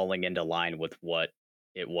falling into line with what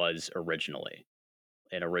it was originally,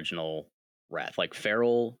 an original Wrath.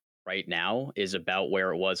 Feral right now is about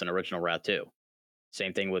where it was in original Wrath 2.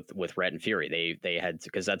 Same thing with Ret and Fury. They had,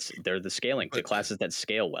 because they're the scaling, the classes that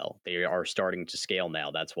scale well. They are starting to scale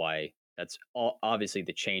now. That's why, that's obviously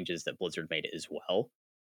the changes that Blizzard made as well.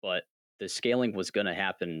 But the scaling was going to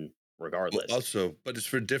happen regardless. Well, also, but it's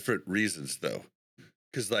for different reasons though,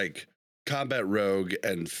 because Combat Rogue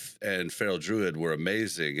and Feral Druid were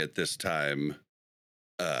amazing at this time,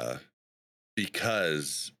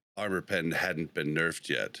 because Armor Pen hadn't been nerfed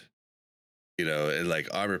yet. And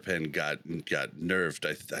Armor Pen got nerfed.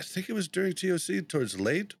 I think it was during TOC towards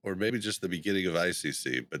late, or maybe just the beginning of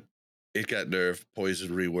ICC, but it got nerfed. Poison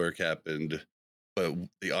rework happened, but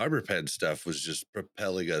the Armor Pen stuff was just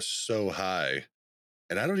propelling us so high.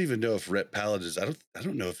 And I don't even know if Ret Paladins, I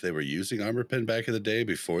don't know if they were using Armor Pen back in the day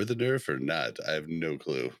before the nerf or not. I have no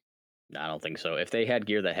clue. I don't think so. If they had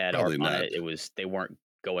gear that had Probably ARP on not. it, they weren't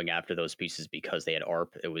going after those pieces because they had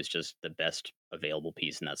ARP. It was just the best available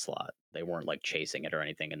piece in that slot. They weren't chasing it or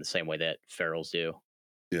anything in the same way that Ferals do.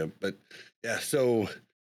 Yeah, but so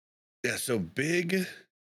big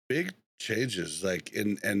changes.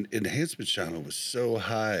 And enhancement shaman was so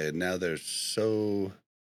high, and now they're so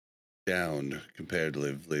down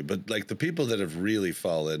comparatively. But the people that have really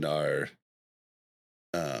fallen are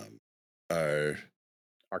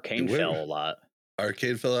Arcane fell a lot.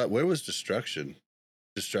 Arcane fell out. Where was Destruction?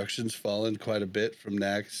 Destruction's fallen quite a bit from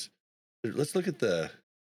Nax. Let's look at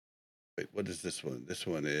wait, what is this one? This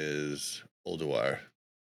one is Ulduar.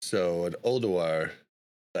 So an Ulduar,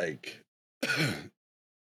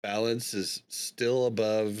 balance is still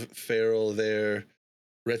above Feral there.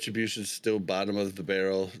 Retribution's still bottom of the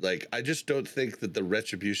barrel. I just don't think that the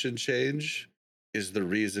Retribution change is the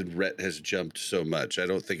reason Ret has jumped so much. I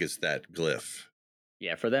don't think it's that glyph.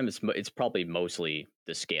 Yeah, for them, it's probably mostly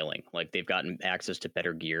the scaling. They've gotten access to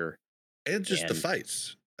better gear. And just the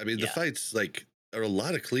fights. I mean, the fights, are a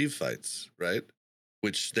lot of cleave fights, right?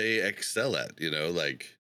 Which they excel at,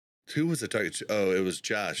 who was the target? Oh, it was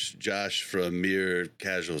Josh. Josh from Mere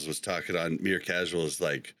Casuals was talking on Mere Casuals,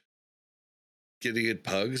 getting in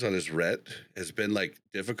pugs on his Ret has been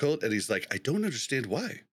difficult. And he's I don't understand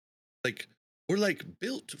why. We're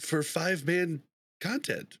built for 5-man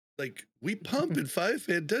content. We pump in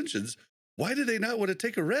 5-man dungeons. Why do they not want to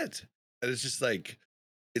take a Ret? And it's just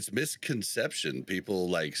it's misconception.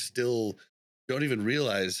 People still don't even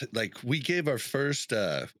realize we gave our first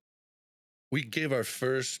we gave our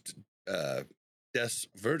first death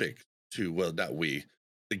verdict to, well, not we,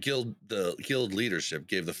 the guild leadership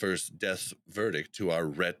gave the first death verdict to our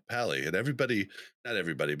Ret Pally, and everybody, not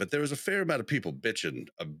everybody, but there was a fair amount of people bitching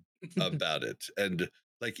about it, and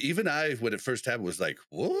like even I, when it first happened, was like,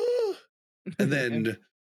 whoa, and then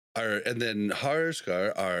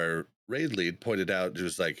Harskar, our raid lead, pointed out, it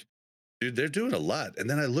was like, dude, they're doing a lot. And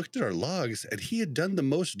then I looked at our logs, and he had done the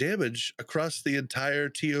most damage across the entire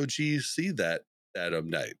ToGC that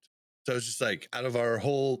night. So it's just like out of our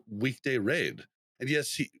whole weekday raid. And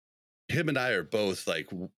yes, him and I are both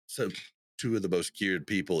like two of the most geared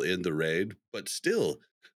people in the raid, but still,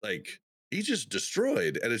 like he just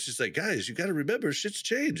destroyed. And it's just like, guys, you got to remember, shit's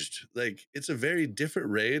changed. Like it's a very different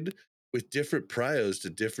raid with different prios to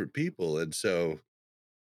different people. And so,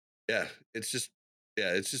 yeah, it's just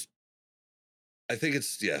I think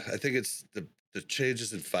it's the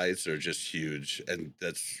changes in fights are just huge, and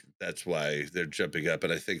that's why they're jumping up.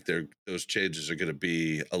 And I think those changes are going to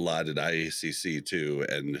be a lot in IACC too.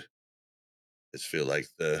 And I just feel like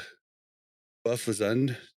the buff was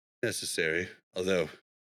unnecessary, although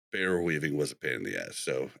barrel weaving was a pain in the ass.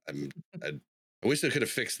 So I wish they could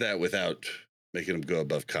have fixed that without making them go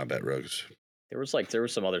above combat rogues. There was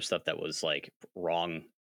some other stuff that was like wrong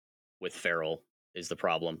with Feral is the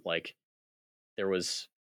problem. Like there was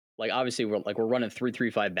like obviously we're running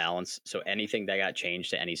 3-3-5 balance, so anything that got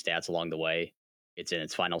changed to any stats along the way, it's in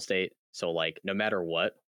its final state. So like no matter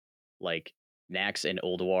what, like Nax and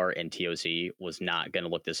Ulduar and TOC was not going to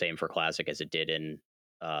look the same for Classic as it did in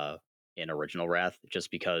original Wrath,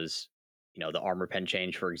 just because the armor pen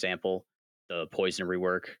change, for example, the poison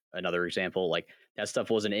rework, another example, like that stuff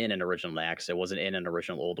wasn't in an original Nax, it wasn't in an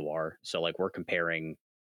original Ulduar. So like we're comparing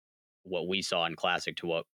what we saw in Classic to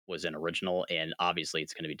what was in original, and obviously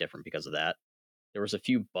it's going to be different because of that. There was a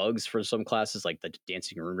few bugs for some classes, like the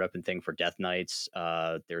dancing rune weapon thing for Death Knights.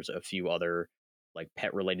 There's a few other like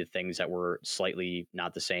pet related things that were slightly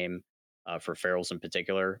not the same. For ferals in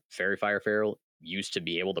particular, Fairy Fire Feral used to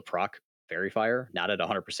be able to proc Fairy Fire, not at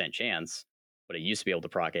 100% chance, but it used to be able to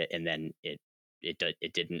proc it, and then it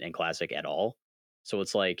didn't in Classic at all. So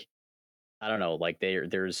it's like, I don't know, like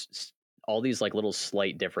there's all these like little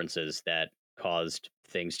slight differences that caused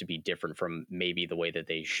things to be different from maybe the way that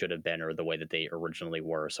they should have been or the way that they originally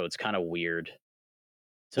were. So it's kind of weird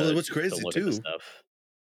Well, what's to crazy look at this too, stuff.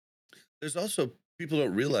 there's also people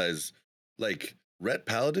don't realize, like Ret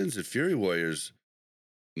Paladins and Fury Warriors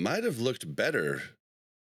might have looked better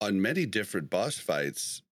on many different boss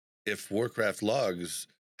fights if Warcraft logs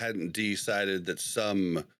hadn't decided that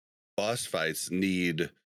some boss fights need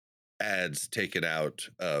ads taken out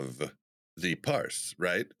of the parse,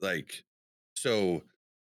 right? Like, so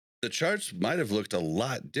the charts might have looked a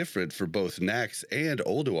lot different for both Nax and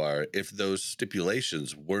Ulduar if those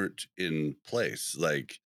stipulations weren't in place.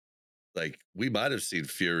 Like we might have seen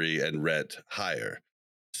Fury and Ret higher.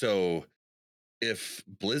 So if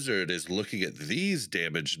Blizzard is looking at these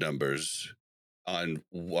damage numbers on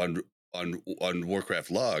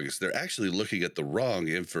Warcraft logs, they're actually looking at the wrong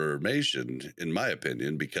information, in my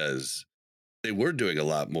opinion, because they were doing a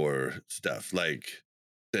lot more stuff like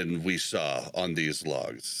than we saw on these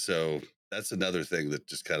logs. So that's another thing that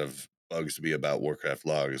just kind of bugs me about Warcraft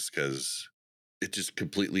logs, because it just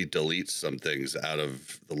completely deletes some things out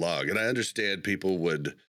of the log. And I understand people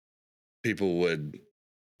would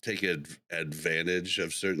take advantage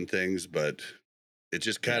of certain things, but it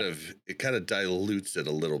just kind of dilutes it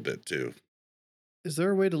a little bit too. Is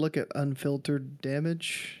there a way to look at unfiltered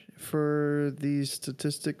damage for these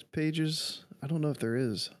statistics pages? I don't know if there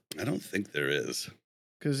is. I don't think there is.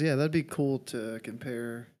 Because, yeah, that'd be cool to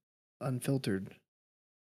compare unfiltered.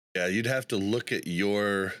 Yeah, you'd have to look at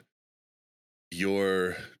your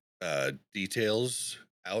details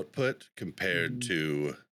output compared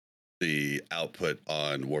to the output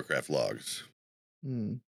on Warcraft logs,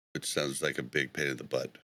 which sounds like a big pain in the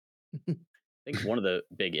butt. I think one of the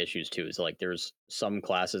big issues too is like there's some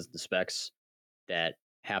classes and specs that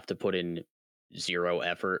have to put in zero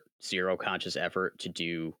conscious effort to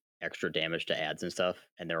do extra damage to ads and stuff,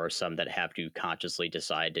 and there are some that have to consciously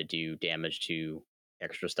decide to do damage to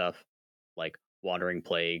extra stuff, like Wandering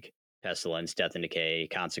Plague, Pestilence, Death and Decay,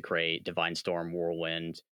 Consecrate, Divine Storm,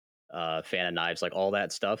 Whirlwind, Fan of Knives, like all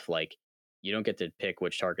that stuff. Like you don't get to pick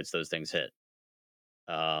which targets those things hit.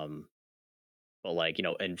 But like,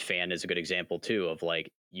 and Fan is a good example too of like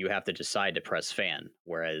you have to decide to press Fan,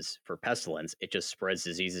 whereas for Pestilence, it just spreads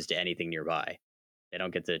diseases to anything nearby. They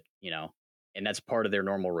don't get to, and that's part of their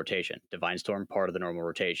normal rotation. Divine Storm, part of the normal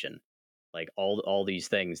rotation. Like all these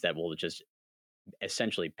things that will just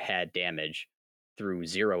essentially pad damage through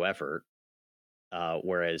zero effort.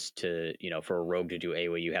 Whereas for a rogue to do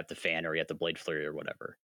AoE, you have to fan or you have to blade flurry or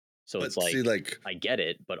whatever. So it's But see, like, I get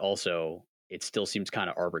it, but also it still seems kind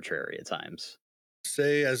of arbitrary at times.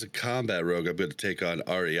 say as a combat rogue, I'm going to take on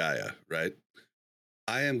Ariaya, right?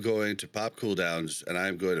 I am going to pop cooldowns and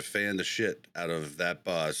I'm going to fan the shit out of that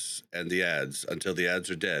boss and the ads until the ads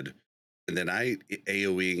are dead. And then I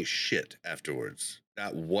AoEing shit afterwards.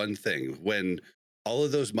 Not one thing. When all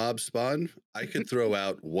of those mobs spawn, I could throw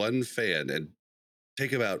out one fan and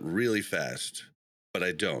take them out really fast. But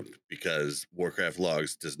I don't, because Warcraft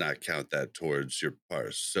logs does not count that towards your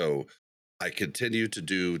parse. So I continue to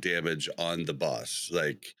do damage on the boss.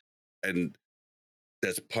 Like, and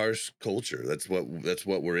that's parse culture. That's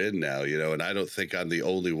what we're in now, and I don't think I'm the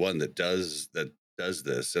only one that does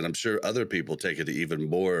this. And I'm sure other people take it to even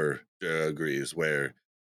more degrees where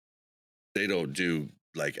they don't do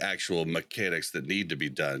like actual mechanics that need to be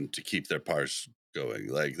done to keep their parse going.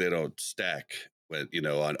 Like they don't stack when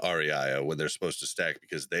on REI when they're supposed to stack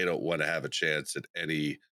because they don't want to have a chance at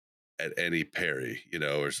any parry,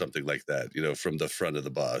 or something like that, from the front of the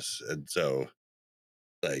boss. And so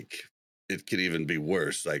like it could even be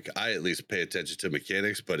worse. Like I at least pay attention to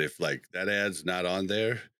mechanics, but if like that ad's not on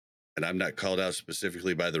there and I'm not called out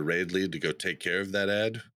specifically by the raid lead to go take care of that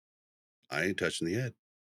ad, I ain't touching the ad.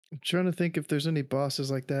 I'm trying to think if there's any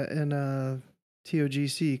bosses like that in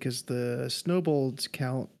TOGC because the snowballs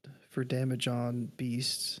count for damage on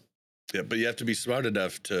beasts. Yeah, but you have to be smart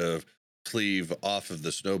enough to cleave off of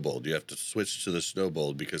the snowball. You have to switch to the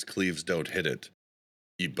snowball because cleaves don't hit it.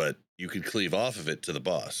 But you can cleave off of it to the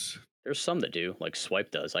boss. There's some that do, like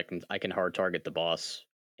Swipe does. I can hard target the boss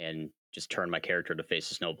and just turn my character to face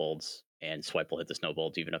the snowbolts, and Swipe will hit the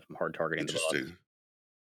snowbolts even if I'm hard targeting the boss.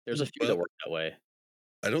 There's a few that work that way.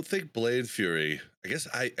 I don't think Blade Fury.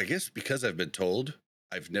 I guess because I've been told,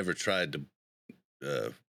 I've never tried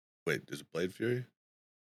to. Wait, is it Blade Fury?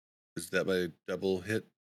 Is that my double hit?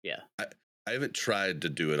 Yeah. I haven't tried to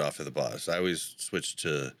do it off of the boss. I always switch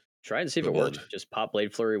to. Try and see if it works. Just pop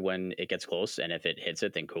Blade Flurry when it gets close, and if it hits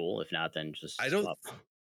it, then cool. If not, then just I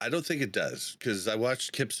don't think it does, because I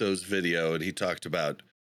watched Kipso's video and he talked about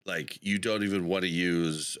like you don't even want to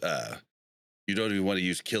use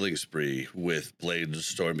Killing Spree with Blade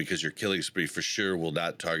Storm because your Killing Spree for sure will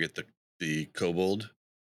not target the kobold.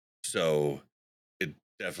 So it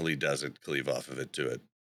definitely doesn't cleave off of it to it.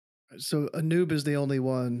 So a noob is the only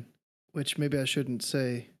one, which maybe I shouldn't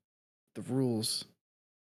say the rules.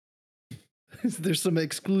 There's some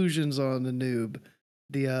exclusions on the noob.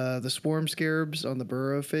 The swarm scarabs on the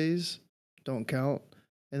burrow phase don't count.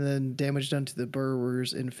 And then damage done to the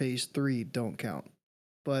burrowers in phase 3 don't count.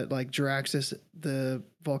 But like Jiraxis, the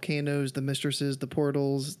volcanoes, the mistresses, the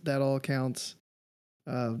portals, that all counts.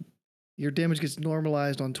 Your damage gets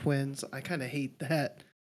normalized on twins. I kind of hate that.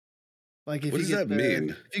 Like if what you does get that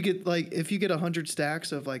mean? If you get 100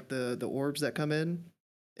 stacks of like the orbs that come in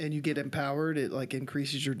and you get empowered, it like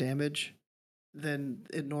increases your damage. Then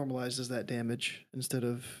it normalizes that damage instead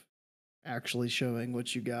of actually showing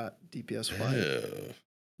what you got DPS wise.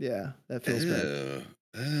 Yeah, that feels bad.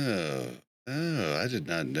 I did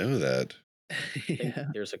not know that. Yeah.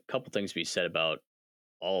 There's a couple things to be said about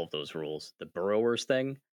all of those rules. The burrowers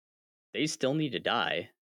thing, they still need to die.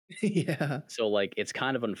 Yeah. So like it's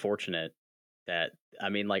kind of unfortunate that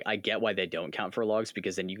I get why they don't count for logs,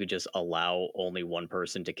 because then you could just allow only one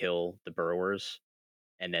person to kill the burrowers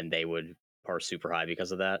and then they would parse super high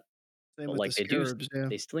because of that. Same But with like the scarabs, yeah.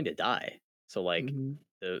 they still need to die. So like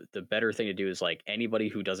the better thing to do is like anybody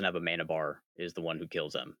who doesn't have a mana bar is the one who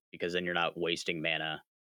kills them, because then you're not wasting mana,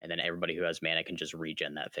 and then everybody who has mana can just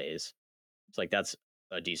regen that phase. It's like that's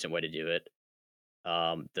a decent way to do it.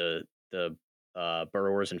 The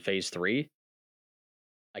burrowers in phase 3,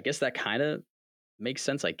 I guess that kind of makes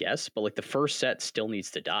sense, I guess, but like the first set still needs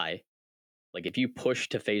to die. Like if you push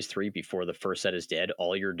to phase 3 before the first set is dead,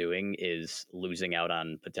 all you're doing is losing out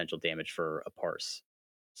on potential damage for a parse.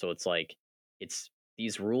 So it's like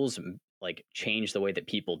these rules like change the way that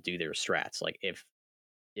people do their strats. Like if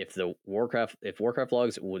Warcraft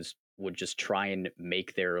logs would just try and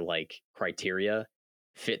make their like criteria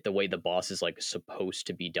fit the way the boss is like supposed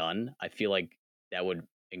to be done, I feel like that would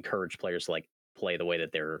encourage players to like play the way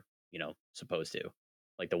that they're supposed to,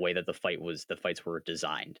 like the way that the fights were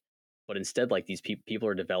designed. But instead, like these people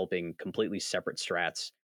are developing completely separate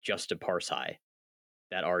strats just to parse high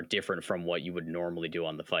that are different from what you would normally do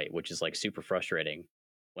on the fight, which is like super frustrating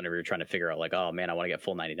whenever you're trying to figure out like, oh man, I want to get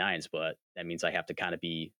full 99s, but that means I have to kind of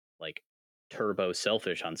be like turbo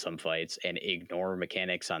selfish on some fights and ignore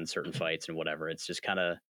mechanics on certain fights and whatever. It's just kind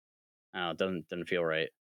of, I don't know, doesn't feel right.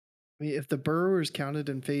 I mean, if the burrowers counted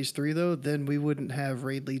in phase 3, though, then we wouldn't have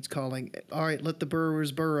raid leads calling, all right, let the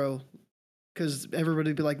burrowers burrow. Because everybody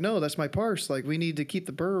would be like, no, that's my parse. Like, we need to keep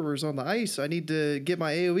the burrowers on the ice. I need to get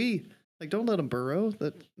my AoE. Like, don't let them burrow.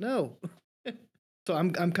 No. So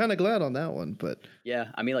I'm kind of glad on that one, but Yeah,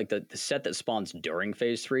 I mean, like the set that spawns during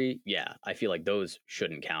phase 3, yeah, I feel like those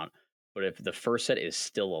shouldn't count. But if the first set is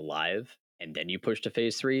still alive and then you push to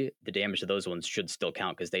phase 3, the damage to those ones should still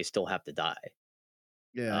count because they still have to die.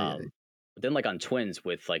 yeah. But then, like on twins,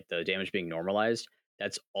 with like the damage being normalized,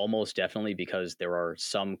 that's almost definitely because there are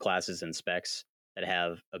some classes and specs that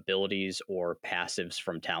have abilities or passives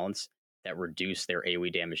from talents that reduce their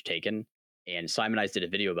AoE damage taken. And Simonize did a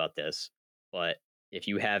video about this, but if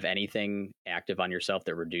you have anything active on yourself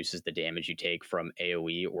that reduces the damage you take from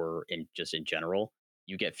AoE or just in general,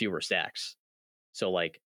 you get fewer stacks. So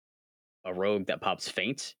like a rogue that pops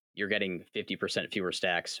feint, you're getting 50% fewer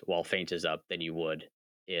stacks while feint is up than you would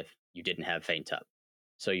if you didn't have feint up.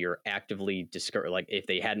 So you're actively discouraged. Like if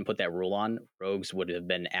they hadn't put that rule on, rogues would have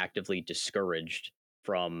been actively discouraged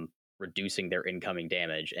from reducing their incoming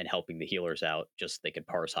damage and helping the healers out just so they could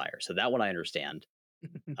parse higher. So that one I understand.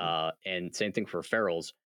 And same thing for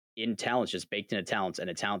ferals. In talents, just baked into talents, and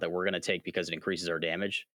a talent that we're going to take because it increases our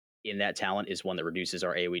damage. In that talent is one that reduces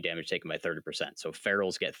our AoE damage taken by 30%. So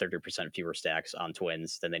ferals get 30% fewer stacks on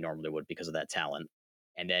twins than they normally would because of that talent.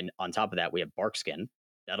 And then on top of that, we have Barkskin.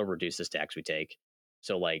 That'll reduce the stacks we take.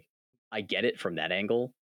 So like, I get it from that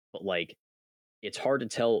angle, but like, it's hard to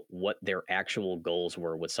tell what their actual goals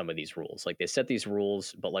were with some of these rules. Like they set these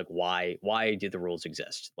rules, but like why do the rules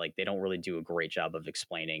exist? Like they don't really do a great job of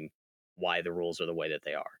explaining why the rules are the way that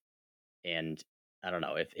they are. And I don't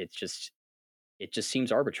know if it just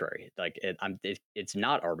seems arbitrary. Like it's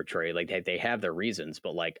not arbitrary. Like they have their reasons,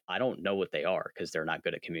 but like I don't know what they are because they're not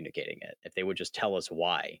good at communicating it. If they would just tell us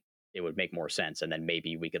why, it would make more sense, and then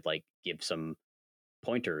maybe we could like give some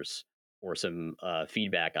pointers or some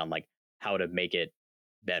feedback on like how to make it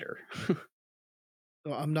better.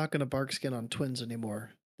 So I'm not going to bark skin on twins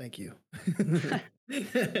anymore. Thank you.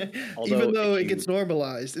 Although Even though if it you gets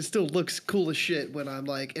normalized, it still looks cool as shit when I'm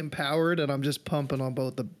like empowered and I'm just pumping on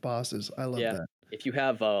both the bosses. I love yeah, that. if you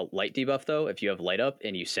have a light debuff though, if you have light up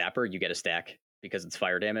and you sapper, you get a stack because it's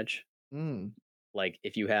fire damage. Mm. Like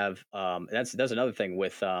if you have that's another thing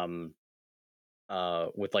with like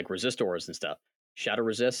resistors and stuff. Shadow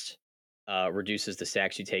resist reduces the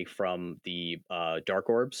stacks you take from the dark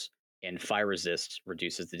orbs, and fire resist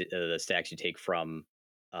reduces the stacks you take from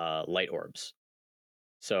light orbs.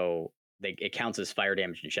 So it counts as fire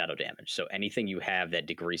damage and shadow damage. So anything you have that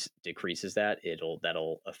decreases that,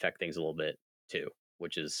 that'll affect things a little bit too,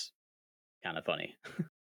 which is kind of funny.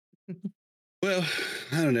 Well,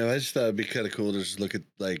 I don't know. I just thought it'd be kind of cool to just look at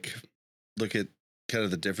kind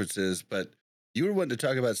of the differences. But you were wanting to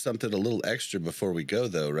talk about something a little extra before we go,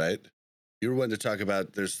 though, right? You were wanting to talk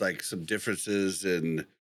about there's like some differences in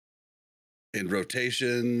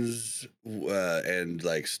rotations and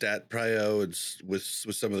like stat prio and with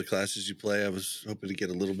some of the classes you play. I was hoping to get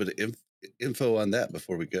a little bit of info on that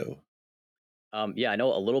before we go. Yeah, I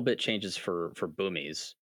know a little bit changes for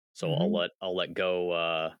boomies, so Mhm. I'll let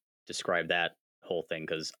Go describe that whole thing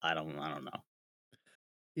because I don't know.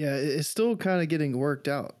 Yeah, it's still kind of getting worked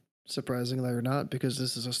out, surprisingly or not, because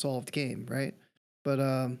this is a solved game, right?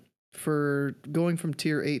 But for going from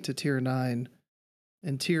tier 8 to tier 9,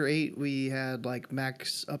 in tier 8 we had like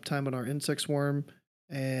max uptime on our insect swarm,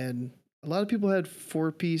 and a lot of people had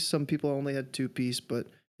 4-piece, some people only had 2-piece, but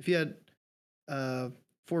if you had uh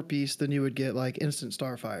 4-piece, then you would get like instant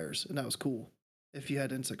starfires, and that was cool if you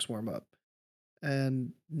had insect swarm up.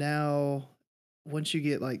 And now, once you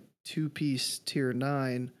get like 2-piece tier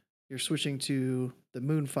 9, you're switching to the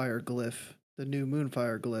Moonfire glyph, the new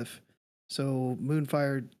Moonfire glyph. So,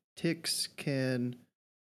 Moonfire ticks can,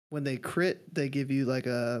 when they crit, they give you like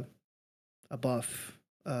a buff,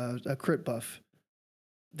 a crit buff.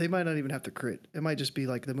 They might not even have to crit. It might just be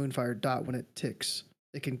like the Moonfire dot when it ticks.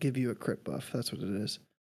 It can give you a crit buff. That's what it is.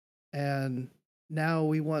 And now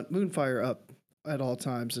we want Moonfire up at all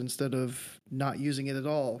times instead of not using it at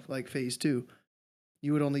all, like phase 2.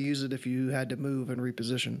 You would only use it if you had to move and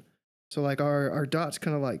reposition. So like our dots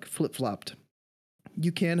kind of like flip flopped.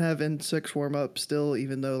 You can have insect swarm up still,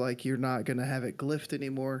 even though like you're not gonna have it glyphed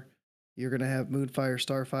anymore. You're gonna have Moonfire,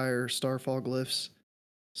 Starfire, Starfall glyphs.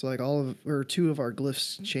 So like all of or two of our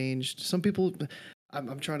glyphs changed. Some people,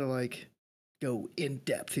 I'm trying to like go in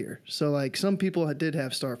depth here. So like some people did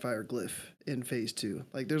have Starfire glyph in phase 2.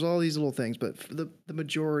 Like there's all these little things, but for the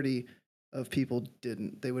majority of people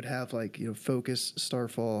didn't. They would have like focus,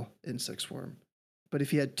 Starfall, insect swarm. But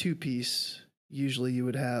if you had 2-piece, usually you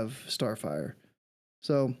would have Starfire.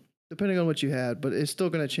 So depending on what you had, but it's still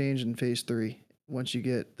going to change in phase 3 once you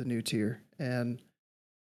get the new tier. And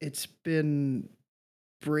it's been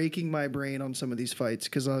breaking my brain on some of these fights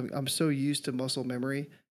because I'm so used to muscle memory,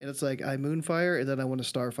 and it's like I Moonfire and then I want to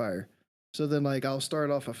Starfire. So then like I'll start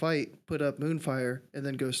off a fight, put up Moonfire, and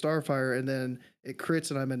then go Starfire, and then it crits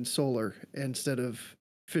and I'm in Solar instead of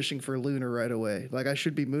fishing for Lunar right away. Like I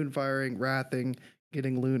should be Moonfiring, Wrathing,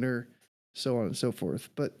 getting Lunar, so on and so forth.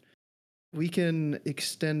 But we can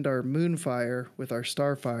extend our Moonfire with our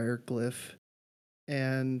Starfire glyph,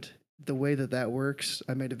 and the way that that works,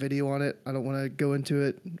 I made a video on it. I don't want to go into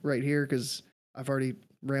it right here because I've already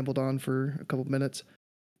rambled on for a couple minutes.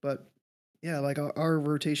 But yeah, like our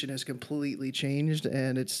rotation has completely changed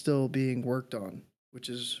and it's still being worked on, which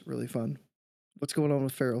is really fun. What's going on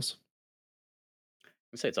with Ferals?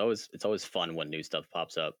 I say it's always fun when new stuff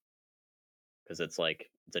pops up because it's like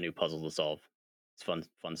it's a new puzzle to solve. It's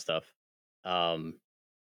fun stuff. Um,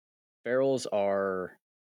 Ferals are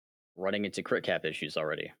running into crit cap issues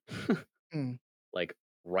already. Hmm. Like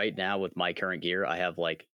right now with my current gear, I have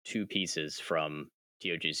like 2 pieces from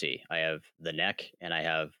ToGC. I have the neck and I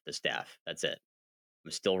have the staff. That's it.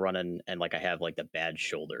 I'm still running, and like I have like the bad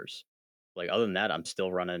shoulders. Like other than that, I'm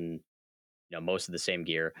still running, most of the same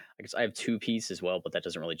gear. I guess I have 2 pieces as well, but that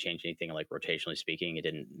doesn't really change anything. Like rotationally speaking, it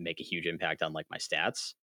didn't make a huge impact on like my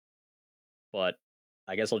stats. But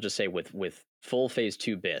I guess I'll just say with full phase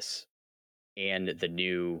 2 bis and the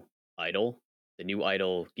new idol, the new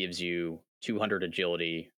idol gives you 200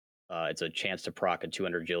 agility. It's a chance to proc a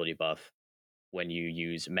 200 agility buff when you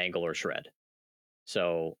use mangle or shred.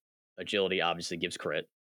 So agility obviously gives crit.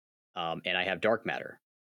 And I have dark matter,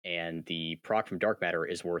 and the proc from dark matter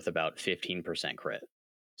is worth about 15% crit.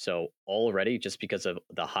 So already, just because of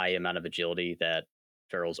the high amount of agility that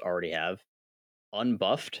ferals already have,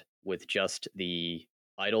 unbuffed with just the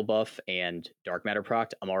idle buff and dark matter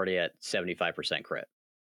proc, I'm already at 75% crit,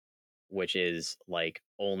 which is like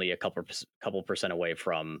only a couple percent away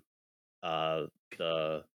from uh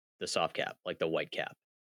the the soft cap, like the white cap,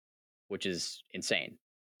 which is insane.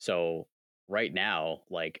 So right now,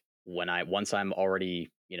 like once I'm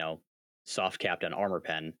already, soft capped on armor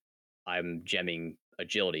pen, I'm gemming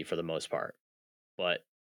agility for the most part. But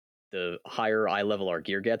the higher eye level our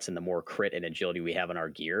gear gets and the more crit and agility we have on our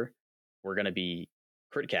gear, we're gonna be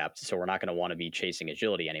crit capped. So we're not gonna want to be chasing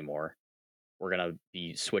agility anymore. We're gonna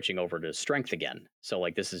be switching over to strength again. So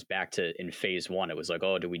like this is back to in phase 1, it was like,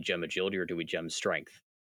 oh, do we gem agility or do we gem strength?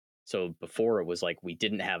 So before it was like we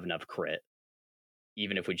didn't have enough crit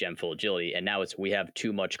even if we gem full agility. And now it's we have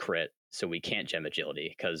too much crit, so we can't gem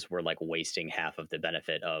agility because we're like wasting half of the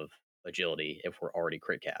benefit of agility if we're already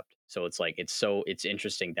crit capped. So it's like it's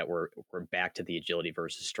interesting that we're back to the agility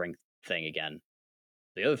versus strength thing again.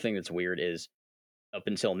 The other thing that's weird is up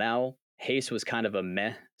until now, haste was kind of a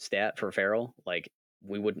meh stat for feral. Like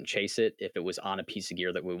we wouldn't chase it if it was on a piece of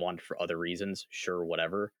gear that we wanted for other reasons, sure,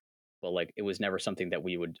 whatever. But like it was never something that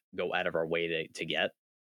we would go out of our way to get.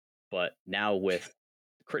 But now with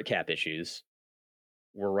crit cap issues,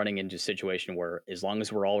 we're running into a situation where as long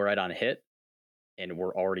as we're all right on hit and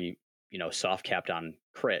we're already, soft capped on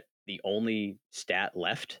crit, the only stat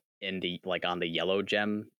left in the like on the yellow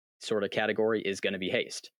gem sort of category is going to be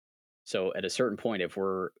haste. So at a certain point, if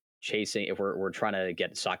we're trying to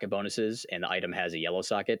get socket bonuses and the item has a yellow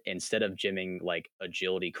socket, instead of gemming like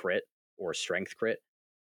agility crit or strength crit,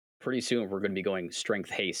 pretty soon we're going to be going strength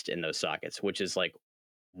haste in those sockets, which is like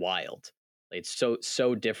wild. It's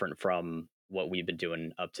so different from what we've been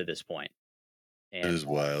doing up to this point. It And is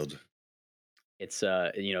wild. it's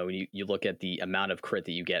you look at the amount of crit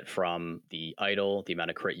that you get from the idol, the amount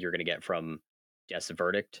of crit you're going to get from Death's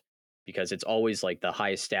Verdict, because it's always like the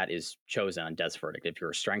highest stat is chosen on Death's Verdict. If you're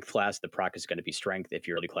a strength class, the proc is going to be strength. If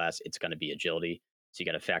you're a agility class, it's going to be agility. So you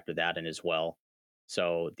got to factor that in as well.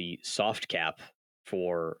 So the soft cap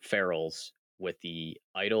for ferals with the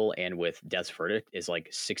idol and with Death's Verdict is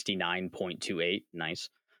like 69.28. Nice.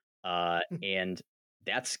 And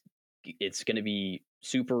that's it's going to be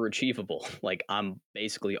super achievable. Like I'm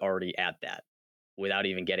basically already at that without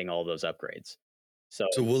even getting all those upgrades. So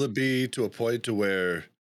So will it be to a point to where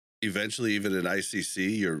eventually, even in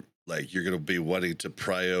ICC, you're going to be wanting to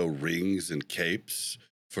prio rings and capes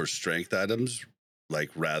for strength items,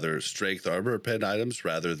 like rather strength armor pen items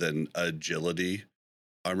rather than agility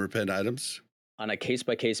armor pen items? on a case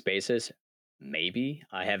by case basis, maybe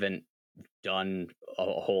I haven't done a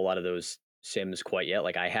whole lot of those sims quite yet.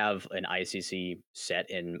 Like I have an ICC set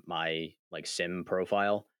in my like sim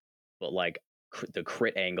profile, but like the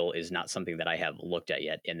crit angle is not something that I have looked at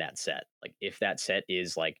yet in that set. Like if that set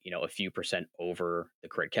is like, a few percent over the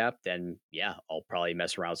crit cap, then yeah, I'll probably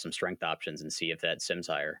mess around with some strength options and see if that sims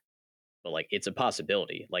higher. but like it's a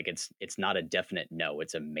possibility. Like it's not a definite no,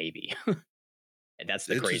 it's a maybe. And that's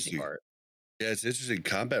the crazy Interesting. part. Yeah, it's interesting.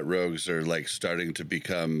 Combat rogues are like starting to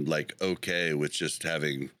become like okay with just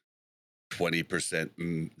having 20%,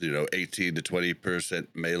 18 to 20%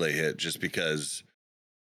 melee hit, just because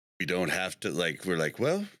we don't have to, like, we're like,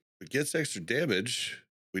 well, it gets extra damage.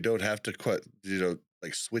 We don't have to quite,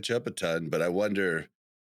 like switch up a ton. But I wonder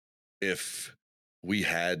if we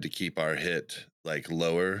had to keep our hit like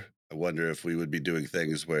lower. I wonder if we would be doing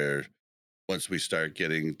things where once we start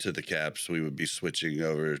getting to the caps, we would be switching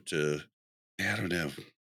over to, I don't know.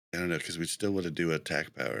 I don't know, because we still want to do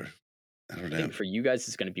attack power. I don't I know. think for you guys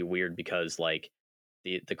it's going to be weird because like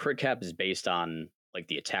the crit cap is based on like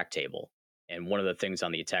the attack table. And one of the things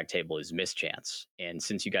on the attack table is mischance. And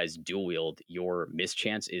since you guys dual wield, your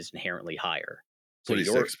mischance is inherently higher. So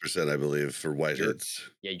your 26%, I believe, for white your hits.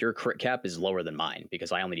 yeah, your crit cap is lower than mine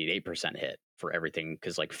because I only need 8% hit for everything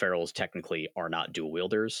because like ferals technically are not dual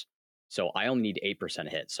wielders. So I only need 8%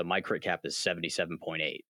 hit. So my crit cap is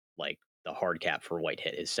 77.8. Like the hard cap for white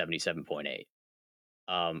hit is 77.8.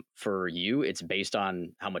 For you, it's based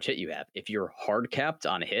on how much hit you have. If you're hard capped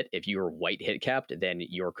on a hit, if you're white hit capped, then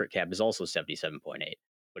your crit cap is also 77.8.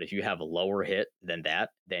 But if you have a lower hit than that,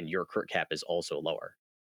 then your crit cap is also lower.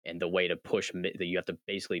 And the way to push, you have to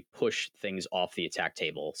basically push things off the attack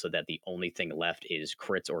table so that the only thing left is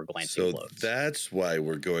crits or glancing So blows. that's why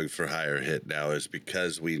we're going for higher hit now, is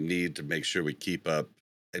because we need to make sure we keep up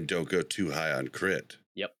and don't go too high on crit.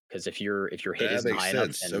 Yep, because if your hit That isn't makes high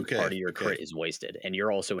enough, sense. then Okay, part of your okay. crit is wasted, and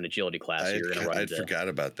you're also an agility class, so you're going to run I'd into forgot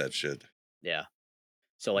about that shit. yeah.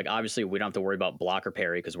 So like obviously we don't have to worry about block or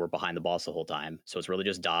parry because we're behind the boss the whole time. So it's really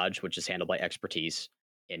just dodge, which is handled by expertise,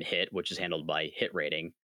 and hit, which is handled by hit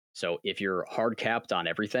rating. So if you're hard capped on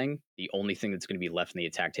everything, the only thing that's going to be left in the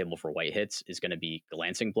attack table for white hits is going to be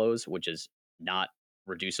glancing blows, which is not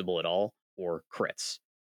reducible at all, or crits.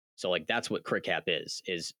 So like that's what crit cap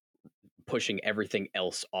is pushing everything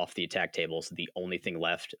else off the attack table. So the only thing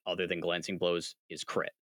left other than glancing blows is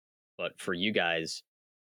crit. But for you guys,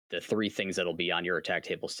 the three things that'll be on your attack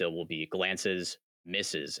table still will be glances,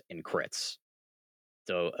 misses, and crits.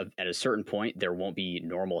 So at a certain point, there won't be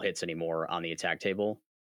normal hits anymore on the attack table.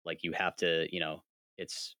 Like you have to,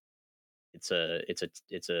 it's it's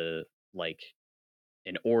a like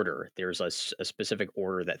an order. There's a specific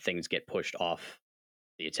order that things get pushed off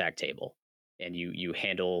the attack table, and you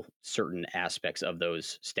handle certain aspects of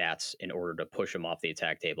those stats in order to push them off the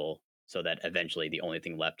attack table, so that eventually the only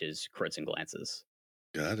thing left is crits and glances.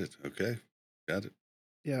 Got it. Okay. Got it.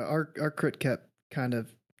 Yeah, our crit cap kind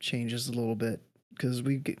of changes a little bit because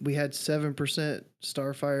we had 7%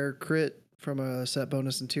 Starfire crit from a set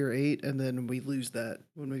bonus in tier 8, and then we lose that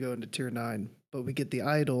when we go into tier 9. But we get the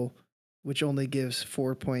idol, which only gives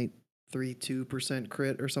 4.32%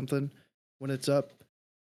 crit or something when it's up.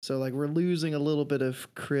 So like we're losing a little bit of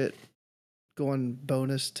crit going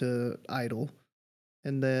bonus to idol,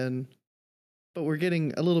 and then but we're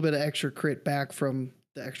getting a little bit of extra crit back from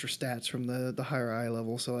the extra stats from the higher eye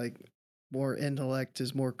level. So like more intellect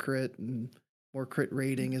is more crit, and more crit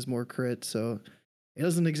rating is more crit. So it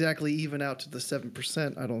doesn't exactly even out to the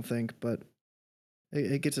 7%, I don't think, but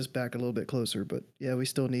it gets us back a little bit closer. But yeah, we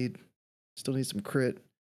still need some crit.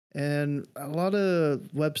 And a lot of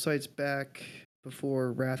websites back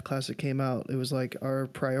before Wrath Classic came out, it was like our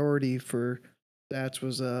priority for stats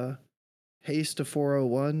was haste to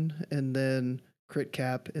 401 and then crit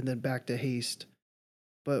cap and then back to haste.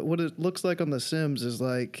 But what it looks like on the Sims is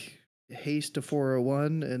like haste to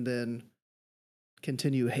 401 and then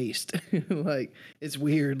continue haste. Like it's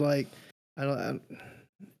weird. Like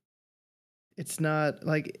it's not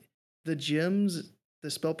like the gems,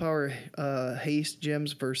 the spell power haste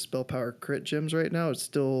gems versus spell power crit gems right now. It's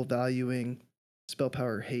still valuing spell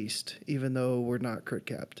power haste, even though we're not crit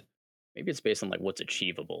capped. Maybe it's based on like what's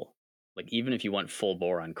achievable. Like even if you went full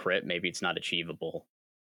bore on crit, maybe it's not achievable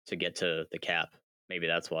to get to the cap. Maybe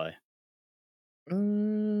that's why.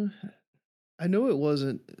 I know it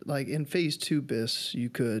wasn't like in phase 2 BIS you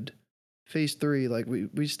could. Phase 3, like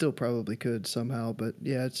we still probably could somehow, but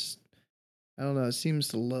yeah, it's I don't know, it seems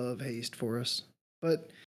to love haste for us. But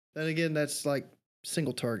then again, that's like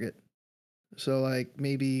single target. So like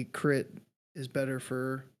maybe crit is better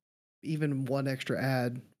for even one extra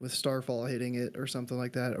ad with Starfall hitting it or something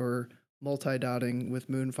like that, or multi-dotting with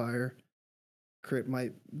Moonfire. Crit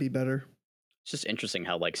might be better. It's just interesting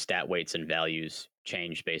how like stat weights and values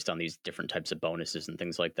change based on these different types of bonuses and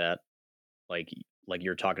things like that. Like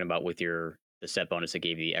you're talking about with the set bonus that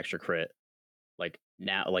gave you the extra crit. Like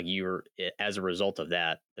now, like as a result of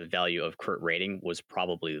that, the value of crit rating was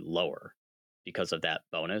probably lower because of that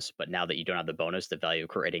bonus. But now that you don't have the bonus, the value of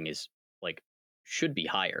crit rating is like should be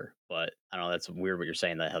higher, but I don't know. That's weird what you're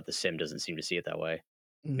saying, that how the sim doesn't seem to see it that way.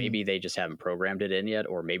 Mhm. Maybe they just haven't programmed it in yet,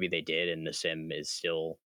 or maybe they did and the sim is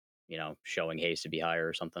still, showing haste to be higher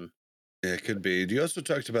or something. Yeah, it could be. You also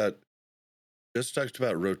talked about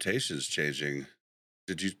rotations changing.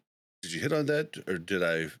 Did you hit on that, or did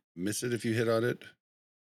I miss it if you hit on it?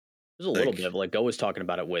 There's a little bit Like of like Go was talking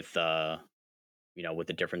about it with with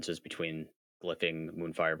the differences between glyphing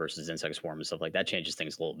Moonfire versus Insect Swarm and stuff like that changes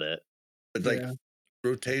things a little bit. but like Yeah.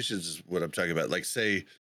 rotations is what I'm talking about. Like say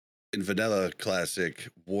in vanilla classic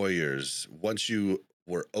warriors, once you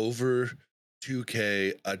were over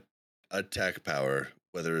 2k attack power,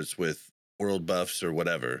 whether it's with world buffs or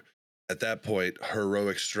whatever, at that point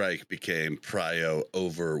heroic strike became prio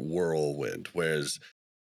over whirlwind, whereas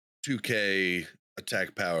 2k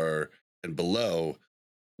attack power and below,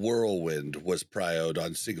 whirlwind was prioed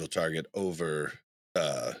on single target over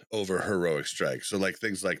heroic strike. So like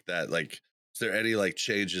things like that, like is there any like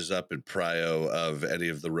changes up in prio of any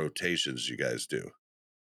of the rotations you guys do?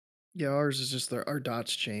 Yeah, ours is just our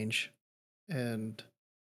dots change. And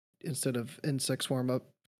instead of insect swarm up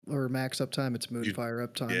or max uptime, it's You moonfire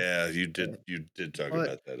uptime. Yeah, Uh, you did talk But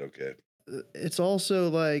about that. Okay. it's also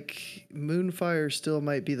like moonfire still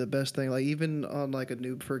might be the best thing. Like even on like a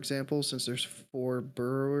noob, for example, since there's 4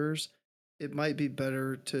 burrowers, it might be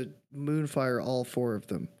better to moonfire all 4 of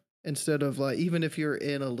them instead of like even if you're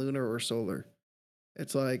in a lunar or solar.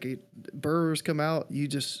 It's like burrowers come out, you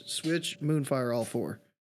just switch moonfire all 4.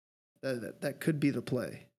 That could be the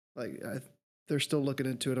play. Like they're still looking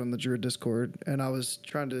into it on the Druid Discord, and I was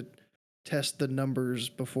trying to test the numbers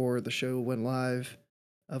before the show went live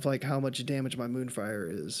of like how much damage my Moonfire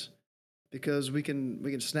is, because we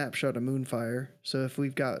can snapshot a Moonfire. So if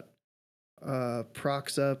we've got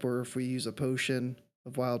procs up, or if we use a potion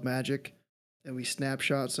of wild magic, and we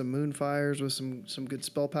snapshot some Moonfires with some good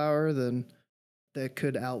spell power, then that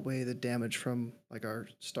could outweigh the damage from like our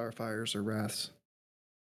Starfires or Wraths.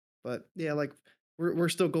 But yeah, like we're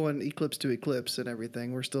still going eclipse to eclipse and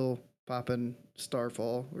everything. We're still popping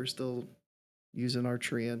Starfall. We're still using our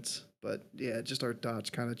treants. But yeah, just our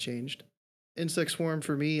dots kind of changed. Insect swarm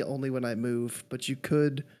for me only when I move, but you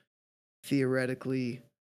could theoretically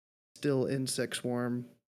still insect swarm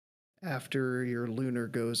after your lunar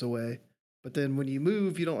goes away. But then when you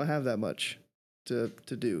move, you don't have that much to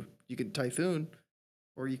do. You can typhoon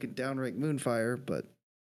or you can downrank moonfire, but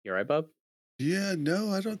You all right, Bob? Yeah,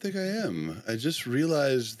 no, I don't think I am. I just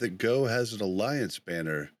realized that Go has an alliance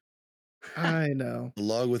banner I know.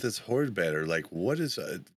 along with its horde banner. Like, what is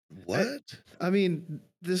I, what? I mean,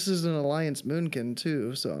 this is an Alliance Moonkin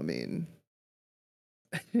too, so I mean,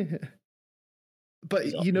 but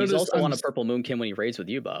you He's notice also on a purple moonkin when he raids with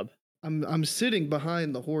you, Bob. I'm sitting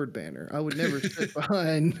behind the Horde banner. I would never sit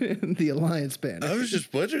behind the Alliance banner. I was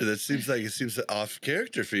just wondering. That seems like it seems off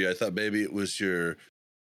character for you. I thought maybe it was your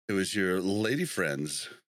lady friends.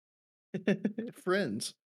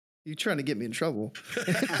 Friends. You trying to get me in trouble?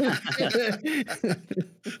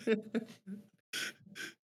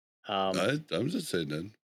 I'm just saying that.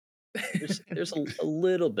 There's a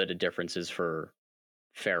little bit of differences for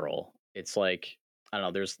feral. It's like, I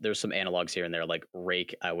don't know. There's some analogs here and there. Like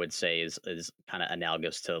rake, I would say is kind of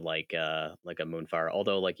analogous to like a moonfire.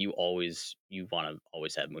 Although like you want to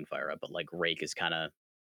always have moonfire up, but like rake is kind of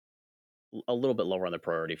a little bit lower on the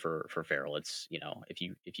priority for feral. It's,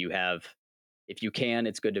 if you can,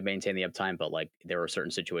 it's good to maintain the uptime, but like there are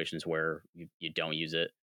certain situations where you don't use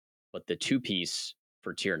it. But the 2-piece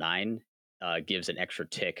for tier 9 gives an extra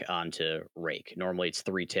tick onto rake. Normally it's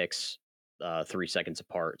 3 ticks, 3 seconds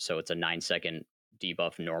apart, so it's a 9-second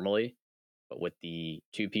debuff normally. But with the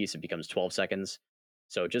 2-piece, it becomes 12 seconds.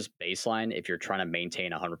 So just baseline, if you're trying to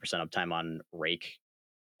maintain 100% uptime on rake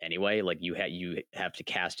anyway, like you have to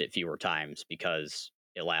cast it fewer times because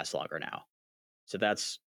it lasts longer now. So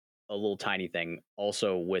that's a little tiny thing.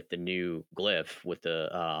 Also with the new glyph, with the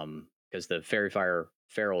because the Fairy Fire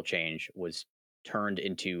Feral change was turned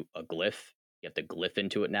into a glyph. You have to glyph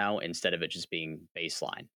into it now instead of it just being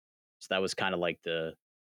baseline. So that was kind of like the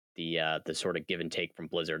sort of give and take from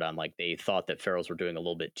Blizzard on, like, they thought that ferals were doing a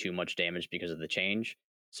little bit too much damage because of the change,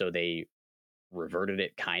 so they reverted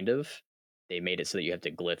it kind of. They made it so that you have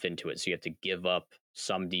to glyph into it, so you have to give up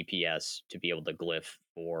some DPS to be able to glyph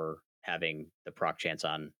for having the proc chance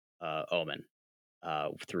on Omen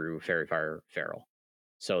through Fairy Fire Feral.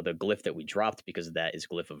 So the glyph that we dropped because of that is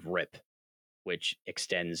glyph of Rip, which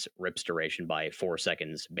extends Rip's duration by 4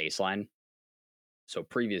 seconds baseline. So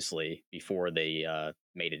previously, before they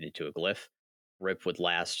made it into a glyph, Rip would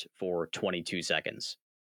last for 22 seconds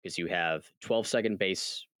because you have 12-second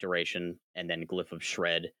base duration, and then Glyph of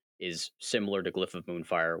Shred is similar to Glyph of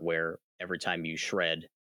Moonfire, where every time you shred,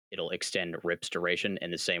 it'll extend Rip's duration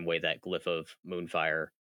in the same way that Glyph of Moonfire,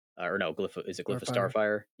 or no, is it Glyph of Starfire.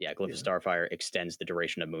 Starfire? Yeah, Glyph Yeah. of Starfire extends the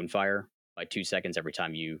duration of Moonfire by 2 seconds every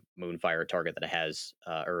time you Moonfire a target that has,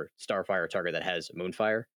 or Starfire a target that has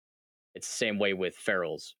Moonfire. It's the same way with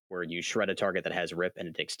ferals, where you shred a target that has Rip and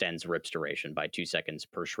it extends Rip's duration by 2 seconds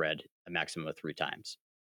per shred, a maximum of 3 times.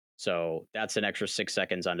 So that's an extra 6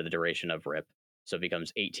 seconds onto the duration of Rip. So it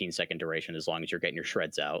becomes 18-second duration as long as you're getting your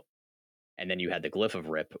shreds out. And then you had the Glyph of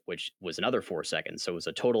Rip, which was another 4 seconds. So it was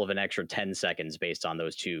a total of an extra 10 seconds based on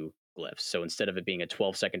those two glyphs. So instead of it being a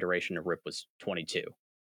 12-second duration, Rip was 22.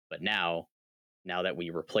 But now that we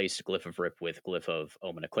replaced Glyph of Rip with Glyph of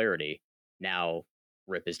Omen of Clarity, now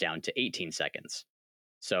Rip is down to 18 seconds.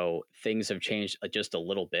 So things have changed just a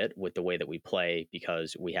little bit with the way that we play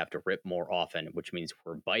because we have to rip more often, which means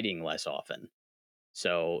we're biting less often.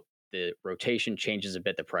 So the rotation changes a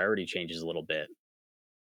bit, the priority changes a little bit.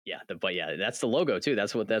 Yeah, but yeah, that's the logo too.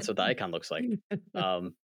 That's what the icon looks like.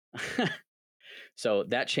 So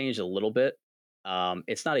that changed a little bit.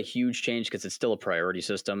 It's not a huge change because it's still a priority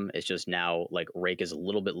system. It's just now like Rake is a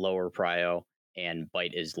little bit lower prio and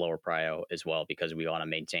Bite is lower prio as well because we want to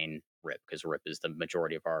maintain Rip because Rip is the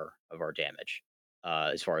majority of our damage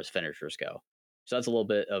as far as finishers go. So that's a little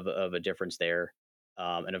bit of a difference there.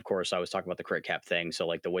 And of course, I was talking about the crit cap thing. So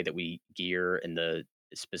like the way that we gear and the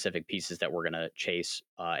specific pieces that we're going to chase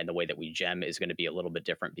and the way that we gem is going to be a little bit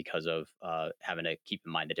different because of having to keep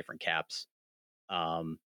in mind the different caps.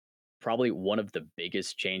 Probably one of the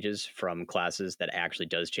biggest changes from classes that actually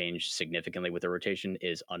does change significantly with the rotation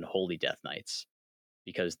is Unholy Death Knights,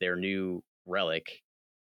 because their new relic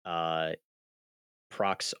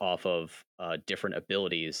procs off of different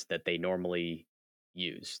abilities that they normally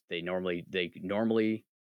use. They normally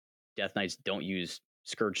Death Knights don't use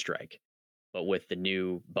Scourge Strike, but with the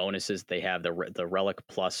new bonuses they have, the relic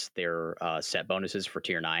plus their set bonuses for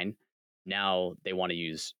tier 9, now they want to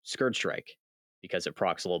use Scourge Strike because it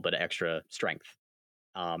procs a little bit of extra strength.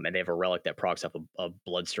 And they have a relic that procs up a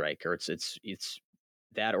Blood Strike, or it's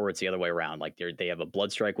that, or it's the other way around. Like they have a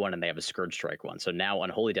Blood Strike one and they have a Scourge Strike one. So now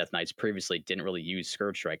Unholy Death Knights previously didn't really use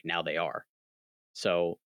Scourge Strike. Now they are.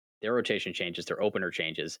 So their rotation changes, their opener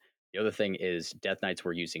changes. The other thing is Death Knights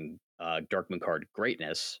were using Darkmoon card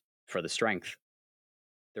Greatness for the strength.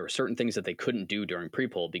 There were certain things that they couldn't do during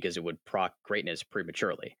pre-pull because it would proc Greatness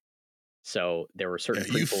prematurely. So there were certain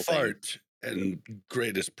you pre-pull fart things. and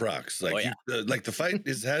greatest procs. Like, like the fight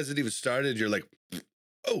hasn't even started. You're like,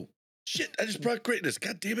 oh shit, I just proc greatness.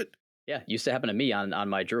 God damn it. Yeah, used to happen to me on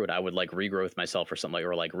my druid. I would like regrowth myself or something,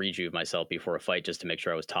 or like rejuve myself before a fight just to make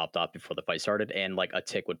sure I was topped off before the fight started, and like a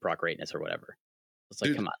tick would proc greatness or whatever. It's like,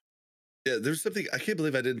 Dude, come on. Yeah, there's something I can't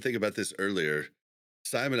believe I didn't think about this earlier.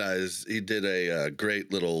 Simon he did a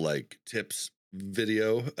great little like tips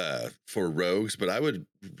video for rogues, but I would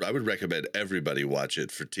recommend everybody watch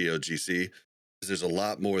it for ToGC because there's a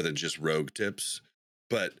lot more than just rogue tips.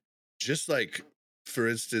 But just like, for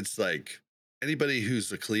instance, like anybody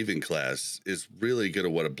who's a cleaving class is really going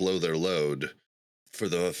to want to blow their load for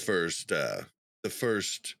the first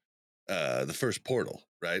portal,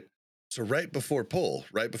 right? So right before pull,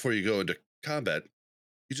 right before you go into combat,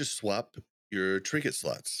 you just swap your trinket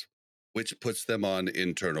slots, which puts them on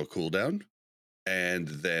internal cooldown, and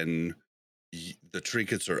then the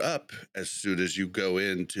trinkets are up as soon as you go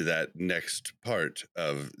into that next part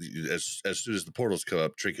of as soon as the portals come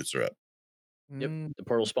up, trinkets are up. Yep, the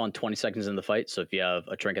portal spawn 20 seconds in the fight. So if you have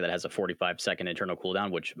a trinket that has a 45-second internal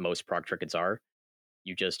cooldown, which most proc trinkets are,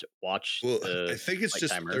 you just watch Well, the I think it's fight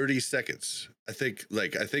just timer. 30 seconds. I think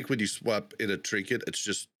when you swap in a trinket, it's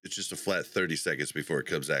just a flat 30 seconds before it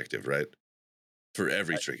comes active, right? For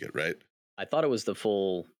every trinket, right? I thought it was the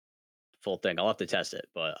full thing. I'll have to test it,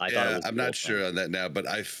 but I thought it was. I'm not sure on that now, but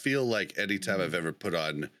I feel like anytime I've ever put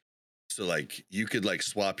on, so like you could like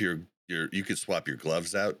swap you could swap your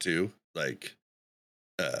gloves out too, like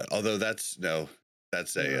although that's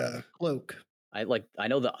a cloak. I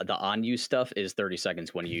know the on use stuff is 30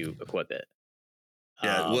 seconds when you equip it.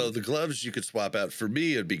 Yeah, well, the gloves you could swap out. For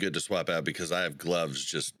me, it'd be good to swap out because I have gloves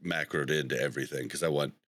just macroed into everything because I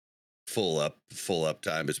want full up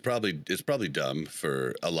time. It's probably dumb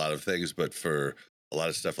for a lot of things, but for a lot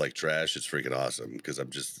of stuff like trash, it's freaking awesome because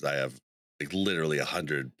I have like literally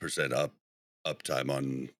 100%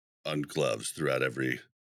 uptime on gloves throughout every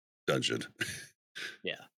dungeon.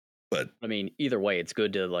 Yeah. But I mean, either way, it's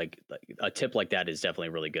good to like a tip like that is definitely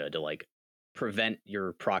really good to like prevent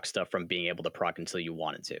your proc stuff from being able to proc until you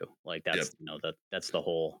want it to. Like that's that's the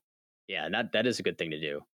whole. Yeah, and that is a good thing to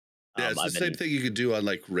do. Yeah, it's the same thing you could do on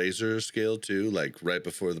like Razor scale too, like right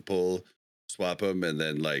before the pull, swap them, and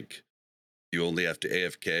then like you only have to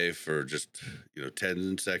AFK for just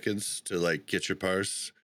 10 seconds to like get your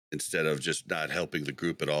parse instead of just not helping the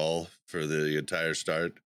group at all for the entire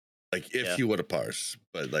start. Like if you want to parse,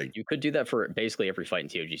 but like you could do that for basically every fight in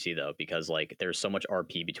ToGC though, because like there's so much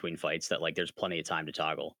RP between fights that like there's plenty of time to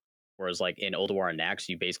toggle. Whereas like in Old War and Nax,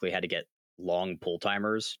 you basically had to get long pull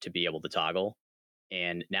timers to be able to toggle.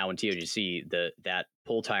 And now in ToGC, that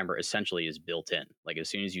pull timer essentially is built in. Like as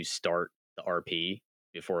soon as you start the RP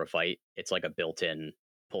before a fight, it's like a built-in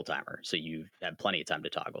pull timer, so you have plenty of time to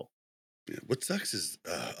toggle. yeah, what sucks is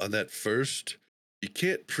on that first, you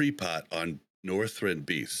can't pre-pot on Northrend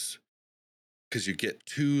Beasts because you get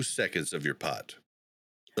 2 seconds of your pot.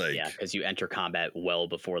 Like, yeah, because you enter combat well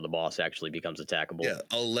before the boss actually becomes attackable. Yeah,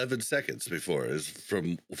 11 seconds before is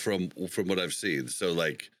from what I've seen. So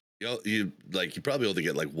like you probably only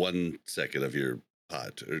get like 1 second of your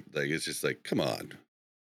pot, or like it's just like, come on.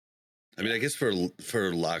 I mean, I guess for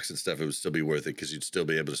locks and stuff, it would still be worth it because you'd still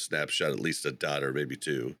be able to snapshot at least a dot or maybe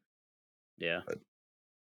 2. Yeah. But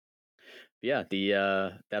yeah,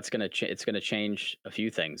 that's gonna it's gonna change a few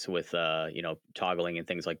things with toggling and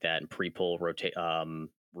things like that, and pre-pull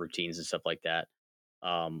routines and stuff like that.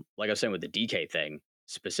 Like I was saying with the DK thing,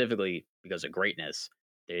 specifically because of greatness,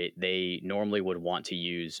 they normally would want to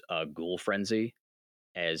use Ghoul Frenzy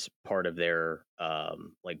as part of their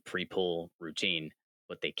like pre-pull routine,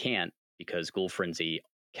 but they can't because Ghoul Frenzy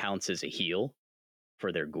counts as a heal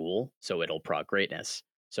for their ghoul, so it'll proc greatness.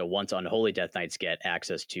 So once Unholy Death Knights get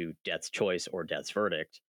access to Death's Choice or Death's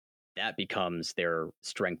Verdict, that becomes their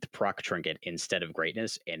strength proc trinket instead of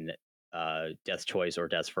greatness, and Death's Choice or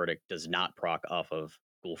Death's Verdict does not proc off of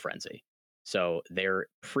Ghoul Frenzy. So their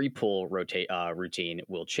pre-pull routine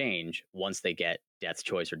will change once they get Death's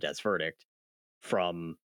Choice or Death's Verdict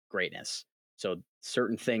from greatness. So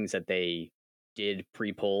certain things that they did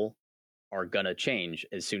pre-pull are gonna change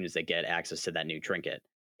as soon as they get access to that new trinket.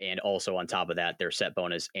 And also on top of that, their set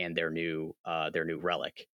bonus and their new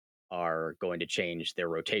relic are going to change their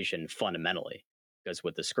rotation fundamentally. Because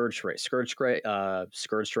with the Scourge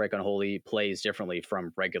Strike Unholy plays differently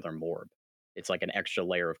from regular Morb. It's like an extra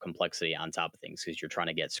layer of complexity on top of things because you're trying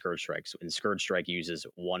to get Scourge Strikes. And Scourge Strike uses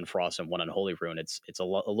 1 Frost and 1 Unholy rune. It's a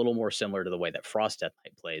little more similar to the way that Frost Death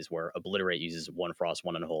Knight plays, where Obliterate uses 1 Frost,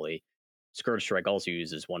 1 Unholy. Scourge Strike also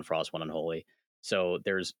uses 1 Frost, 1 Unholy. So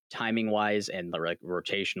there's timing wise and like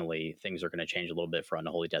rotationally, things are going to change a little bit for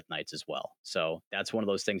Unholy Death Knights as well. So that's one of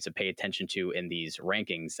those things to pay attention to in these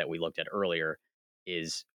rankings that we looked at earlier.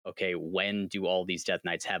 Is okay, when do all these Death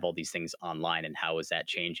Knights have all these things online, and how is that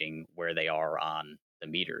changing where they are on the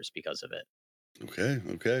meters because of it?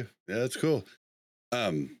 okay, yeah, that's cool.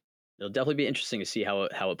 It'll definitely be interesting to see how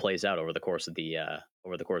it plays out over the course of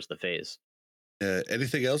the phase.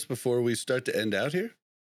 Anything else before we start to end out here?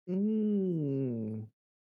 Mm,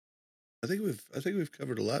 I think we've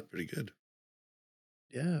covered a lot pretty good.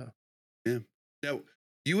 yeah. Yeah. Now,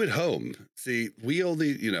 you at home, see, we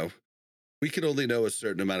can only know a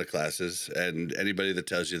certain amount of classes, and anybody that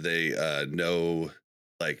tells you they know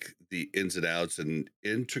like the ins and outs and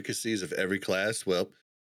intricacies of every class, well,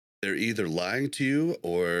 they're either lying to you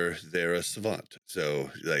or they're a savant.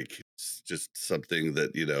 So like it's just something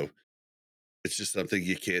that, it's just something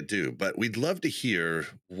you can't do. But we'd love to hear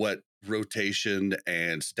what rotation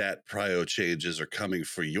and stat prio changes are coming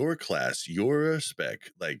for your class, your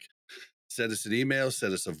spec. Like send us an email,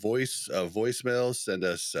 send us a voicemail, send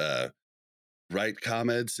us write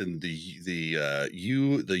comments in the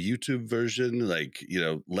YouTube version. Like,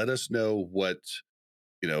 let us know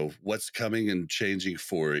what's coming and changing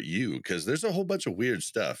for you, because there's a whole bunch of weird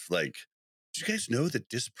stuff. Like, did you guys know that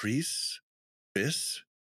Dispriest Bis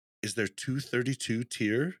is their 232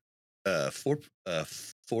 tier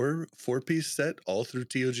four piece set all through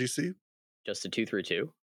ToGC? Just a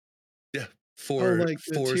 232. Yeah, Oh, like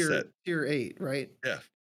the four set. tier 8, right? Yeah,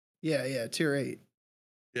 Yeah, tier 8.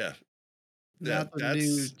 yeah. Not the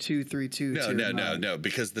new 232 No, tier no, 9. no,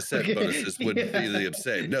 because the set Okay. bonuses wouldn't be the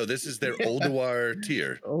same. No, this is their Olduar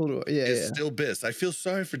tier. Yeah, It's yeah. still Bis. I feel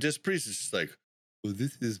sorry for Dispriest. It's just like, well,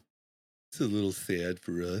 it's a little sad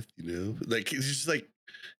for us, Like it's just like,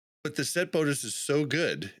 but the set bonus is so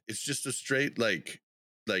good. It's just a straight like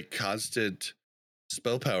constant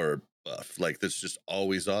spell power buff, like that's just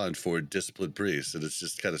always on for Disciplined Priests, and it's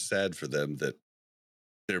just kind of sad for them that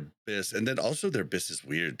their Bis, and then also their Bis is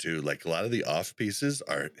weird too. Like a lot of the off pieces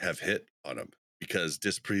have hit on them because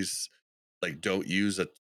Disc Priests like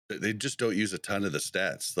they just don't use a ton of the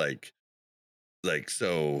stats.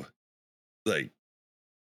 So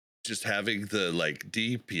just having the like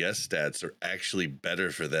DPS stats are actually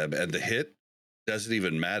better for them, and the hit doesn't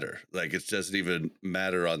even matter. Like it doesn't even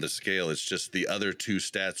matter on the scale. It's just the other two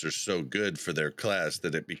stats are so good for their class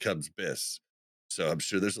that it becomes BIS. So I'm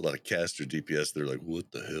sure there's a lot of caster DPS. They're like,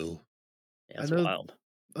 what the hell? Yeah, I it's know wild.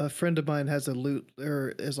 a friend of mine has a loot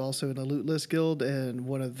or is also in a lootless guild, and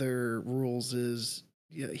one of their rules is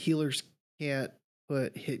healers can't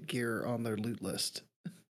put hit gear on their loot list.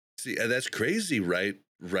 See, and that's crazy right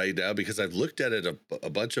now because I've looked at it a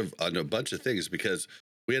bunch of things because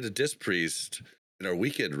we had a disc priest in our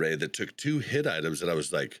weekend raid that took 2 hit items, and I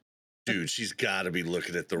was like, dude, she's got to be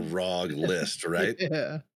looking at the wrong list, right?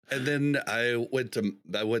 Yeah. And then I went to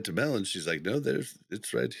Mel, and she's like, no,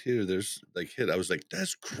 it's right here. There's like hit. I was like,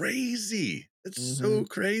 that's crazy. That's so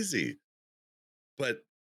crazy. But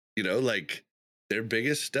like their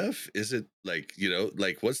biggest stuff isn't like,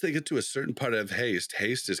 like once they get to a certain part of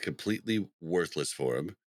haste is completely worthless for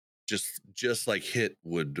them. Just like hit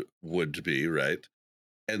would be, right?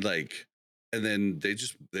 And like and then they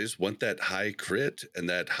just want that high crit and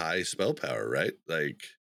that high spell power, right? Like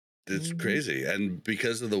it's crazy. And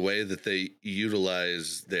because of the way that they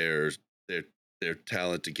utilize their their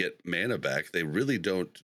talent to get mana back, they really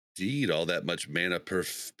don't need all that much mana per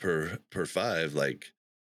 5. Like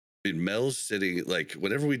I mean, Mel's sitting like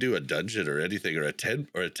whenever we do a dungeon or anything or a 10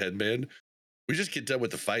 man, we just get done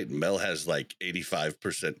with the fight and Mel has like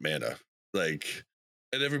 85% mana. Like,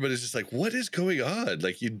 and everybody's just like, what is going on?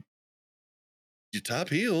 Like you top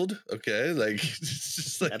healed, okay? Like it's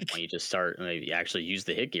just At like that point, you just start maybe actually use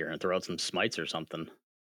the hit gear and throw out some smites or something.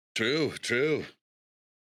 true.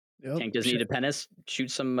 Yep. Tank doesn't need a penance.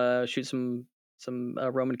 Shoot some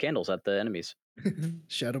Roman candles at the enemies.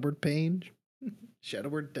 Shadowward Pain,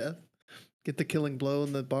 Shadowward Death. Get the killing blow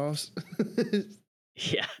on the boss.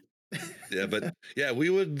 Yeah. Yeah, but yeah, we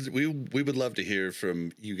would love to hear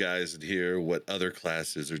from you guys and hear what other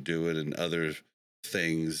classes are doing and other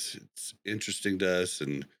things. It's interesting to us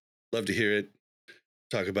and love to hear it.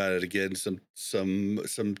 Talk about it again sometime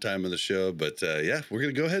on the show. But yeah, we're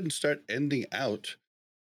gonna go ahead and start ending out.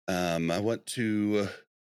 I want to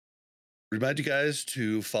remind you guys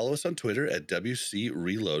to follow us on Twitter at WC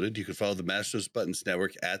Reloaded. You can follow the Mash Those Buttons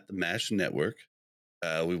Network at the Mash Network.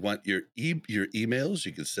 We want your emails.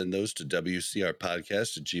 You can send those to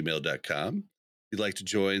wcrpodcast@gmail.com. If you'd like to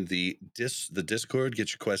join the Discord,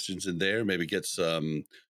 get your questions in there, maybe get some,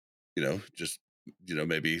 just,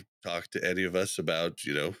 maybe talk to any of us about,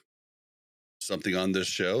 something on this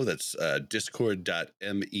show. That's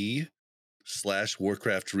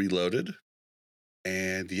discord.me/Warcraft Reloaded.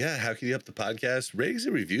 And yeah, how can you help the podcast? Ratings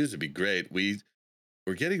and reviews would be great. We're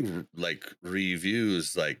getting like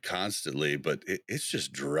reviews like constantly, but it's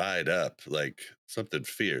just dried up like something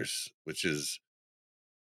fierce, which is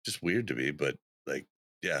just weird to me. But like,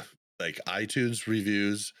 yeah, like iTunes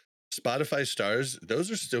reviews, Spotify stars, those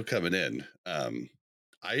are still coming in.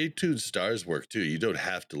 iTunes stars work too. You don't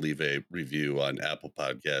have to leave a review on Apple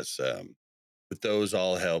Podcasts. But those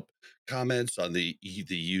all help. Comments on the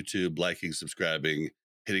YouTube, liking, subscribing,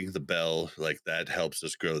 hitting the bell, like that helps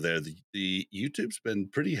us grow there. The YouTube's been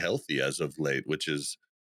pretty healthy as of late, which is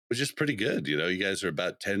pretty good. You guys are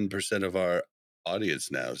about 10% of our audience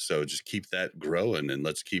now, so just keep that growing and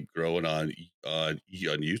let's keep growing on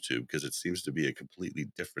YouTube because it seems to be a completely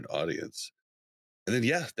different audience. And then,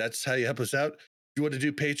 yeah, that's how you help us out. If you want to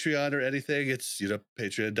do Patreon or anything, it's,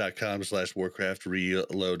 patreon.com/Warcraft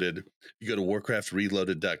Reloaded. You go to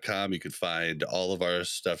warcraftreloaded.com, you can find all of our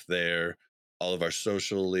stuff there, all of our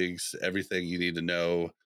social links, everything you need to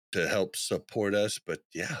know to help support us. But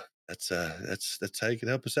yeah, that's how you can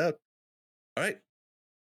help us out. All right,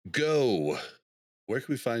 go. Where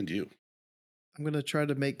can we find you? I'm going to try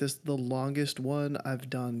to make this the longest one I've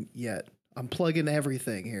done yet. I'm plugging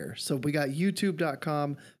everything here. So we got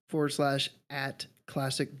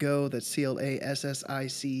youtube.com/@ClassicGho. That's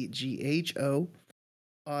ClassicGho.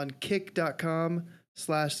 On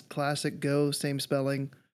kick.com/ClassicGho, same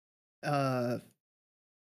spelling.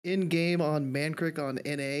 In game on Mancrick on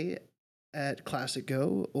NA at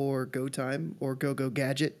ClassicGho or Go Time or Go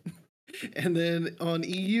Gadget. And then on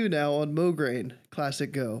EU now on Mograine,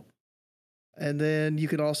 ClassicGho. And then you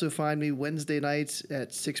can also find me Wednesday nights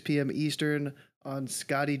at 6 p.m. Eastern on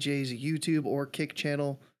Scotty J's YouTube or Kick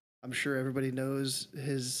channel. I'm sure everybody knows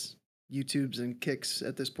his YouTubes and Kicks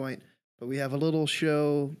at this point, but we have a little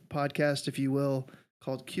show, podcast, if you will,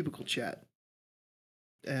 called Cubicle Chat.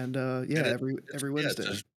 And every Wednesday.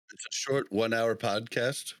 It's a short 1 hour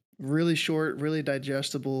podcast. Really short, really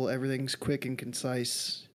digestible. Everything's quick and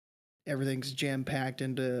concise. Everything's jam packed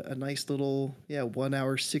into a nice little 1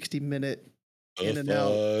 hour, 60-minute in and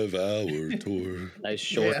out 5-hour tour. Nice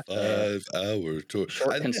short 5-hour tour.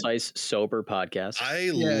 Short, concise, sober podcast. I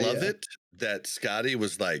love it. that Scotty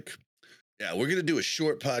was like, yeah, we're gonna do a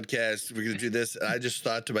short podcast. We're gonna do this. And I just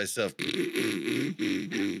thought to myself,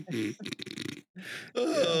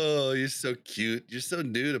 oh, you're so cute. You're so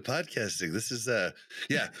new to podcasting. This is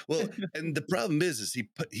yeah. Well, and the problem is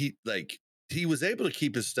he was able to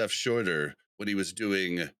keep his stuff shorter when he was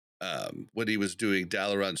doing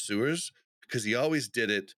Dalaran Sewers, because he always did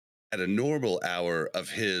it at a normal hour of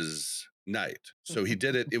his night. So he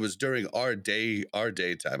did it. It was during our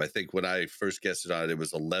daytime. I think when I first guested on it, it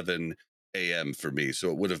was 11 a.m. for me. So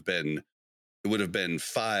it would have been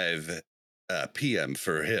 5 p.m.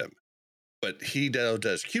 for him. But he now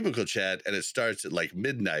does cubicle chat, and it starts at like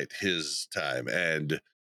midnight his time. And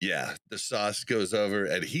yeah, the sauce goes over,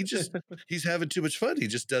 and he's having too much fun. He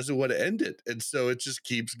just doesn't want to end it, and so it just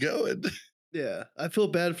keeps going. Yeah, I feel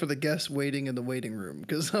bad for the guests waiting in the waiting room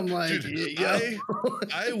because I'm like, Dude, yo.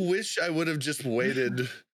 I wish I would have just waited.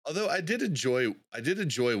 Although I did enjoy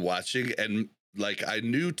watching, and like I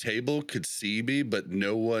knew Table could see me, but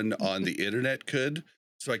no one on the internet could.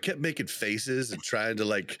 So I kept making faces and trying to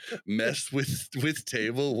like mess with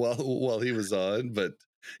Table while he was on. But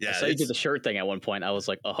yeah, I saw you did the shirt thing at one point. I was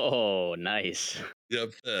like, oh, nice.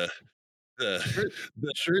 Yep.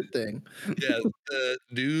 The shirt thing. Yeah, the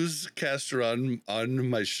newscaster on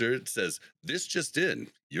my shirt says, "This just in,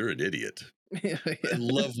 you're an idiot." Yeah. I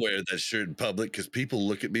love wearing that shirt in public because people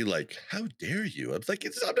look at me like, "How dare you?" I'm like,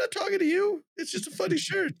 I'm not talking to you. It's just a funny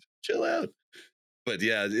shirt. Chill out. But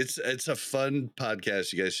yeah, it's a fun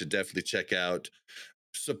podcast. You guys should definitely check out.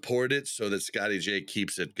 Support it so that Scotty J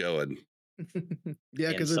keeps it going. Yeah,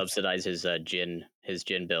 And because subsidize his gin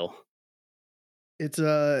bill. it's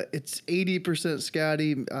 80%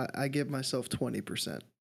 Scotty. I give myself 20%.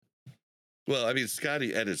 Well, I mean,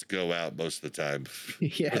 Scotty edits go out most of the time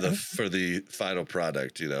Yeah. for the final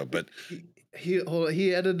product, you know. But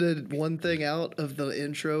he edited one thing out of the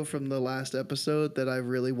intro from the last episode that I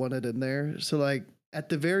really wanted in there. So like at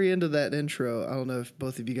the very end of that intro, I don't know if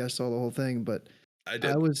both of you guys saw the whole thing, but I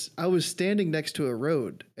did. I was standing next to a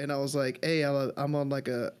road and I was like, hey, I'm on like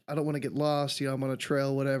I don't want to get lost, you know, I'm on a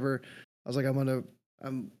trail, whatever. I was like, I'm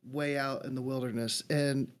way out in the wilderness,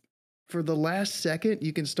 and for the last second,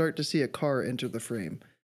 you can start to see a car enter the frame.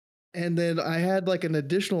 And then I had like an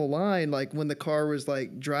additional line, like when the car was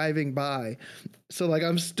like driving by. So like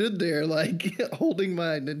I'm stood there, like holding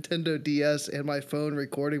my Nintendo DS and my phone,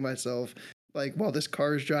 recording myself, like while this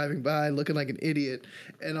car is driving by, looking like an idiot.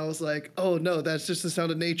 And I was like, oh no, that's just the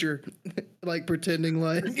sound of nature, like pretending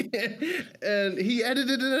like. And he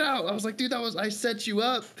edited it out. I was like, dude, I set you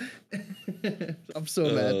up. I'm so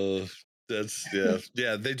mad. That's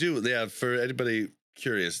yeah. They do. Yeah, for anybody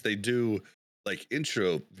curious, they do like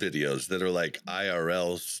intro videos that are like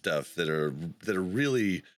IRL stuff that are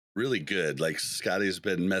really good. Like Scotty's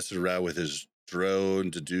been messing around with his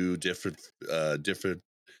drone to do different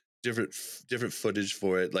footage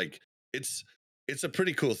for it. Like it's a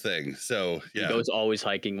pretty cool thing. So yeah, He goes always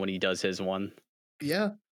hiking when he does his one.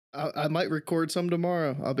 Yeah, I might record some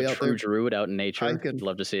tomorrow. I'll be out True there. druid out in nature. hiking. I'd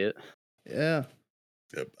love to see it. Yeah.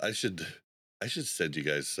 Yep. I should send you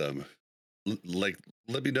guys some. Like,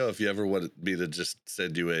 let me know if you ever want me to just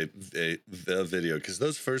send you a video, because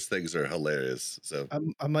those first things are hilarious. So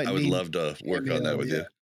I might. I would need love to work on that cameo, with you.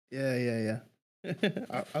 Yeah.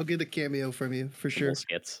 I'll get a cameo from you for sure. Little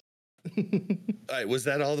skits. All right, was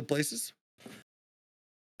that all the places?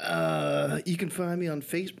 You can find me on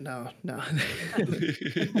Facebook. No.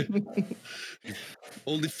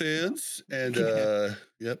 OnlyFans and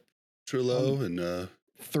yep, Trello and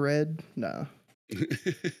Thread. No. all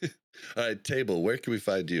right, Table, where can we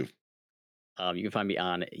find you? You can find me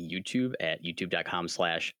on YouTube at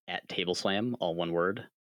youtube.com/@TableSlam, all one word.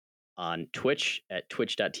 On Twitch at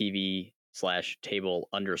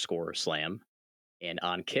twitch.tv/table_slam. And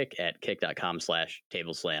on Kick at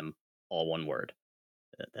kick.com/TableSlam, all one word.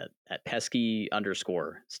 That pesky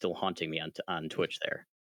underscore still haunting me on Twitch there.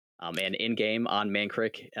 And in game on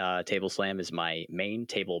Mankrick, TableSlam is my main.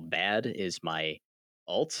 Table Bad is my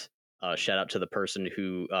alt. Shout out to the person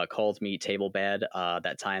who called me Table Bad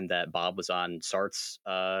that time that Bob was on Sart's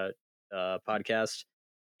podcast,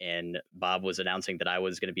 and Bob was announcing that I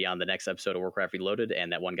was going to be on the next episode of Warcraft Reloaded,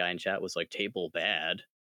 and that one guy in chat was like, Table Bad.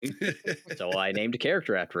 So I named a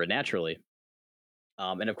character after it naturally.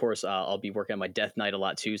 And of course, I'll be working on my Death Knight a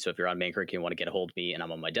lot too. So if you're on Mankrick and want to get a hold of me and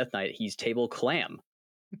I'm on my Death Knight, he's Table Clam.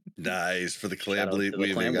 Nice, for the clam Shout out to the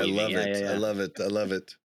weaving. clam I weaving. love Yeah, it. yeah. I love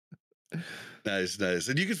it. Nice.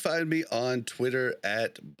 And you can find me on Twitter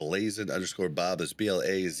at blazin_Bob. That's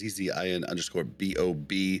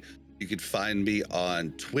BLAZZIN_BOB. You can find me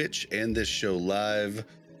on Twitch and this show live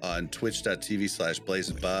on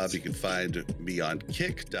twitch.tv/BlazeandBob. You can find me on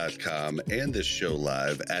kick.com and this show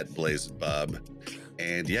live at BlazeandBob.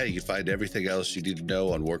 And yeah, you can find everything else you need to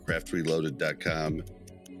know on warcraftreloaded.com.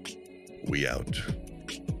 We out.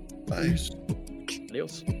 Bye.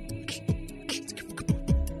 Adios.